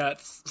going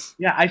nuts.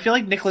 Yeah, I feel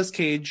like Nicolas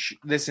Cage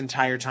this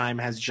entire time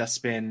has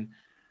just been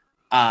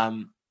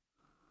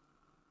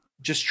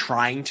just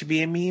trying to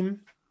be a meme.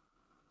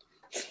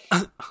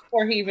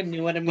 Before he even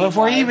knew what a meme was.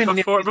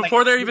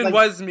 Before there even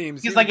was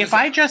memes. He's like, if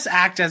I just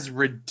act as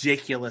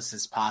ridiculous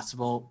as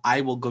possible,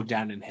 I will go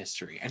down in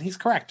history. And he's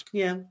correct.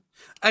 Yeah.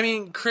 I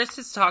mean, Chris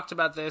has talked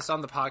about this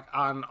on the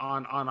on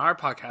our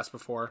podcast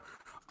before.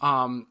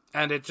 And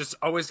it just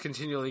always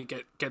continually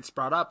gets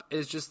brought up,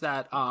 is just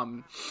that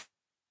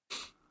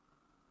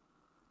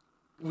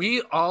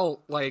we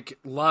all like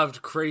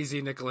loved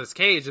crazy Nicolas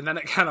Cage, and then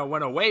it kind of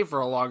went away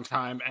for a long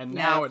time, and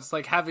now it's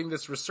like having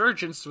this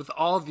resurgence with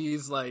all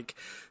these like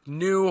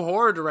new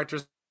horror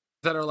directors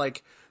that are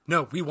like,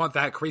 no, we want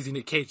that crazy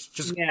Nick Cage,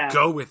 just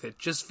go with it,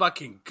 just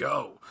fucking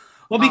go.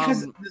 Well,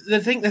 because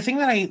the thing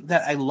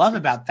that I love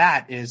about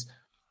that is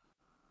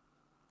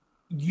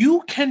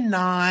you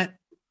cannot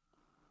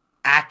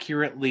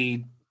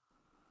accurately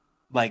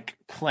like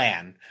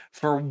plan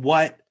for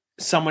what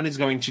someone is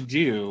going to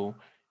do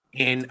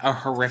in a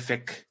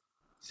horrific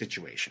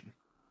situation.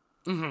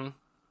 Mm-hmm.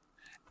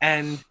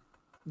 And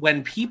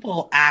when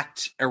people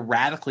act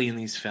erratically in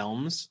these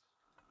films,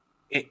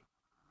 it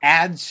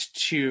adds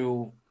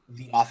to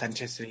the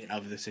authenticity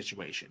of the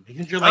situation,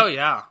 because you're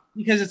like,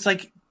 because it's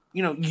like,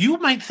 you know, you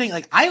might think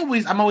like,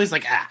 I'm always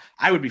like,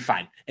 I would be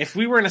fine. If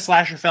we were in a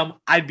slasher film,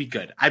 I'd be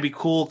good. I'd be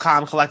cool,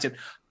 calm, collected.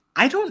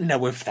 I don't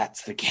know if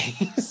that's the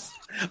case.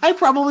 I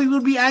probably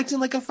would be acting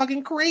like a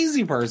fucking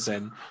crazy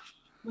person.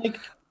 Like,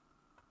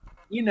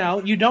 you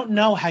don't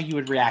know how you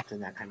would react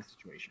in that kind of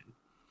situation.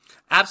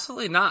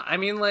 Absolutely not. I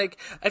mean, like,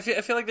 I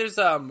feel like there's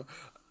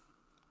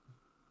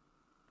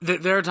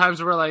there are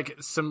times where like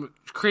some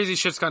crazy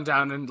shit's gone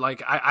down, and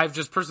like I've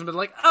just personally been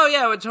like, oh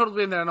yeah, I would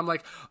totally been there, and I'm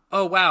like,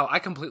 oh wow, I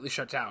completely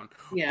shut down.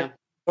 Yeah.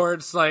 Or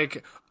it's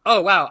like,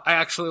 oh wow, I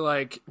actually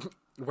like,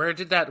 where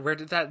did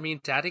that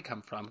mean daddy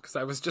come from? Because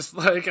I was just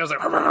like, I was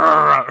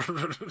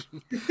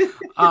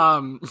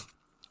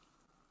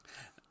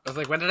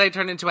like, when did I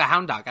turn into a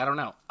hound dog? I don't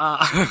know.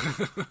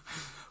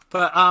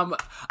 But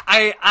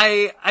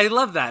I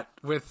love that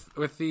with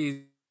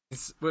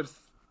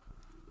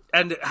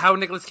and how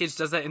Nicolas Cage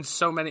does that in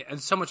so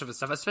much of his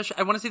stuff. Especially,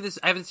 I want to see this.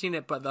 I haven't seen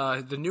it, but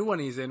the new one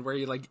he's in, where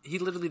he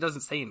literally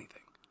doesn't say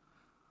anything.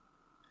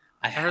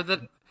 I heard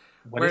that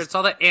where it's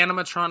all the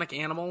animatronic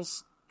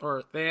animals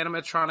or the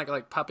animatronic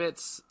like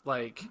puppets.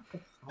 Like,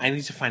 I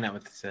need to find out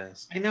what this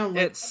is. I know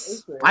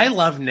I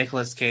love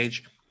Nicolas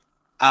Cage.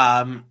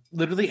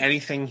 Literally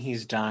anything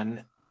he's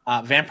done.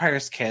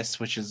 Vampire's Kiss,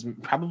 which is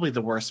probably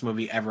the worst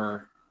movie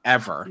ever.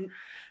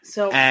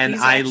 So, and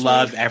I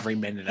love every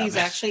minute of it. He's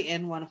actually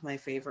in one of my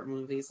favorite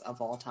movies of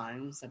all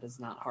times that is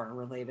not horror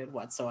related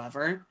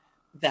whatsoever,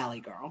 Valley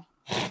Girl.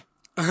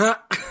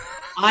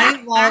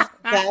 I love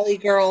Valley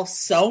Girl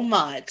so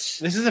much.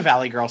 This is a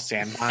Valley Girl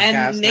stan podcast.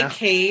 And Nick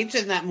Cage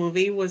in that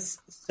movie was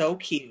so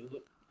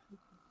cute.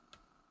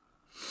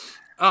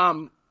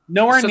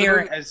 Nowhere near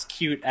as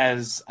cute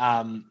as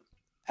Dan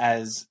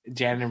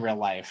in real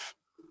life.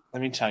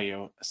 Let me tell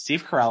you,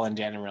 Steve Carell in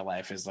Dan in real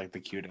life is like the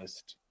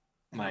cutest.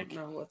 Like, I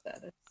don't know what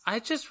that is.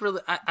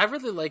 I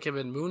really like him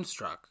in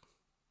Moonstruck.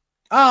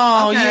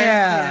 Oh,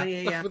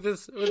 okay. Yeah. with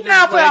his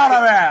snap out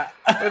of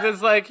it. With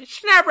his like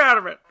snap out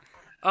of it.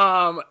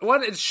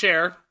 One is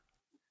Cher.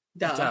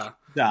 Duh.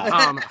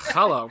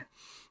 Hello.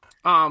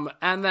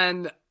 And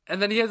then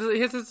he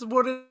has his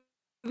wooden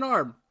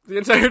arm the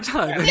entire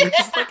time. And you're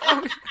just like,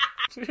 oh.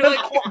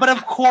 But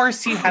of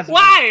course he has.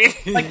 Why?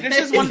 Like, this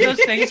is one of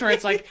those things where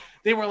it's like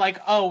they were like,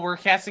 "Oh, we're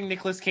casting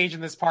Nicolas Cage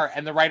in this part,"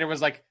 and the writer was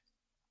like,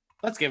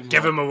 "Let's give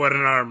him a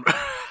wooden arm."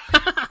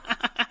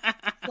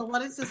 So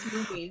what is this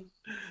movie?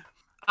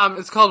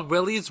 It's called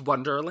Willy's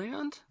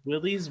Wonderland.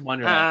 Willy's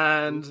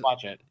Wonderland. And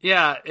watch it.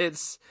 Yeah,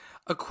 it's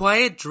a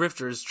quiet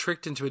drifter is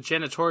tricked into a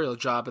janitorial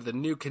job at the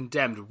new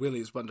condemned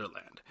Willy's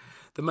Wonderland.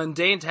 The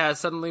mundane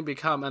task suddenly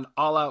become an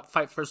all-out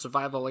fight for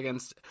survival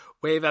against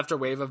wave after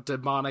wave of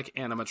demonic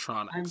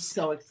animatronics. I'm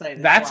so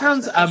excited. That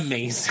sounds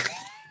amazing.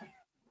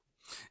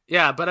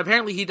 Yeah, but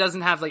apparently he doesn't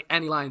have like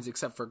any lines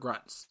except for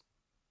grunts.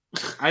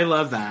 I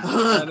love that.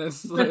 And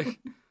it's like,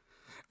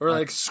 or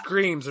like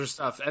screams or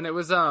stuff. And it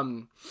was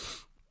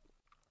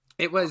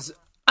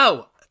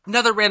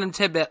another random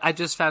tidbit I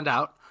just found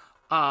out.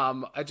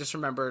 I just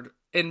remembered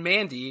in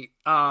Mandy,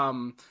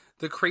 the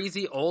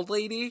crazy old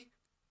lady,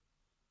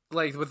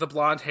 like with the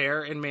blonde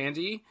hair in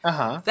Mandy.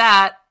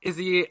 That is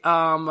the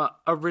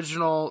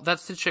original.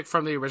 That's the chick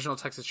from the original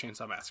Texas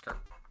Chainsaw Massacre.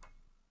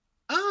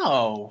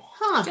 Oh,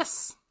 huh?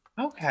 Yes.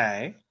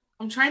 Okay.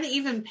 I'm trying to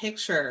even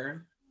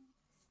picture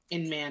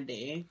in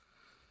Mandy.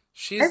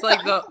 She's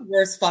like the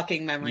worst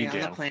fucking memory on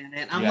the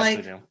planet. I'm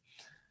like,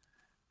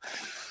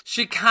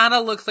 she kind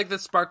of looks like the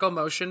Sparkle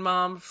Motion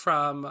mom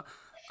from.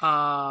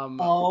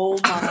 Oh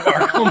my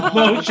Sparkle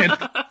Motion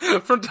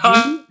from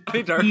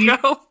Donnie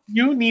Darko.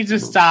 You need to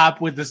stop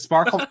with the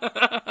Sparkle.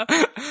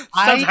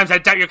 Sometimes I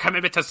doubt your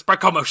commitment to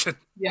Sparkle Motion.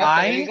 Yeah,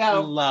 I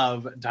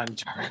love Donnie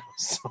Darko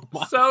so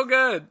much. So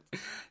good,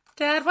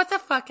 Dad. What the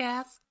fuck,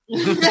 ass?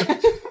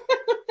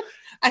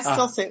 I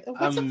still say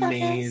what's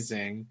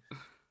amazing.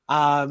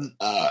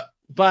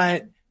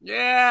 But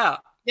yeah.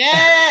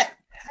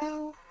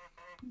 Hell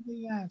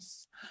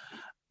yes.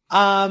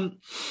 But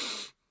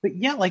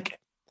yeah, like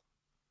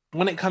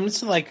when it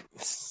comes to like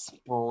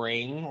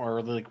spring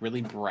or like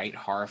really bright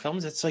horror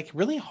films, it's like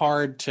really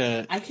hard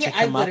to.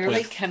 I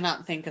literally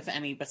cannot think of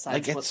any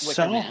besides. Like it's Wicker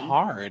so Man.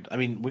 hard. I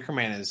mean, Wicker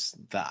Man is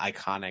the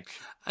iconic.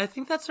 I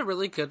think that's a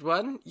really good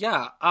one.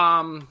 Yeah.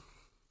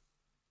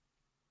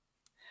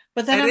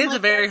 But then it is a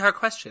very hard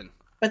question.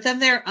 But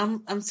then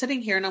I'm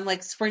sitting here and I'm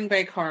like, spring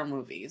break horror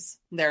movies.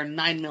 There are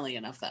 9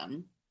 million of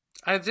them.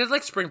 I did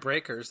like Spring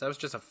Breakers. That was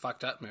just a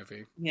fucked up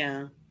movie.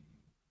 Yeah,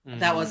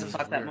 that was a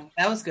fucked up movie.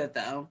 That was good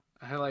though.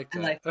 I liked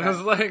it. I was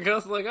like,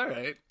 all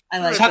right. I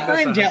like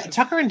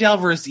Tucker and Dale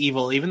vs.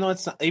 Evil, even though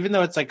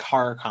it's like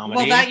horror comedy.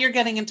 Well, that you're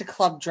getting into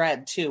Club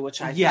Dread too,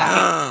 which I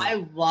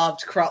I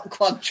loved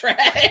Club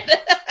Dread.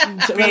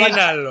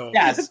 Penelope.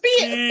 Yes.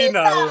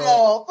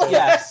 Penelope.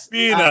 Yes.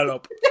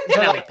 Penelope.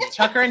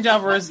 Tucker and Dale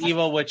vs.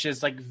 Evil, which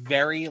is like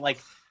very like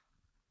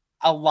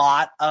a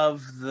lot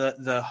of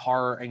the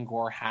horror and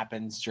gore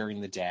happens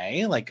during the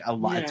day. Like a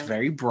lot, it's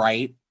very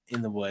bright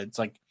in the woods.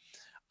 Like,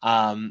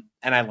 and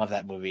I love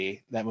that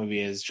movie. That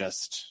movie is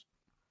just.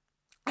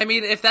 I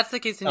mean, if that's the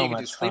case, then you can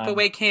do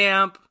Sleepaway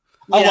Camp.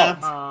 Yeah.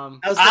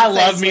 I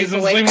love me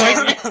some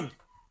Sleepaway Camp.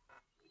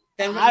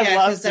 Then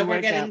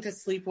we're getting to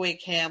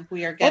Sleepaway Camp.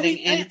 We are getting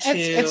into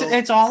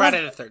it's all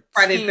Friday the 13th.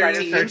 Friday the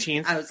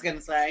 13th. I was gonna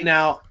say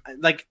now,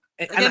 like,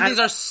 again, these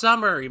are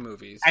summary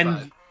movies,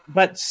 and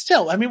but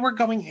still, I mean, we're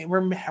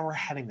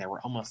heading there.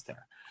 We're almost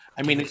there.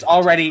 I mean,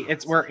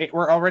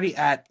 we're already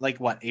at like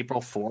what,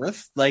 April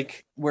 4th?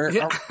 Like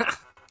we're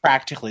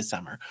practically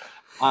summer.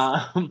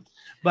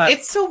 But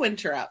it's still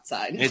winter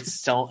outside.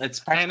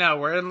 I know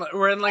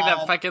we're in like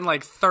that fucking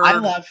like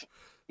third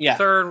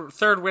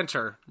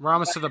winter. We're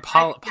almost to the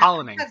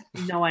pollinating. I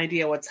have no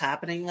idea what's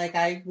happening. Like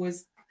I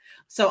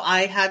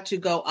had to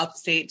go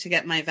upstate to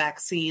get my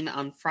vaccine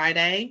on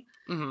Friday.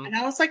 Mm-hmm. And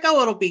I was like,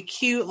 oh, it'll be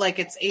cute. Like,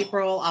 it's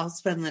April. I'll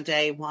spend the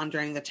day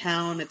wandering the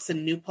town. It's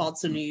in New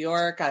Paltz in New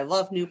York. I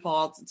love New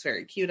Paltz. It's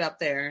very cute up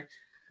there.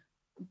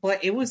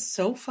 But it was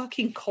so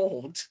fucking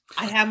cold.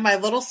 I had my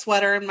little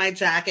sweater and my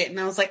jacket, and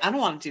I was like, I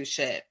don't want to do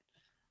shit.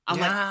 I'm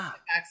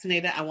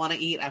vaccinated. I want to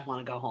eat. I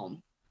want to go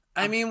home.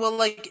 I mean, well,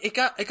 like, it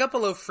got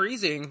below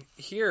freezing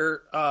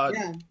here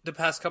the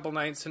past couple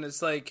nights, and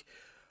it's like,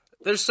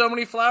 there's so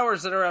many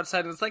flowers that are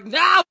outside, and it's like,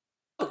 no!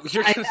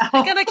 You're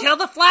gonna kill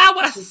the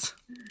flowers!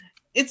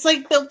 It's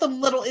like built them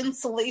little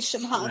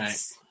insulation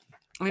huts.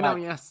 Right. I know,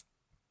 yes.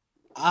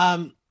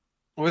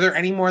 Were there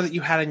any more that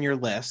you had on your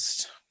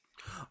list?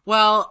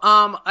 Well,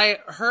 I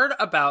heard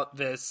about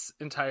this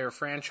entire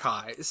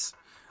franchise.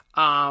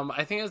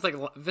 I think it was like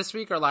this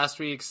week or last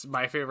week's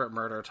My Favorite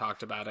Murder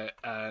talked about it,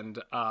 and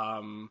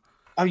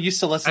you used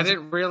to listen. I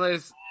didn't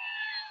realize.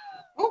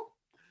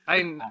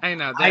 I know.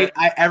 I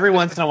every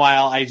once in a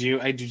while I do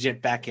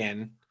dip back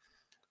in.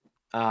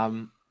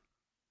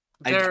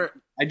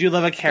 I do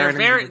love a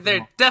Karen.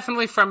 They're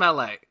definitely from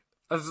LA.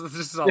 This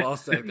is all I'll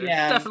say. They're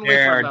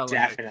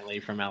definitely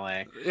from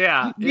LA.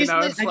 Yeah,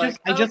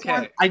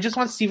 I just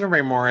want Stephen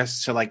Ray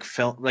Morris to like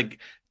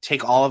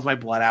take all of my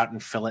blood out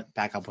and fill it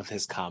back up with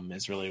his cum.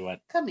 Is really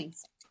what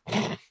Cummings.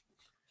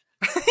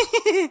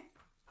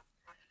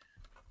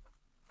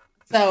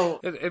 So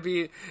it'd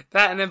be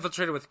that and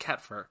infiltrated with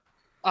cat fur.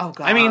 Oh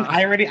god! I mean,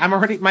 I'm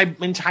already my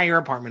entire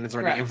apartment is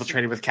already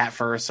infiltrated with cat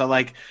fur. So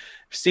like.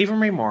 Stephen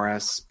Ray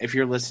Morris, if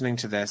you're listening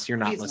to this, you're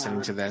not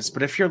listening to this,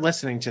 but if you're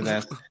listening to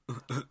this,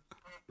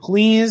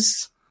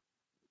 please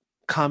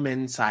come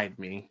inside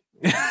me.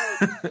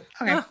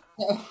 Okay.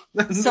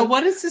 So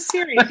what is the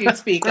series you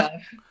speak of?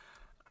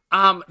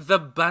 The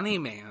Bunny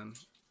Man.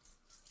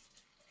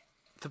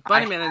 The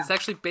Bunny Man is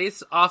actually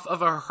based off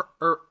of a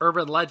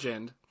urban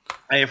legend.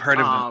 I have heard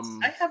of this.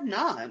 I have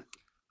not.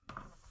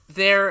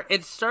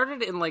 It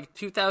started in like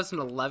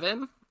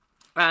 2011,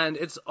 and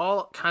it's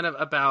all kind of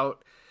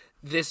about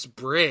this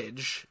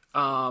bridge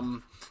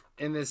in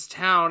this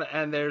town,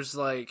 and there's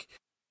like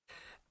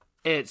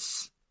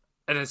it's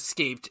an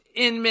escaped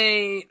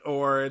inmate,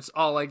 or it's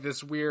all like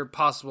this weird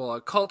possible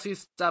occulty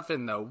stuff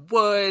in the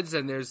woods,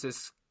 and there's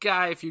this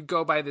guy, if you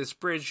go by this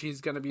bridge,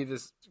 he's gonna be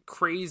this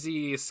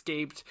crazy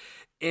escaped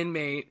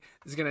inmate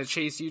is gonna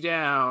chase you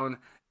down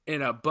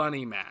in a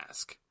bunny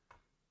mask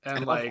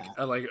and like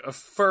a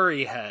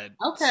furry head.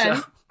 Okay.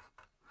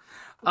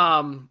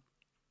 So,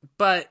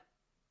 but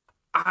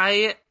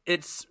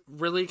it's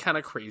really kind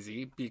of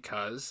crazy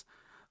because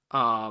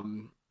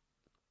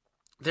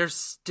they're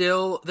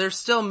still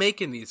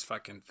making these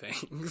fucking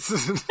things.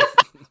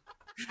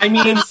 I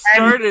mean,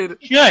 started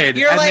should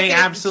and like, they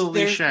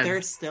absolutely should.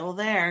 They're still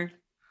there.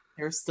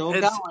 They're still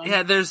going.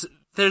 Yeah, there's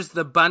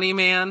the Bunny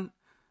Man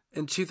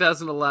in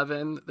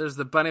 2011. There's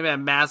the Bunny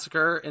Man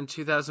Massacre in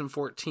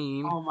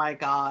 2014. Oh my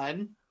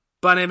god.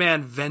 Bunny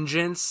Man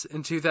Vengeance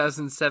in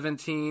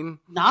 2017.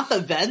 Not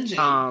the Vengeance.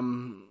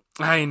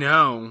 I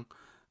know.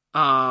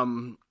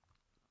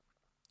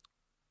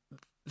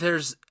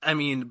 There's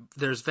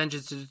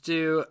Vengeance to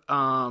do.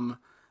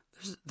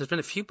 There's been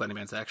a few Bunny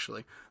Mans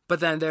actually, but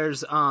then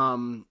there's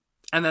and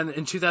then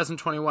in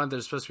 2021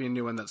 there's supposed to be a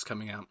new one that's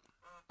coming out.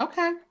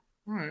 Okay,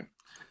 all right.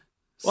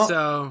 Well,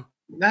 so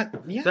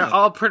they're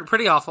all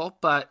pretty awful,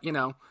 but you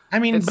know. I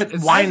mean, but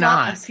why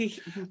not?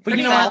 But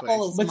you know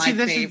what? But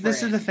see,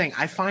 this is the thing.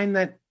 I find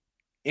that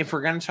if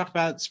we're going to talk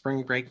about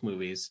spring break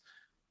movies,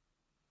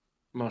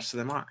 most of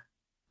them are.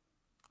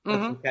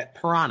 Let's look at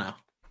Piranha.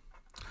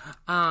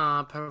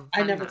 Piranha.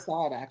 I never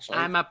saw it, actually.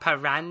 I'm a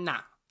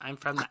piranha. I'm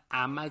from the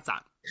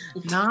Amazon.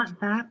 Not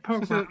that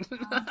Piranha.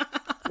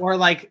 Or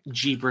like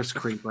Jeepers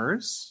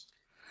Creepers.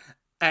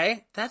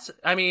 And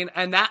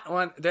that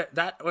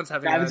one's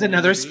having. That is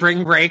another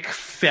spring break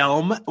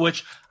film,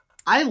 which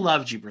I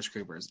love. Jeepers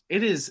Creepers.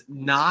 It is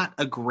not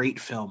a great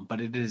film, but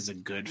it is a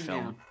good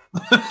film.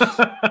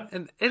 Yeah.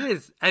 And it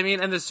is. I mean,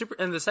 and the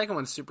second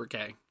one's super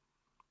gay.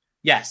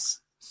 Yes.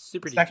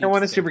 Super. Second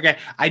one is super gay.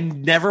 I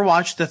never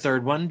watched the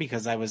third one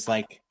because I was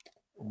like,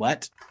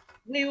 "What?"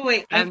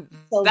 Wait. And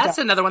that's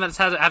another one that's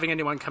having a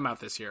new one come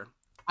out this year.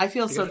 I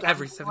feel so dumb.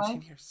 Every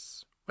 17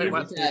 years. Wait,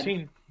 what?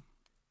 13.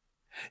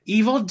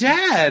 Evil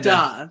Dead.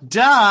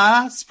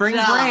 Duh. Spring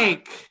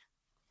break.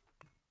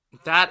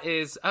 That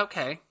is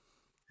okay.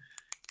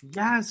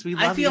 Yes, we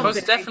love. I feel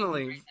most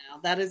definitely. Right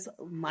now. That is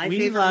my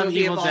favorite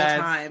movie of all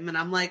time, and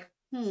I'm like,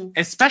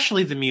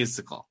 especially the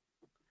musical.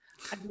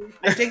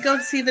 I did go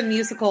see the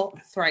musical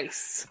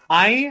thrice.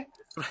 I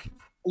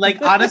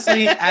like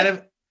honestly, out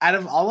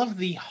of all of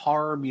the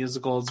horror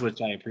musicals,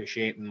 which I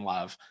appreciate and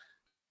love,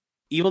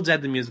 Evil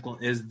Dead the musical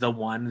is the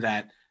one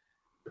that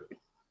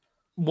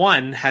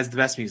one, has the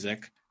best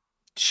music.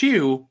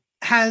 Two,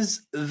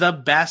 has the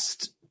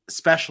best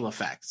special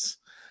effects.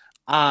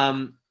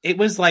 It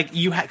was like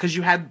because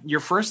you had your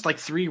first like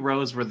 3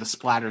 rows were the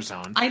splatter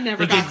zone. I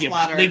never got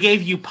splattered. They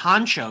gave you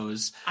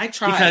ponchos. I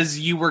tried because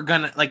you were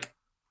gonna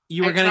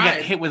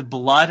get hit with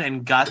blood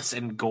and guts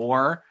and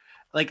gore.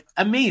 Like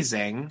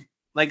amazing,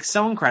 like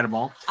so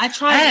incredible. I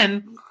tried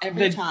and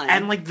every time,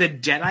 and like the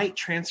Deadite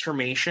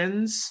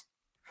transformations,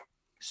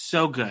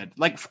 so good.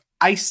 Like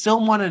I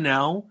still want to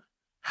know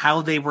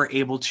how they were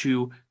able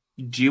to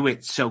do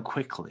it so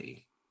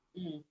quickly.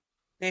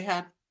 They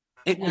had.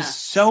 It was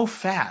so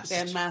fast. They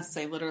had masks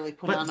they literally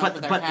put on over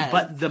their head.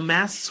 But the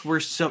masks were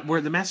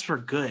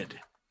good.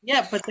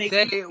 Yeah, but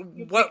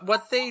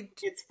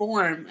it's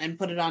form and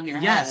put it on your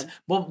head. Yes,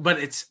 well, but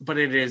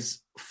it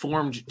is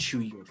formed to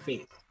your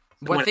face.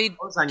 So what they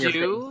on do,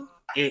 your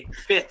face, it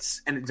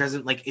fits and it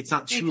doesn't it's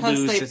not too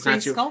loose. It's not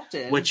too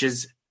sculpted, which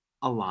is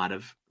a lot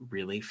of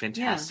really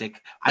fantastic. Yeah.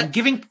 I'm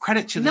giving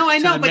credit to the no, I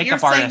know, but you're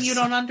saying artists. You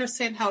don't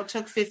understand how it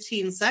took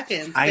 15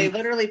 seconds. They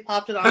literally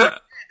popped it on their head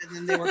and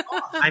then they were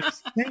gone.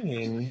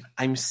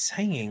 I'm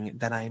saying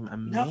that I'm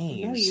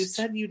amazed. No, you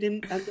said you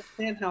didn't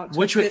understand how it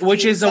took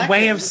which is seconds. A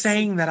way of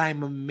saying that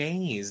I'm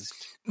amazed.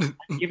 I'm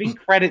giving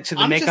credit to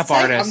the makeup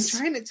artist. I'm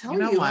trying to tell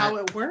you how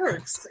it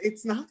works.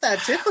 It's not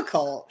that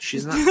difficult.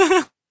 She's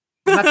not.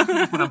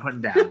 That's what I'm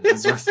putting down.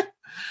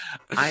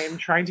 I am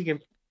trying to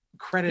give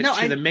credit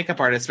to the makeup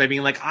artist by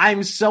being like,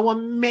 I'm so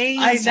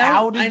amazed.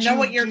 I know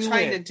what you're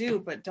trying to do,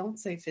 but don't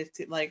say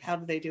 15. Like, how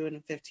do they do it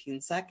in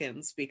 15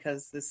 seconds?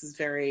 Because this is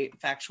very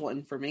factual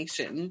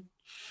information.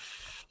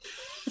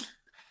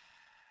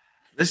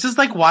 This is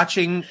like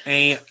watching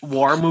a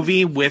war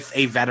movie with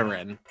a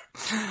veteran.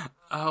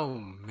 Oh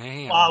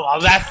man! Well,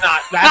 that's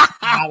not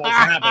what's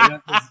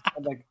happening.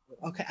 I'm like,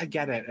 okay, I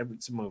get it.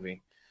 It's a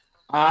movie.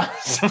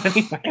 So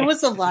anyway. It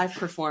was a live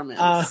performance.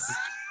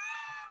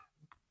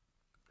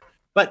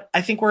 But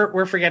I think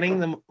we're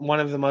forgetting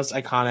one of the most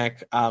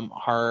iconic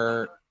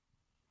horror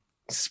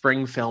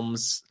spring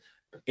films,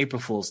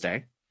 April Fool's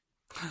Day.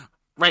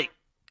 Right.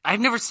 I've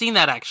never seen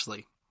that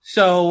actually.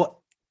 So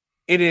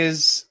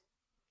it's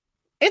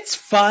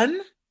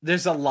fun.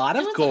 There's a lot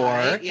of gore.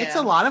 Right, yeah. It's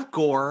a lot of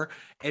gore.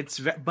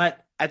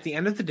 But at the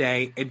end of the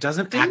day, it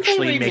doesn't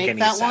actually make any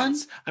sense. One?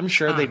 I'm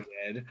sure they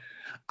did.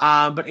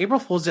 But April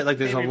Fool's Day,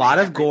 there's a lot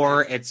of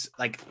gore. It's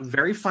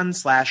very fun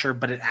slasher,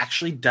 but it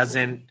actually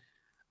doesn't.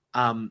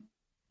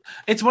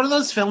 It's one of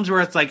those films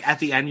where it's at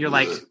the end you're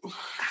like,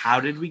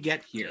 how did we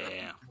get here?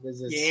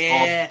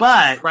 Yeah.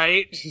 But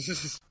right,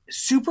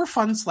 super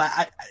fun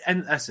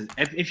and listen,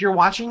 if you're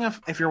watching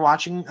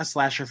a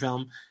slasher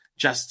film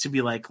just to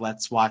be like,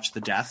 let's watch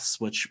the deaths,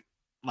 which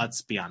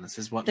let's be honest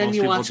is what most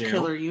people do.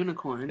 Killer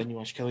Unicorn. Then you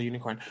watch Killer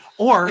Unicorn,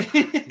 or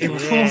April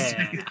Fool's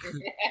Day.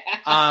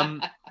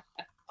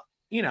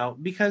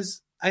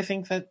 Because I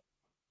think that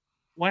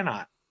why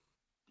not?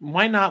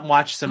 Why not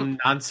watch some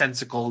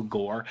nonsensical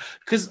gore?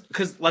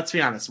 Because let's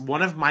be honest,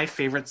 one of my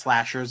favorite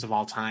slashers of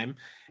all time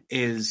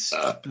is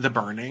The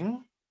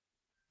Burning.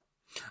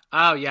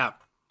 Oh yeah,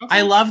 okay.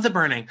 I love The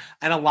Burning,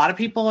 and a lot of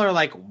people are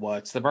like,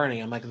 "What's The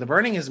Burning?" I'm like, The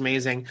Burning is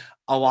amazing.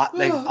 A lot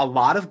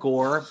of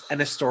gore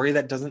and a story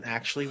that doesn't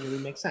actually really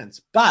make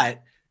sense,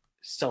 but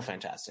still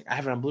fantastic. I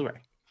have it on Blu-ray.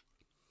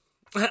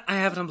 I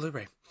have it on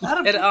Blu-ray.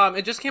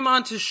 It just came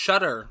on to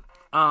Shudder.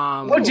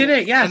 Did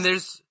it?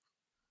 Yes.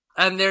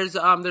 And there's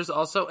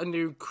also a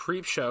new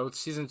Creepshow.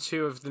 Season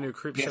 2 of the new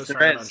Creepshow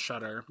started on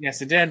Shudder.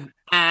 Yes, it did.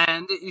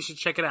 And you should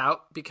check it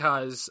out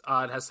because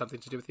it has something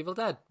to do with Evil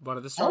Dead. One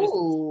of the stories.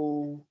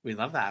 Oh, we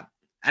love that,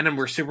 and then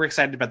we're super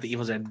excited about the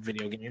Evil Dead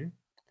video game.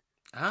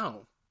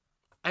 Oh,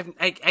 I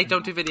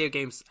don't do video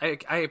games.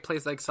 I play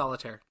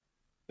solitaire.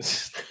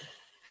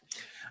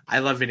 I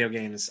love video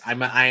games.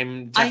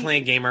 I'm definitely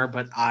a gamer,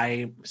 but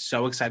I'm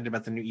so excited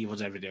about the new Evil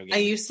Dead video game. I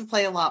used to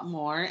play a lot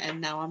more,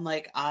 and now I'm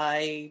like,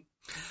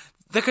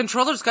 the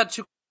controllers got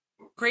too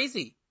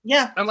crazy.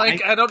 Yeah, I'm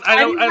like, I don't know.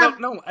 I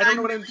don't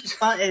know what I'm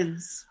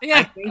buttons.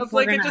 Yeah, I was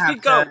like, it just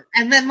need go.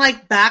 And then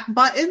back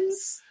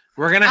buttons.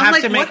 We're gonna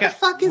have to make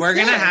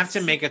have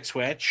to make a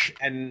Twitch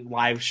and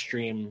live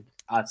stream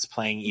us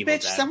playing Evil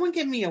Dead. Someone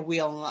give me a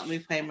wheel and let me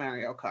play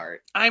Mario Kart.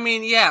 I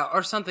mean, yeah,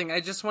 or something. I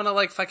just want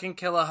to fucking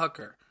kill a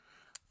hooker.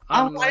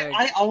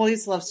 I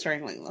always love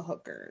strangling the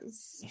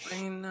hookers.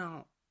 I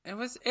know.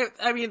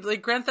 I mean,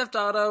 Grand Theft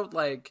Auto,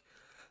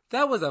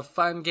 that was a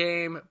fun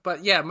game.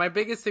 But yeah, my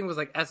biggest thing was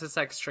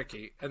SSX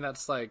Tricky. And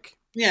that's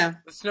yeah,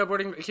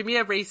 snowboarding. Give me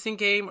a racing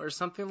game or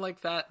something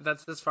like that.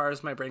 That's as far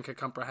as my brain could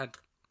comprehend.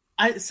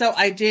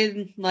 I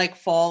did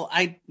fall.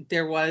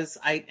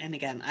 And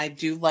again, I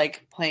do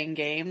like playing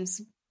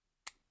games.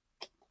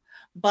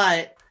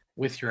 But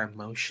with your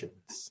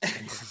emotions.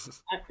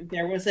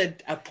 There was a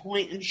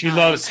point in time. She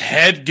loves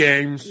head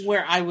games.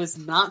 Where I was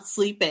not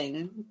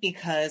sleeping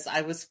because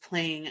I was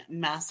playing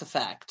Mass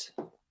Effect.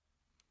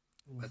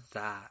 What's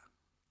that?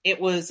 It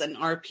was an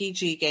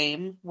RPG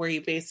game where you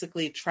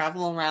basically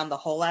travel around the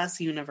whole ass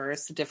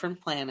universe to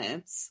different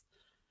planets.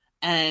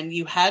 And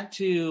you had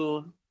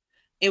to...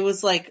 It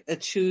was a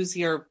choose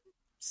your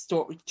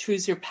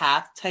choose your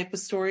path type of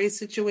story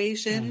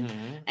situation,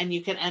 and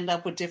you can end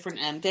up with different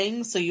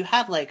endings. So you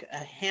had like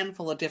a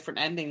handful of different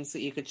endings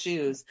that you could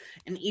choose,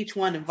 and each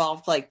one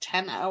involved like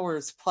 10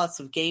 hours plus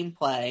of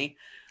gameplay.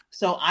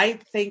 So I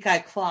think I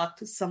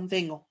clocked some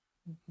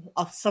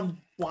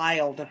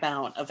wild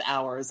amount of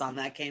hours on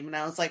that game, and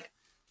I was like,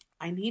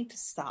 I need to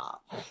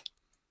stop.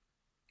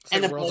 It's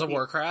like World of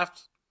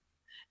Warcraft?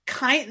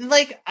 I've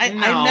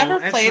never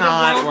played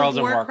a World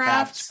of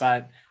Warcraft,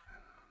 but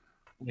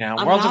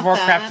World of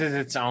Warcraft is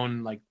its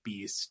own like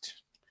beast.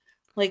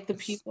 Like the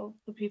people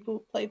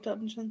who play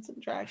Dungeons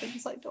and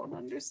Dragons, I don't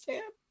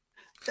understand.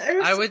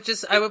 I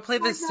would play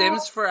The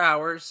Sims for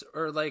hours,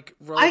 or like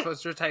Roller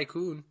Coaster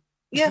Tycoon.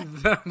 Yeah,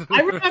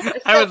 I remember.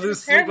 I would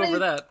lose sleep over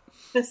that.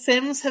 The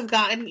Sims have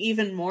gotten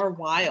even more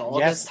wild.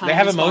 Yes, they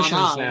have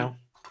emotions now.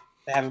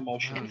 They have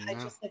emotions. I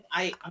just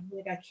I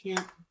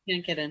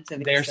can't get into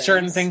these There are things.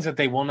 certain things that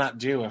they will not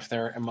do if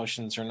their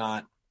emotions are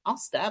not. I'll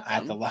stab them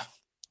at the level.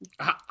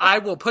 I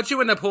will put you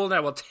in the pool and I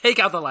will take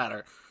out the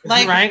ladder.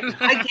 Like, right?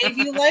 I gave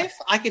you life.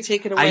 I could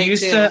take it away.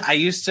 I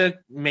used to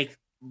make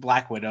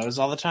Black Widows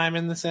all the time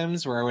in The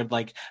Sims, where I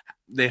would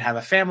they'd have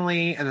a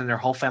family and then their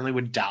whole family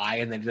would die,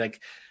 and they'd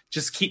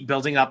just keep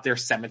building up their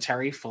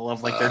cemetery full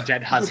of their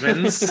dead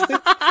husbands.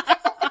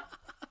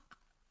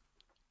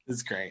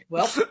 It's great.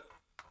 Well,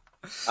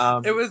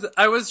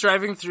 I was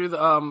driving through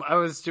I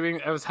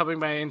was helping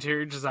my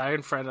interior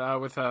design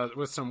friend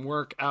with some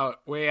work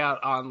way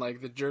out on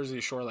the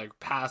Jersey Shore,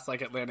 past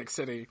Atlantic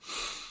City.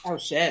 Oh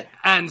shit.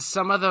 And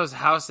some of those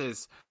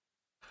houses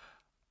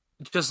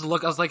just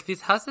look, I was like,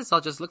 these houses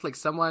all just look like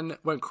someone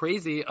went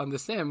crazy on The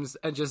Sims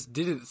and just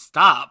didn't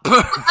stop.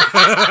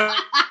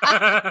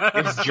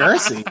 It's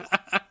Jersey.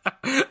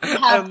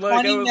 Have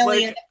 20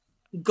 million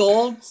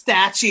gold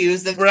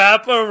statues that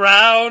wrap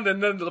around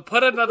and then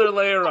put another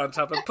layer on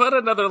top and put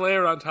another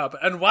layer on top.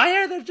 And why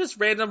are there just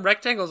random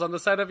rectangles on the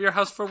side of your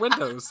house for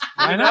windows?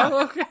 I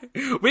know.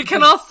 Okay. We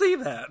can all see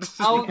that.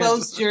 All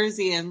those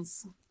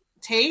Jerseyans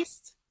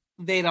taste,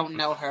 they don't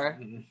know her.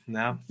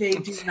 No. They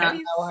do not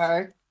know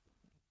her.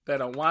 They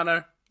don't want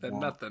her. They're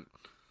nothing.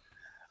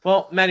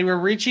 Well, Maddie, we're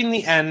reaching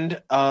the end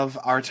of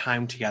our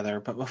time together,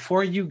 but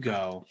before you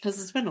go...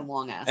 Because it's been a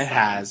long ass It time.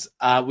 has.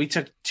 We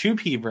took 2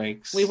 pee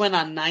breaks. We went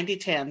on 90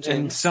 tangents.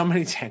 And so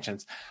many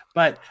tangents.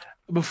 But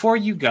before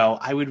you go,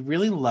 I would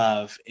really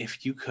love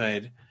if you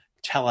could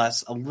tell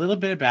us a little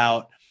bit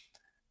about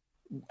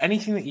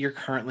anything that you're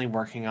currently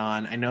working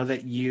on. I know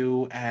that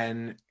you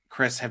and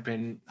Chris have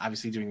been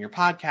obviously doing your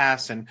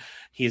podcast, and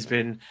he's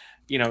been...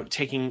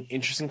 taking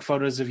interesting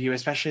photos of you,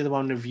 especially the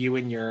one of you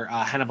in your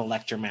Hannibal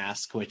Lecter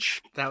mask,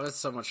 which... That was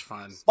so much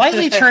fun.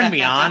 Slightly turned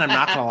me on, I'm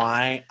not going to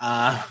lie.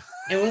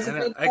 It was a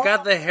good I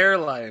got the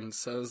hairline,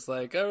 so I was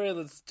like, all right,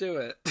 let's do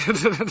it.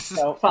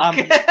 So,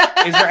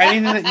 is there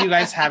anything that you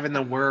guys have in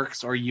the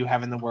works, or you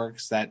have in the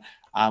works, that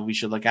we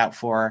should look out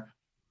for?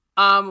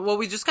 Well,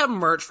 we just got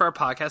merch for our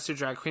podcast through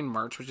Drag Queen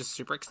Merch, which is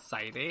super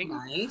exciting.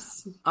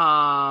 Nice.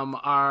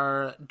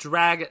 Our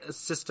drag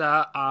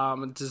sister,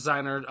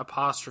 designer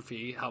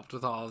Apostrophe, helped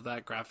with all of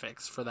that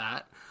graphics for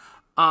that.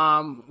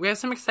 We have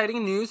some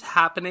exciting news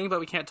happening, but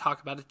we can't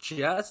talk about it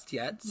just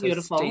yet. So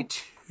Beautiful. Stay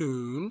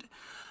tuned.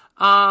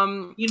 We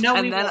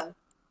will.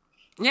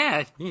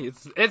 Yeah,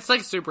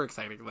 it's super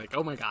exciting.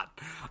 Oh my god.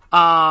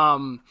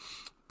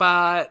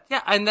 But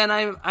yeah, and then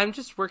I'm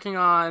just working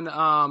on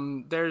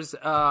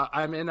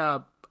I'm in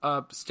a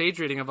stage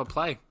reading of a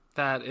play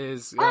that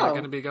is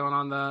going to be going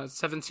on the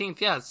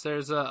 17th. Yes,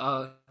 there's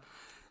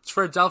it's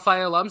for Delphi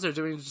alums. They're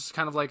doing just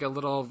kind of a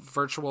little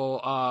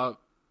virtual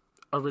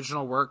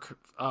original work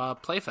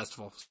play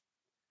festival.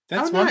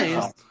 That's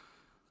wonderful. Nice.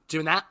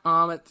 Doing that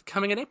it's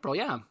coming in April.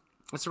 Yeah,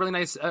 it's a really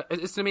nice.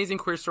 It's an amazing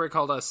queer story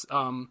called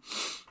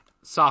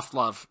Soft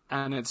Love,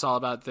 and it's all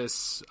about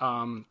this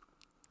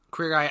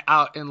queer guy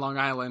out in Long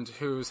Island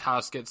whose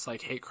house gets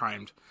hate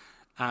crimed,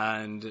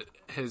 and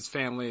his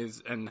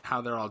families and how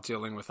they're all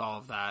dealing with all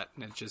of that.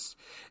 And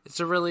it's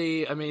a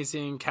really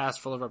amazing cast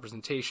full of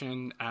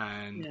representation,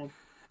 and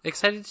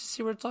excited to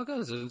see where it all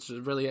goes. It's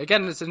really,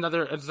 again, it's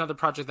another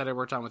project that I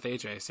worked on with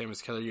AJ, same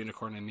as Killer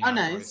Unicorn and Neon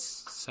nice.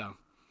 Boys. So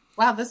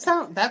Wow,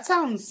 that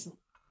sounds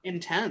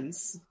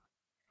intense.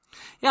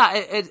 yeah,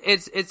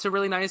 it's a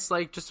really nice,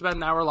 just about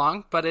an hour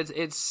long, but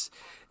it's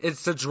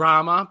a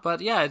drama,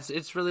 but yeah,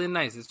 it's really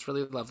nice. It's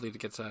really lovely to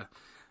get to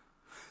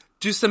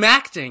do some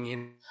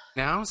acting,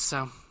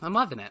 so I'm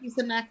loving it. He's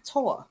an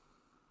actor.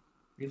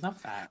 We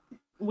love that.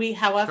 We,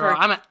 however... Girl,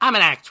 I'm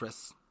an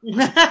actress.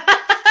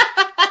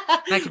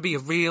 I could be a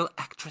real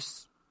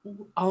actress.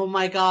 Oh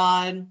my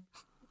god.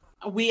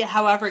 We,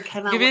 however,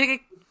 cannot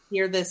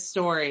hear this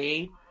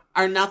story.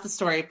 Or not the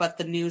story, but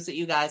the news that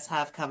you guys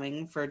have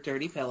coming for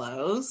Dirty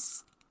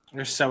Pillows.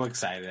 We're so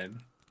excited.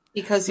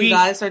 Because you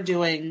guys are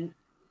doing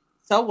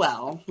so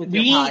well with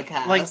your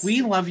podcast.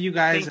 We love you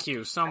guys. Thank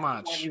you so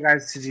much. I want you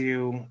guys to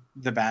do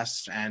the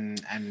best,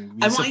 and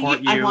we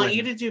support you. I want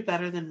you to do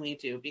better than we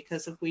do,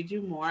 because if we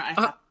do more, I have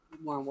to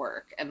do more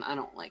work, and I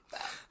don't like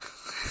that.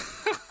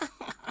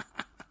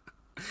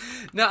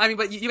 No, I mean,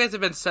 but you guys have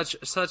been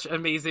such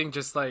amazing,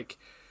 just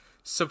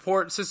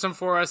support system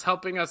for us,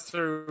 helping us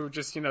through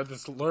just,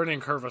 this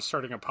learning curve of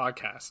starting a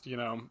podcast,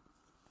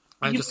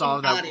 And just all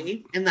of that.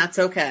 And that's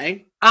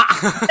okay.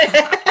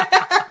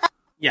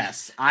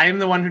 Yes, I am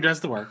the one who does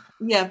the work.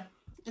 Yeah,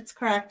 it's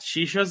correct.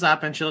 She shows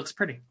up and she looks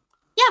pretty.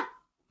 Yeah.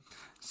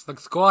 She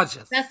looks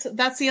gorgeous.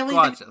 That's the only thing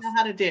I know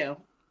how to do.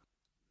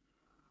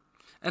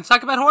 And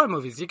talk about horror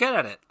movies. You're good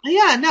at it.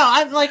 Yeah, no,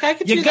 I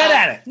could do that. You're good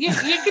at it. You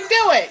can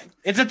do it.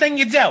 It's a thing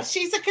you do.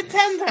 She's a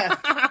contender.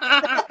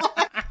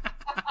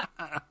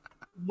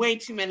 Way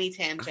too many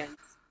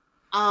tangents.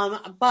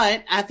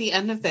 But at the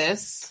end of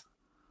this,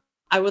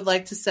 I would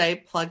like to say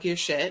plug your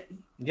shit.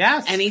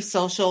 Yes. Any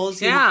socials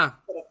you want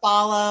to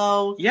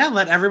follow. Yeah,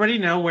 let everybody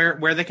know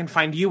where they can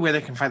find you, where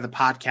they can find the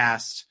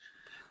podcast.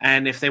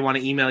 And if they want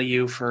to email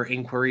you for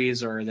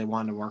inquiries or they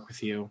want to work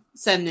with you.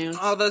 Send news.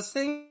 All those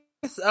things.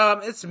 It's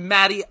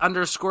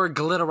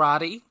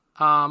Maddie_Glitterati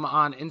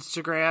on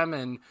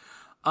Instagram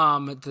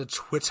and the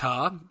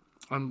Twitter.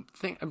 I'm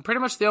pretty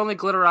much the only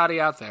Glitterati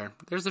out there.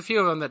 There's a few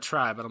of them that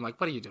try, but I'm like,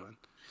 what are you doing?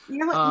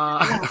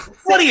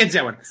 What are you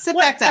doing? Sit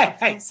back down.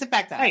 Hey, sit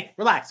back down. Hey,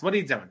 relax. What are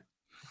you doing?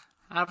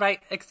 All right,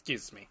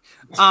 excuse me.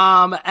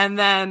 And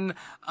then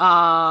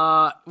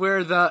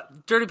where the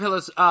Dirty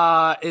Pillows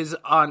is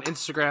on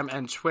Instagram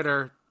and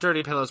Twitter,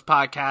 Dirty Pillows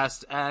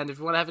Podcast. And if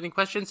you want to have any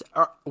questions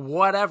or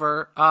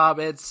whatever,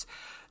 it's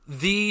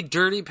the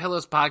Dirty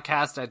Pillows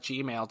Podcast at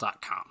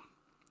gmail.com.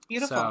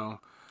 Beautiful. So,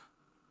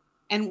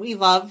 and we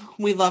love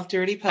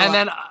Dirty Pillows. And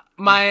then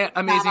my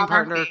amazing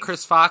partner,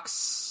 Chris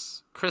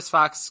Fox. Chris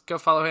Fox, go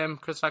follow him.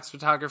 Chris Fox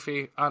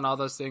Photography on all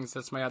those things.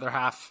 That's my other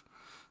half.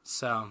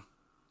 So,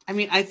 I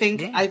mean, I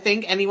think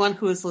anyone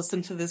who has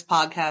listened to this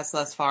podcast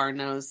thus far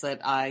knows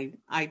that I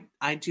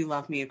do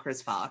love me a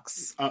Chris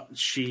Fox.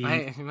 She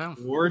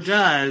or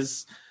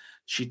does.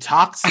 She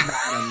talks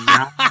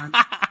about him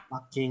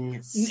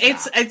fucking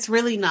stuff. It's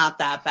really not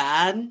that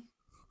bad,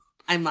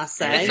 I must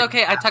say. It's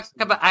okay. I talk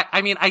about.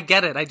 I mean, I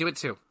get it. I do it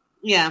too.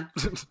 Yeah,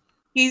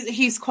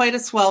 he's quite a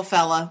swell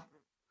fella.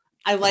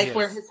 I like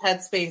where his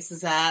headspace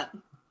is at.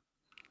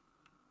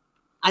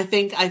 I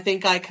think I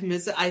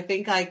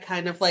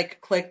kind of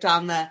clicked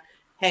on the,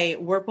 hey,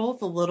 we're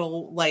both a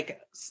little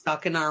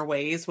stuck in our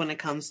ways when it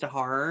comes to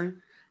horror,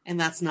 and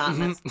that's not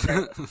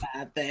necessarily a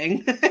bad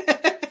thing.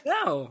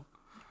 No,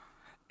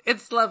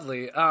 it's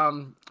lovely.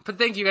 But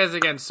thank you guys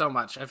again so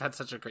much. I've had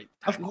such a great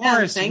time. Of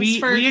course,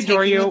 we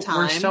adore you.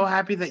 We're so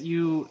happy that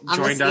you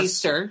joined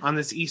us on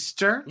this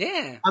Easter.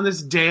 Yeah, on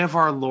this day of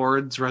our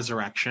Lord's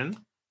resurrection.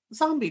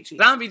 Zombie Jesus.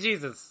 Zombie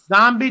Jesus.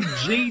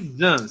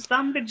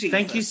 Zombie Jesus.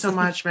 Thank you so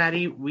much,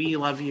 Maddie. We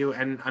love you,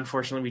 and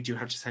unfortunately, we do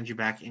have to send you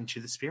back into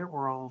the spirit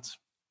world.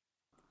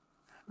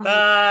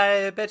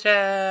 Bye, bitches.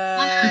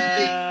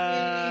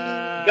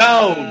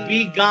 Go,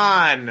 be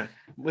gone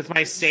with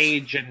my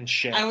sage and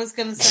shit. I was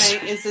gonna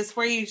say, is this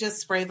where you just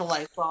spray the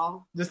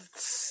Lysol?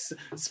 Just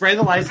spray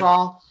the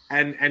Lysol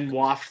and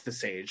waft the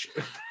sage.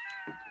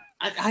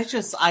 I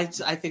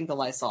think the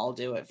Lysol will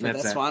do it for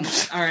this one.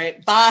 All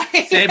right, bye.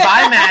 Say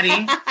bye,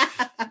 Maddie.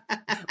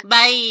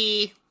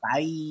 Bye.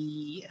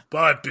 Bye.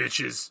 Bye,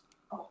 bitches.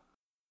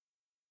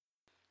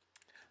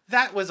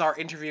 That was our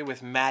interview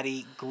with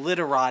Maddie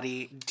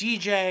Glitterati,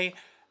 DJ,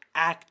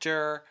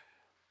 actor,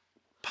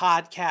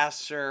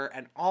 podcaster,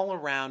 and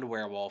all-around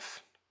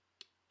werewolf.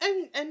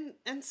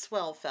 And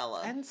swell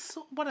fella. And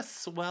what a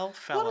swell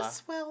fella. What a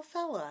swell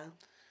fella.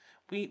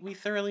 We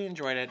thoroughly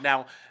enjoyed it.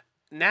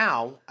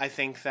 Now, I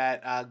think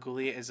that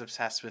Gulia is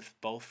obsessed with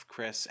both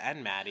Chris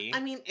and Maddie. I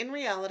mean, in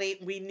reality,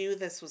 we knew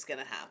this was going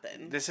to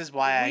happen. This is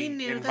why I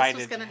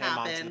invited him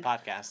onto the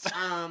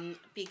podcast.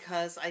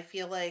 Because I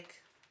feel like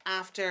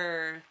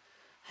after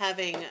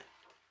having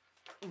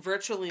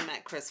virtually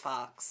met Chris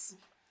Fox,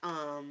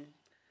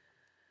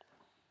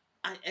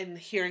 and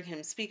hearing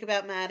him speak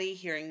about Maddie,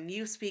 hearing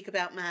you speak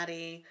about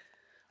Maddie,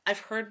 I've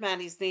heard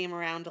Maddie's name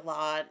around a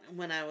lot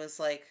when I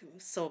was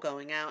so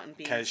going out and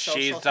being social.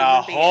 Because she's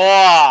a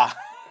whore.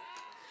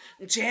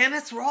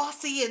 Janice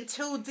Rossi in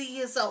 2D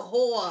is a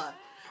whore.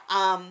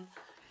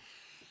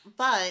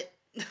 But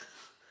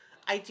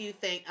I do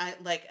think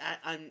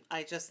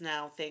I just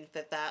now think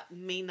that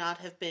may not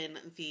have been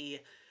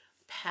the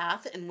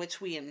path in which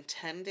we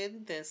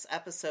intended this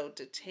episode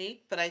to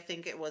take, but I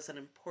think it was an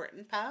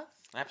important path.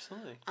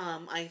 Absolutely.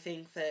 I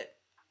think that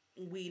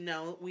we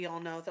all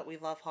know that we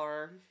love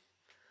horror.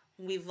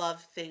 We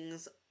love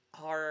things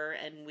horror,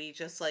 and we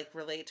just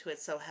relate to it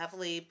so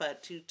heavily,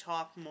 but to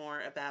talk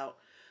more about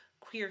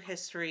queer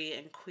history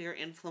and queer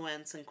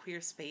influence and queer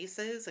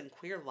spaces and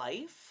queer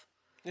life.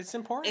 It's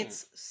important.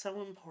 It's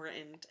so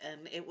important,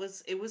 and it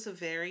was a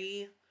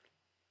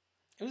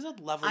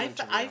lovely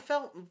interview. I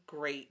felt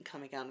great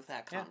coming out of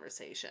that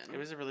conversation. It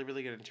was a really,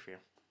 really good interview.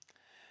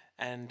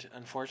 And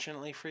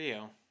unfortunately for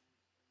you,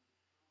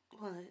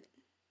 what?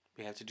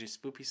 We have to do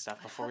spoopy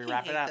stuff before we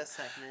wrap it up. This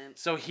segment.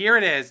 So here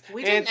it is.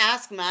 We didn't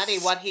ask Maddie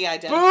what he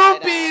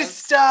identified spoopy as.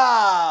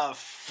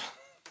 Stuff!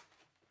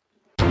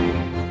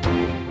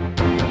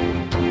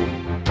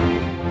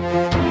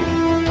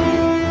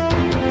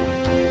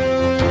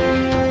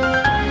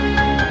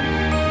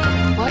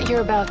 What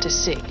you're about to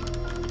see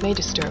may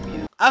disturb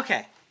you.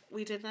 Okay.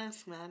 We didn't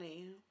ask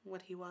Maddie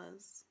what he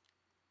was.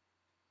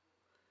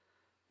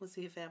 Was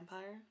he a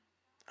vampire?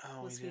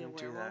 Oh, was we didn't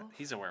do that.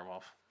 He's a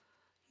werewolf.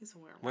 He's a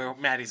werewolf.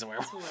 Maddie's a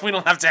werewolf. We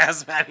don't have to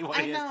ask Maddie what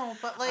he is. I know,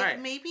 but like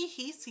maybe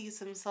he sees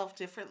himself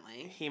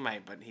differently. He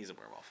might, but he's a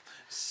werewolf.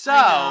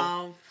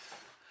 So,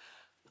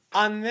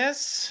 on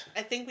this...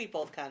 I think we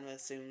both kind of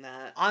assume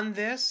that. On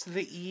this,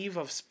 the eve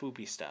of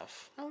spoopy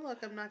stuff. Oh, look,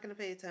 I'm not going to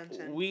pay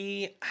attention.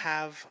 We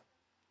have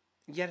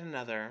yet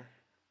another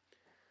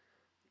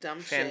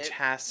dumb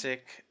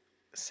fantastic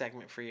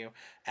segment for you.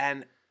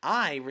 And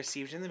I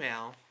received in the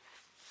mail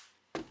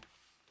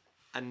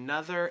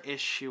another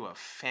issue of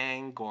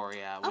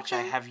Fangoria, which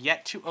I have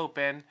yet to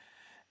open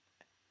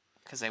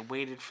because I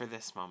waited for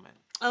this moment.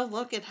 Oh,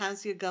 look, it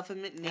has your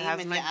government name and your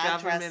address. It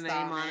has my government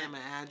name on it, my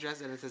address,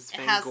 and it says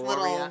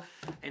Fangoria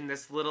in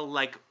this little,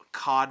 like,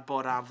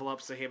 cardboard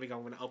envelope. So here we go.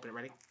 I'm going to open it.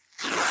 Ready?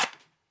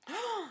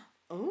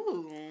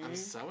 Ooh. I'm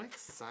so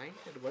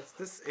excited. What's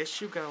this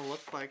issue going to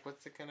look like?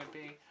 What's it going to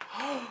be?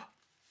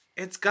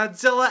 It's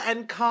Godzilla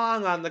and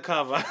Kong on the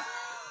cover.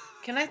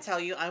 Can I tell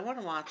you, I want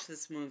to watch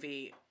this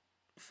movie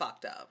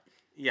fucked up.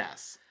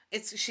 Yes.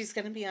 She's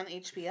going to be on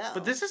HBO.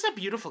 But this is a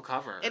beautiful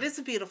cover. It is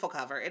a beautiful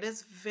cover. It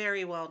is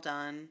very well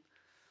done.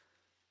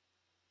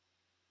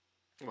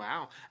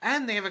 Wow.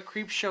 And they have a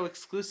Creepshow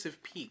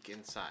exclusive peek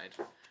inside.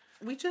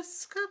 We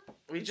just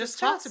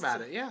talked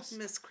about it, yes.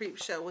 Miss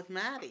Creepshow with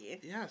Maddie.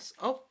 Yes.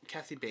 Oh,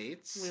 Kathy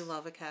Bates. We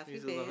love a Kathy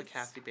Bates. We love a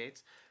Kathy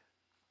Bates.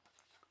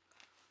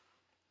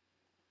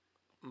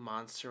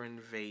 Monster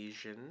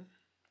Invasion.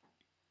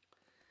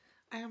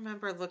 I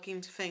remember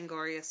looking to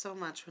Fangoria so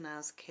much when I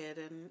was a kid,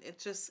 and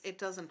it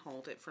doesn't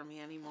hold it for me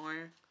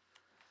anymore.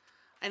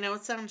 I know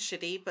it sounds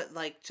shitty, but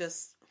like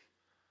just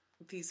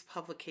these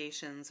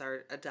publications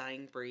are a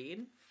dying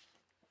breed.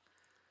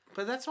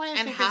 But that's why I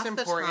think it's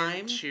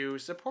important to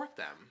support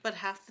them. But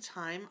half the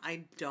time,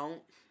 I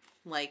don't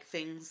like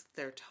things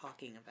they're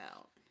talking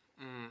about.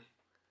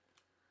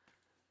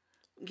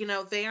 You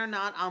know, they are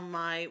not on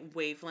my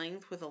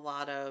wavelength with a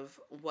lot of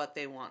what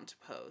they want to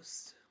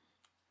post.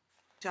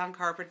 John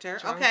Carpenter.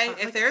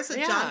 If there's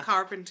a John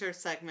Carpenter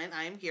segment,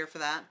 I am here for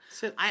that.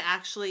 I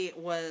actually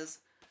was...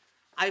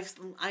 I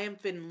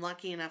have been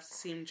lucky enough to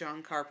see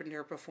John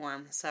Carpenter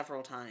perform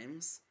several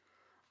times.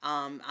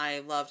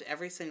 I loved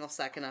every single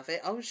second of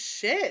it. Oh,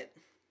 shit.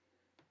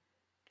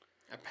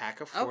 A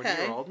pack of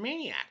 40-year-old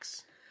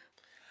maniacs.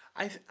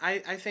 I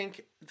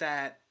think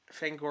that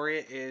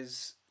Fangoria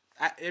is...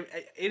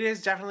 It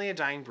is definitely a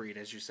dying breed,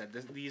 as you said.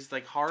 These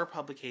like horror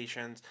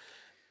publications,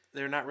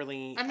 they're not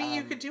really... I mean,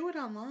 you could do it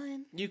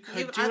online. You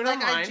could do it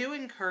online. I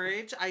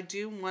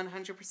do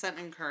 100%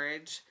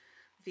 encourage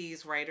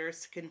these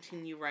writers to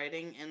continue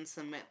writing and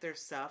submit their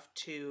stuff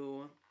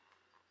to...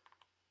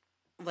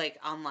 like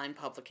online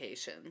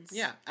publications.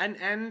 Yeah, and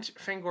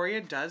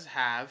Fangoria does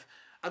have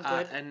a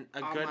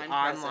good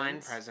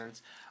online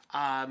presence.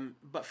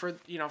 But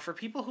for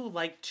people who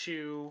like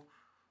to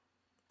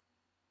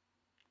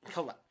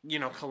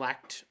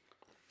collect,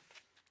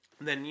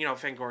 then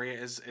Fangoria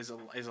is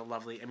a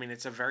lovely. I mean,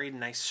 it's a very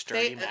nice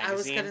sturdy magazine. I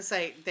was gonna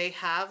say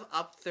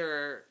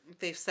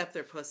they've stepped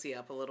their pussy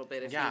up a little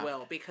bit, if you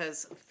will,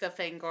 because the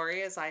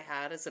Fangorias I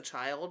had as a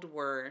child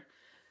were.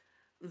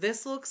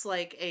 This looks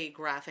like a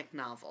graphic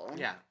novel.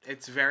 Yeah,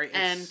 it's back very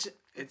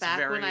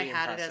when I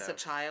had impressive. it as a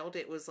child,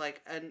 it was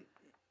like a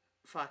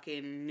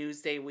fucking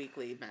Newsday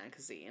Weekly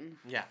magazine.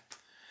 Yeah,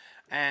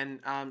 and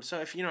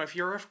so if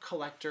you're a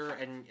collector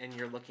and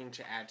you're looking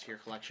to add to your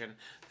collection,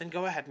 then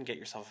go ahead and get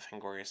yourself a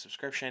Fangoria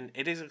subscription.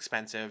 It is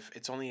expensive.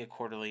 It's only a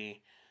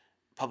quarterly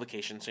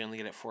publication, so you only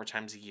get it 4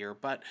 times a year.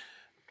 But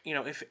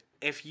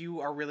if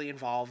you are really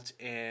involved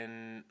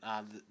in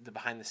the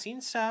behind the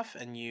scenes stuff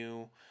and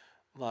you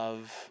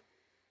love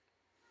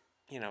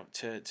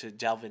to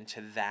delve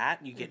into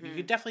that, you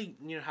could definitely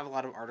have a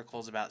lot of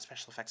articles about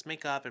special effects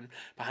makeup and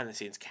behind the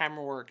scenes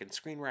camera work and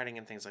screenwriting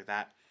and things like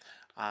that.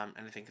 And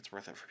I think it's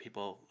worth it for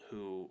people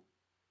who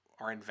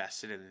are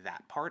invested in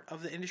that part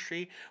of the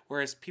industry.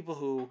 Whereas people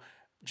who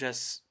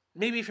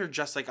maybe if you're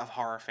just like a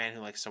horror fan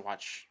who likes to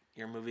watch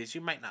your movies, you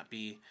might not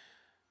be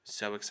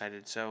so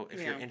excited. So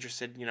if you're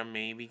interested,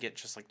 maybe get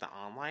just like the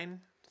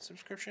online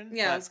subscription.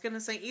 Yeah, I was gonna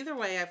say either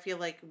way, I feel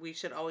like we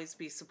should always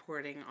be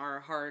supporting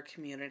our horror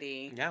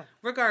community. Yeah.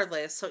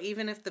 Regardless, so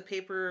even if the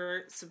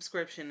paper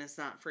subscription is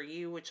not for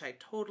you, which I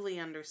totally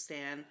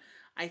understand,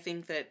 I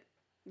think that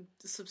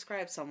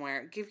subscribe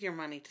somewhere, give your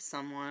money to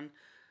someone,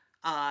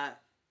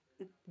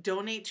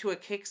 donate to a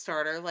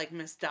Kickstarter like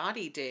Miss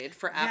Dottie did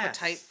for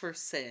Appetite for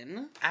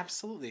Sin.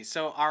 Absolutely.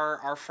 So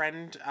our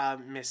friend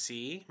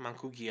Missy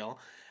Mankugil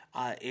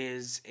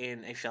is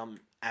in a film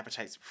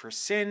Appetite for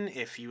Sin.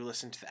 If you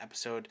listen to the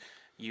episode,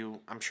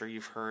 I'm sure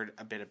you've heard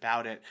a bit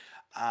about it.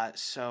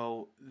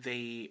 So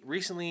they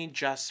recently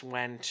just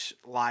went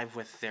live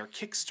with their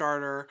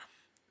Kickstarter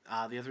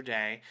the other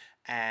day,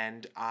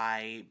 and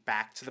I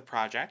backed the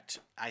project.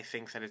 I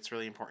think that it's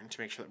really important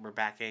to make sure that we're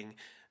backing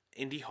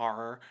indie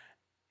horror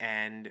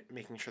and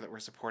making sure that we're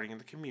supporting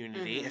the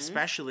community,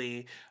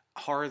 especially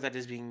horror that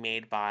is being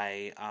made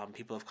by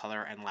people of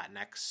color and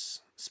Latinx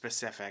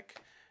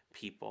specific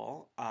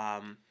people.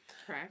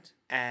 Correct.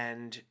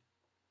 And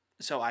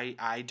so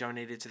I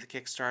donated to the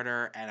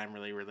Kickstarter, and I'm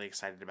really, really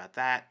excited about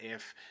that.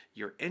 If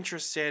you're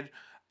interested,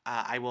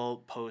 I will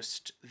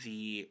post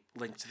the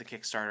link to the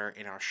Kickstarter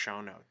in our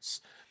show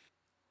notes.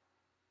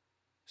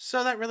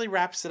 So that really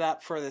wraps it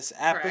up for this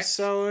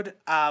episode.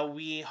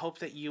 We hope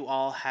that you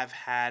all have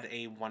had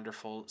a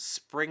wonderful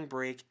spring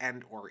break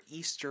and or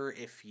Easter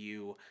if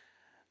you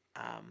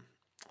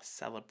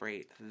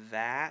celebrate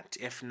that.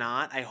 If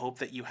not, I hope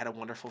that you had a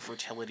wonderful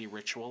fertility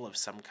ritual of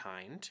some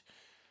kind.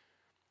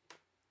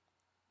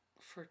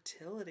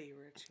 Fertility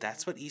ritual?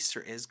 That's what Easter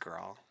is,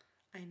 girl.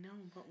 I know,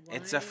 but why?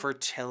 It's a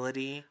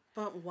fertility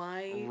But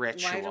why?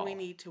 ritual. Why do we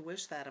need to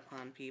wish that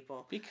upon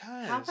people?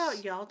 Because. How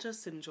about y'all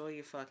just enjoy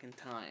your fucking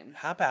time?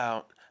 How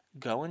about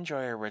go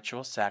enjoy a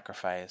ritual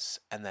sacrifice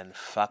and then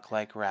fuck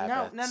like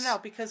rabbits? No,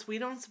 because we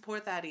don't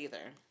support that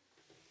either.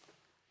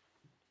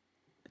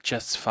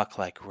 Just fuck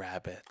like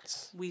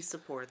rabbits. We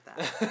support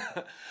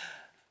that.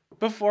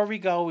 Before we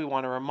go, we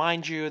want to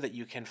remind you that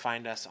you can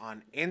find us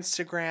on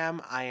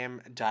Instagram. I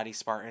am Dottie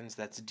Spartans.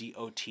 That's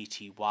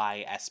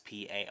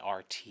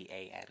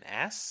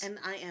DOTTYSPARTANS. And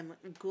I am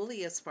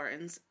Ghoulia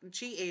Spartans.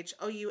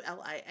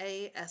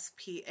 GHOULIA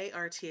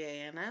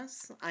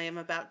SPARTANS. I am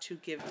about to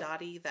give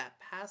Dottie that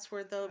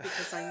password, though,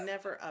 because I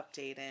never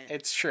update it.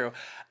 It's true.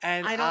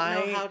 And I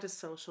don't know how to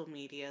social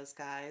medias,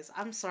 guys.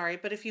 I'm sorry,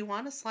 but if you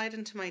want to slide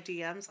into my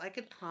DMs, I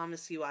could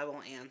promise you I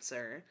will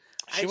answer.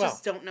 I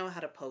just don't know how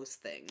to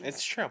post things.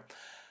 It's true.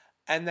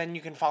 And then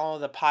you can follow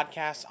the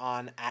podcast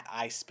on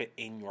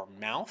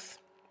 @ISpitInYourMouth.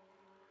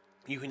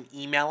 You can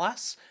email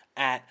us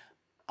at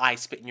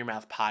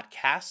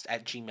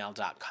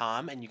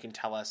ispitinyourmouthpodcast@gmail.com, and you can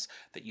tell us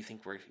that you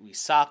think we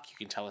suck. You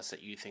can tell us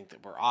that you think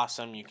that we're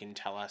awesome. You can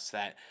tell us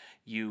that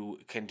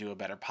you can do a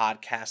better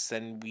podcast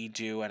than we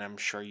do, and I'm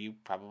sure you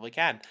probably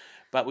can.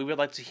 But we would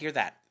like to hear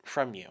that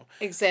from you.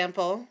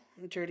 Example,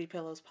 Dirty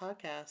Pillows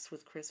Podcast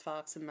with Chris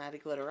Fox and Maddie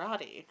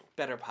Glitterati.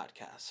 Better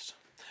podcast.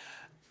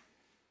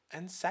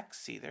 And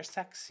sexy. They're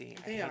sexy.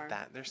 I hate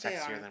that. They're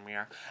sexier than we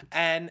are.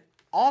 And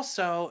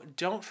also,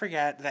 don't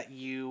forget that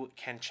you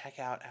can check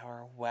out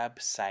our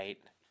website.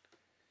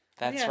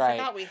 That's right.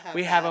 I forgot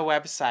we have a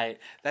website.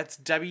 That's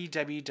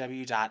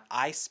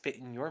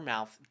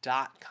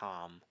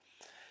www.ispitinyourmouth.com.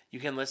 You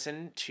can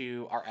listen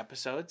to our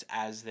episodes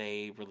as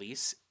they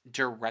release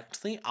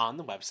directly on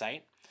the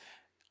website.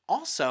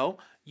 Also,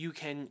 you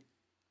can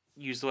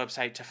use the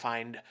website to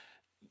find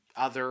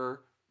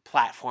other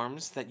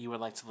platforms that you would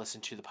like to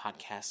listen to the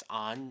podcast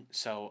on.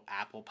 So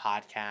Apple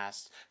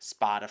Podcasts,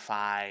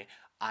 Spotify,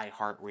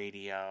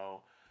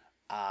 iHeartRadio,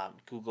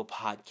 Google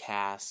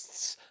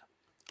Podcasts,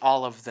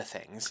 all of the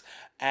things.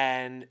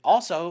 And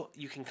also,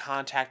 you can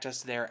contact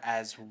us there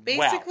as well.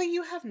 Basically,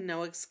 you have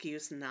no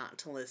excuse not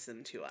to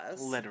listen to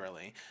us.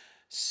 Literally.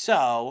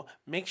 So,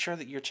 make sure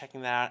that you're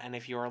checking that out. And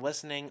if you are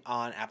listening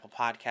on Apple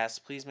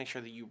Podcasts, please make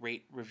sure that you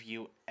rate,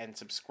 review, and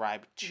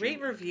subscribe to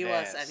review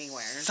us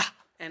anywhere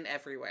and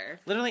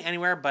everywhere. Literally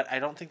anywhere, but I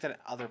don't think that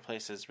other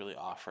places really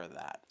offer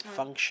that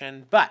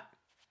function. But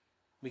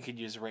we could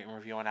use a rate and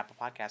review on Apple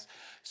Podcasts.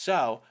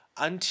 So,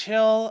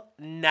 until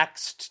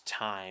next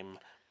time,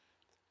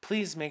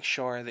 please make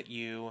sure that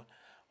you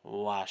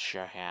wash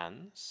your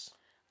hands.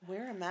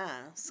 Wear a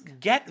mask.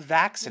 Get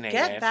vaccinated.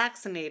 Get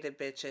vaccinated,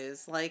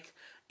 bitches. Like,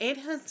 it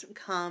has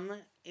come,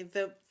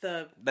 the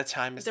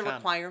time has come. The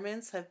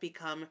requirements have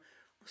become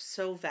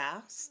so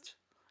vast,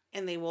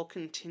 and they will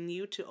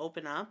continue to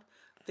open up.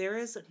 There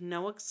is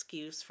no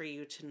excuse for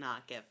you to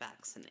not get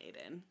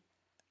vaccinated.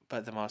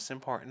 But the most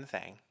important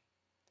thing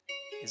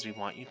is we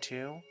want you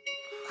to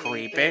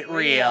creep it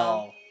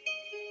real.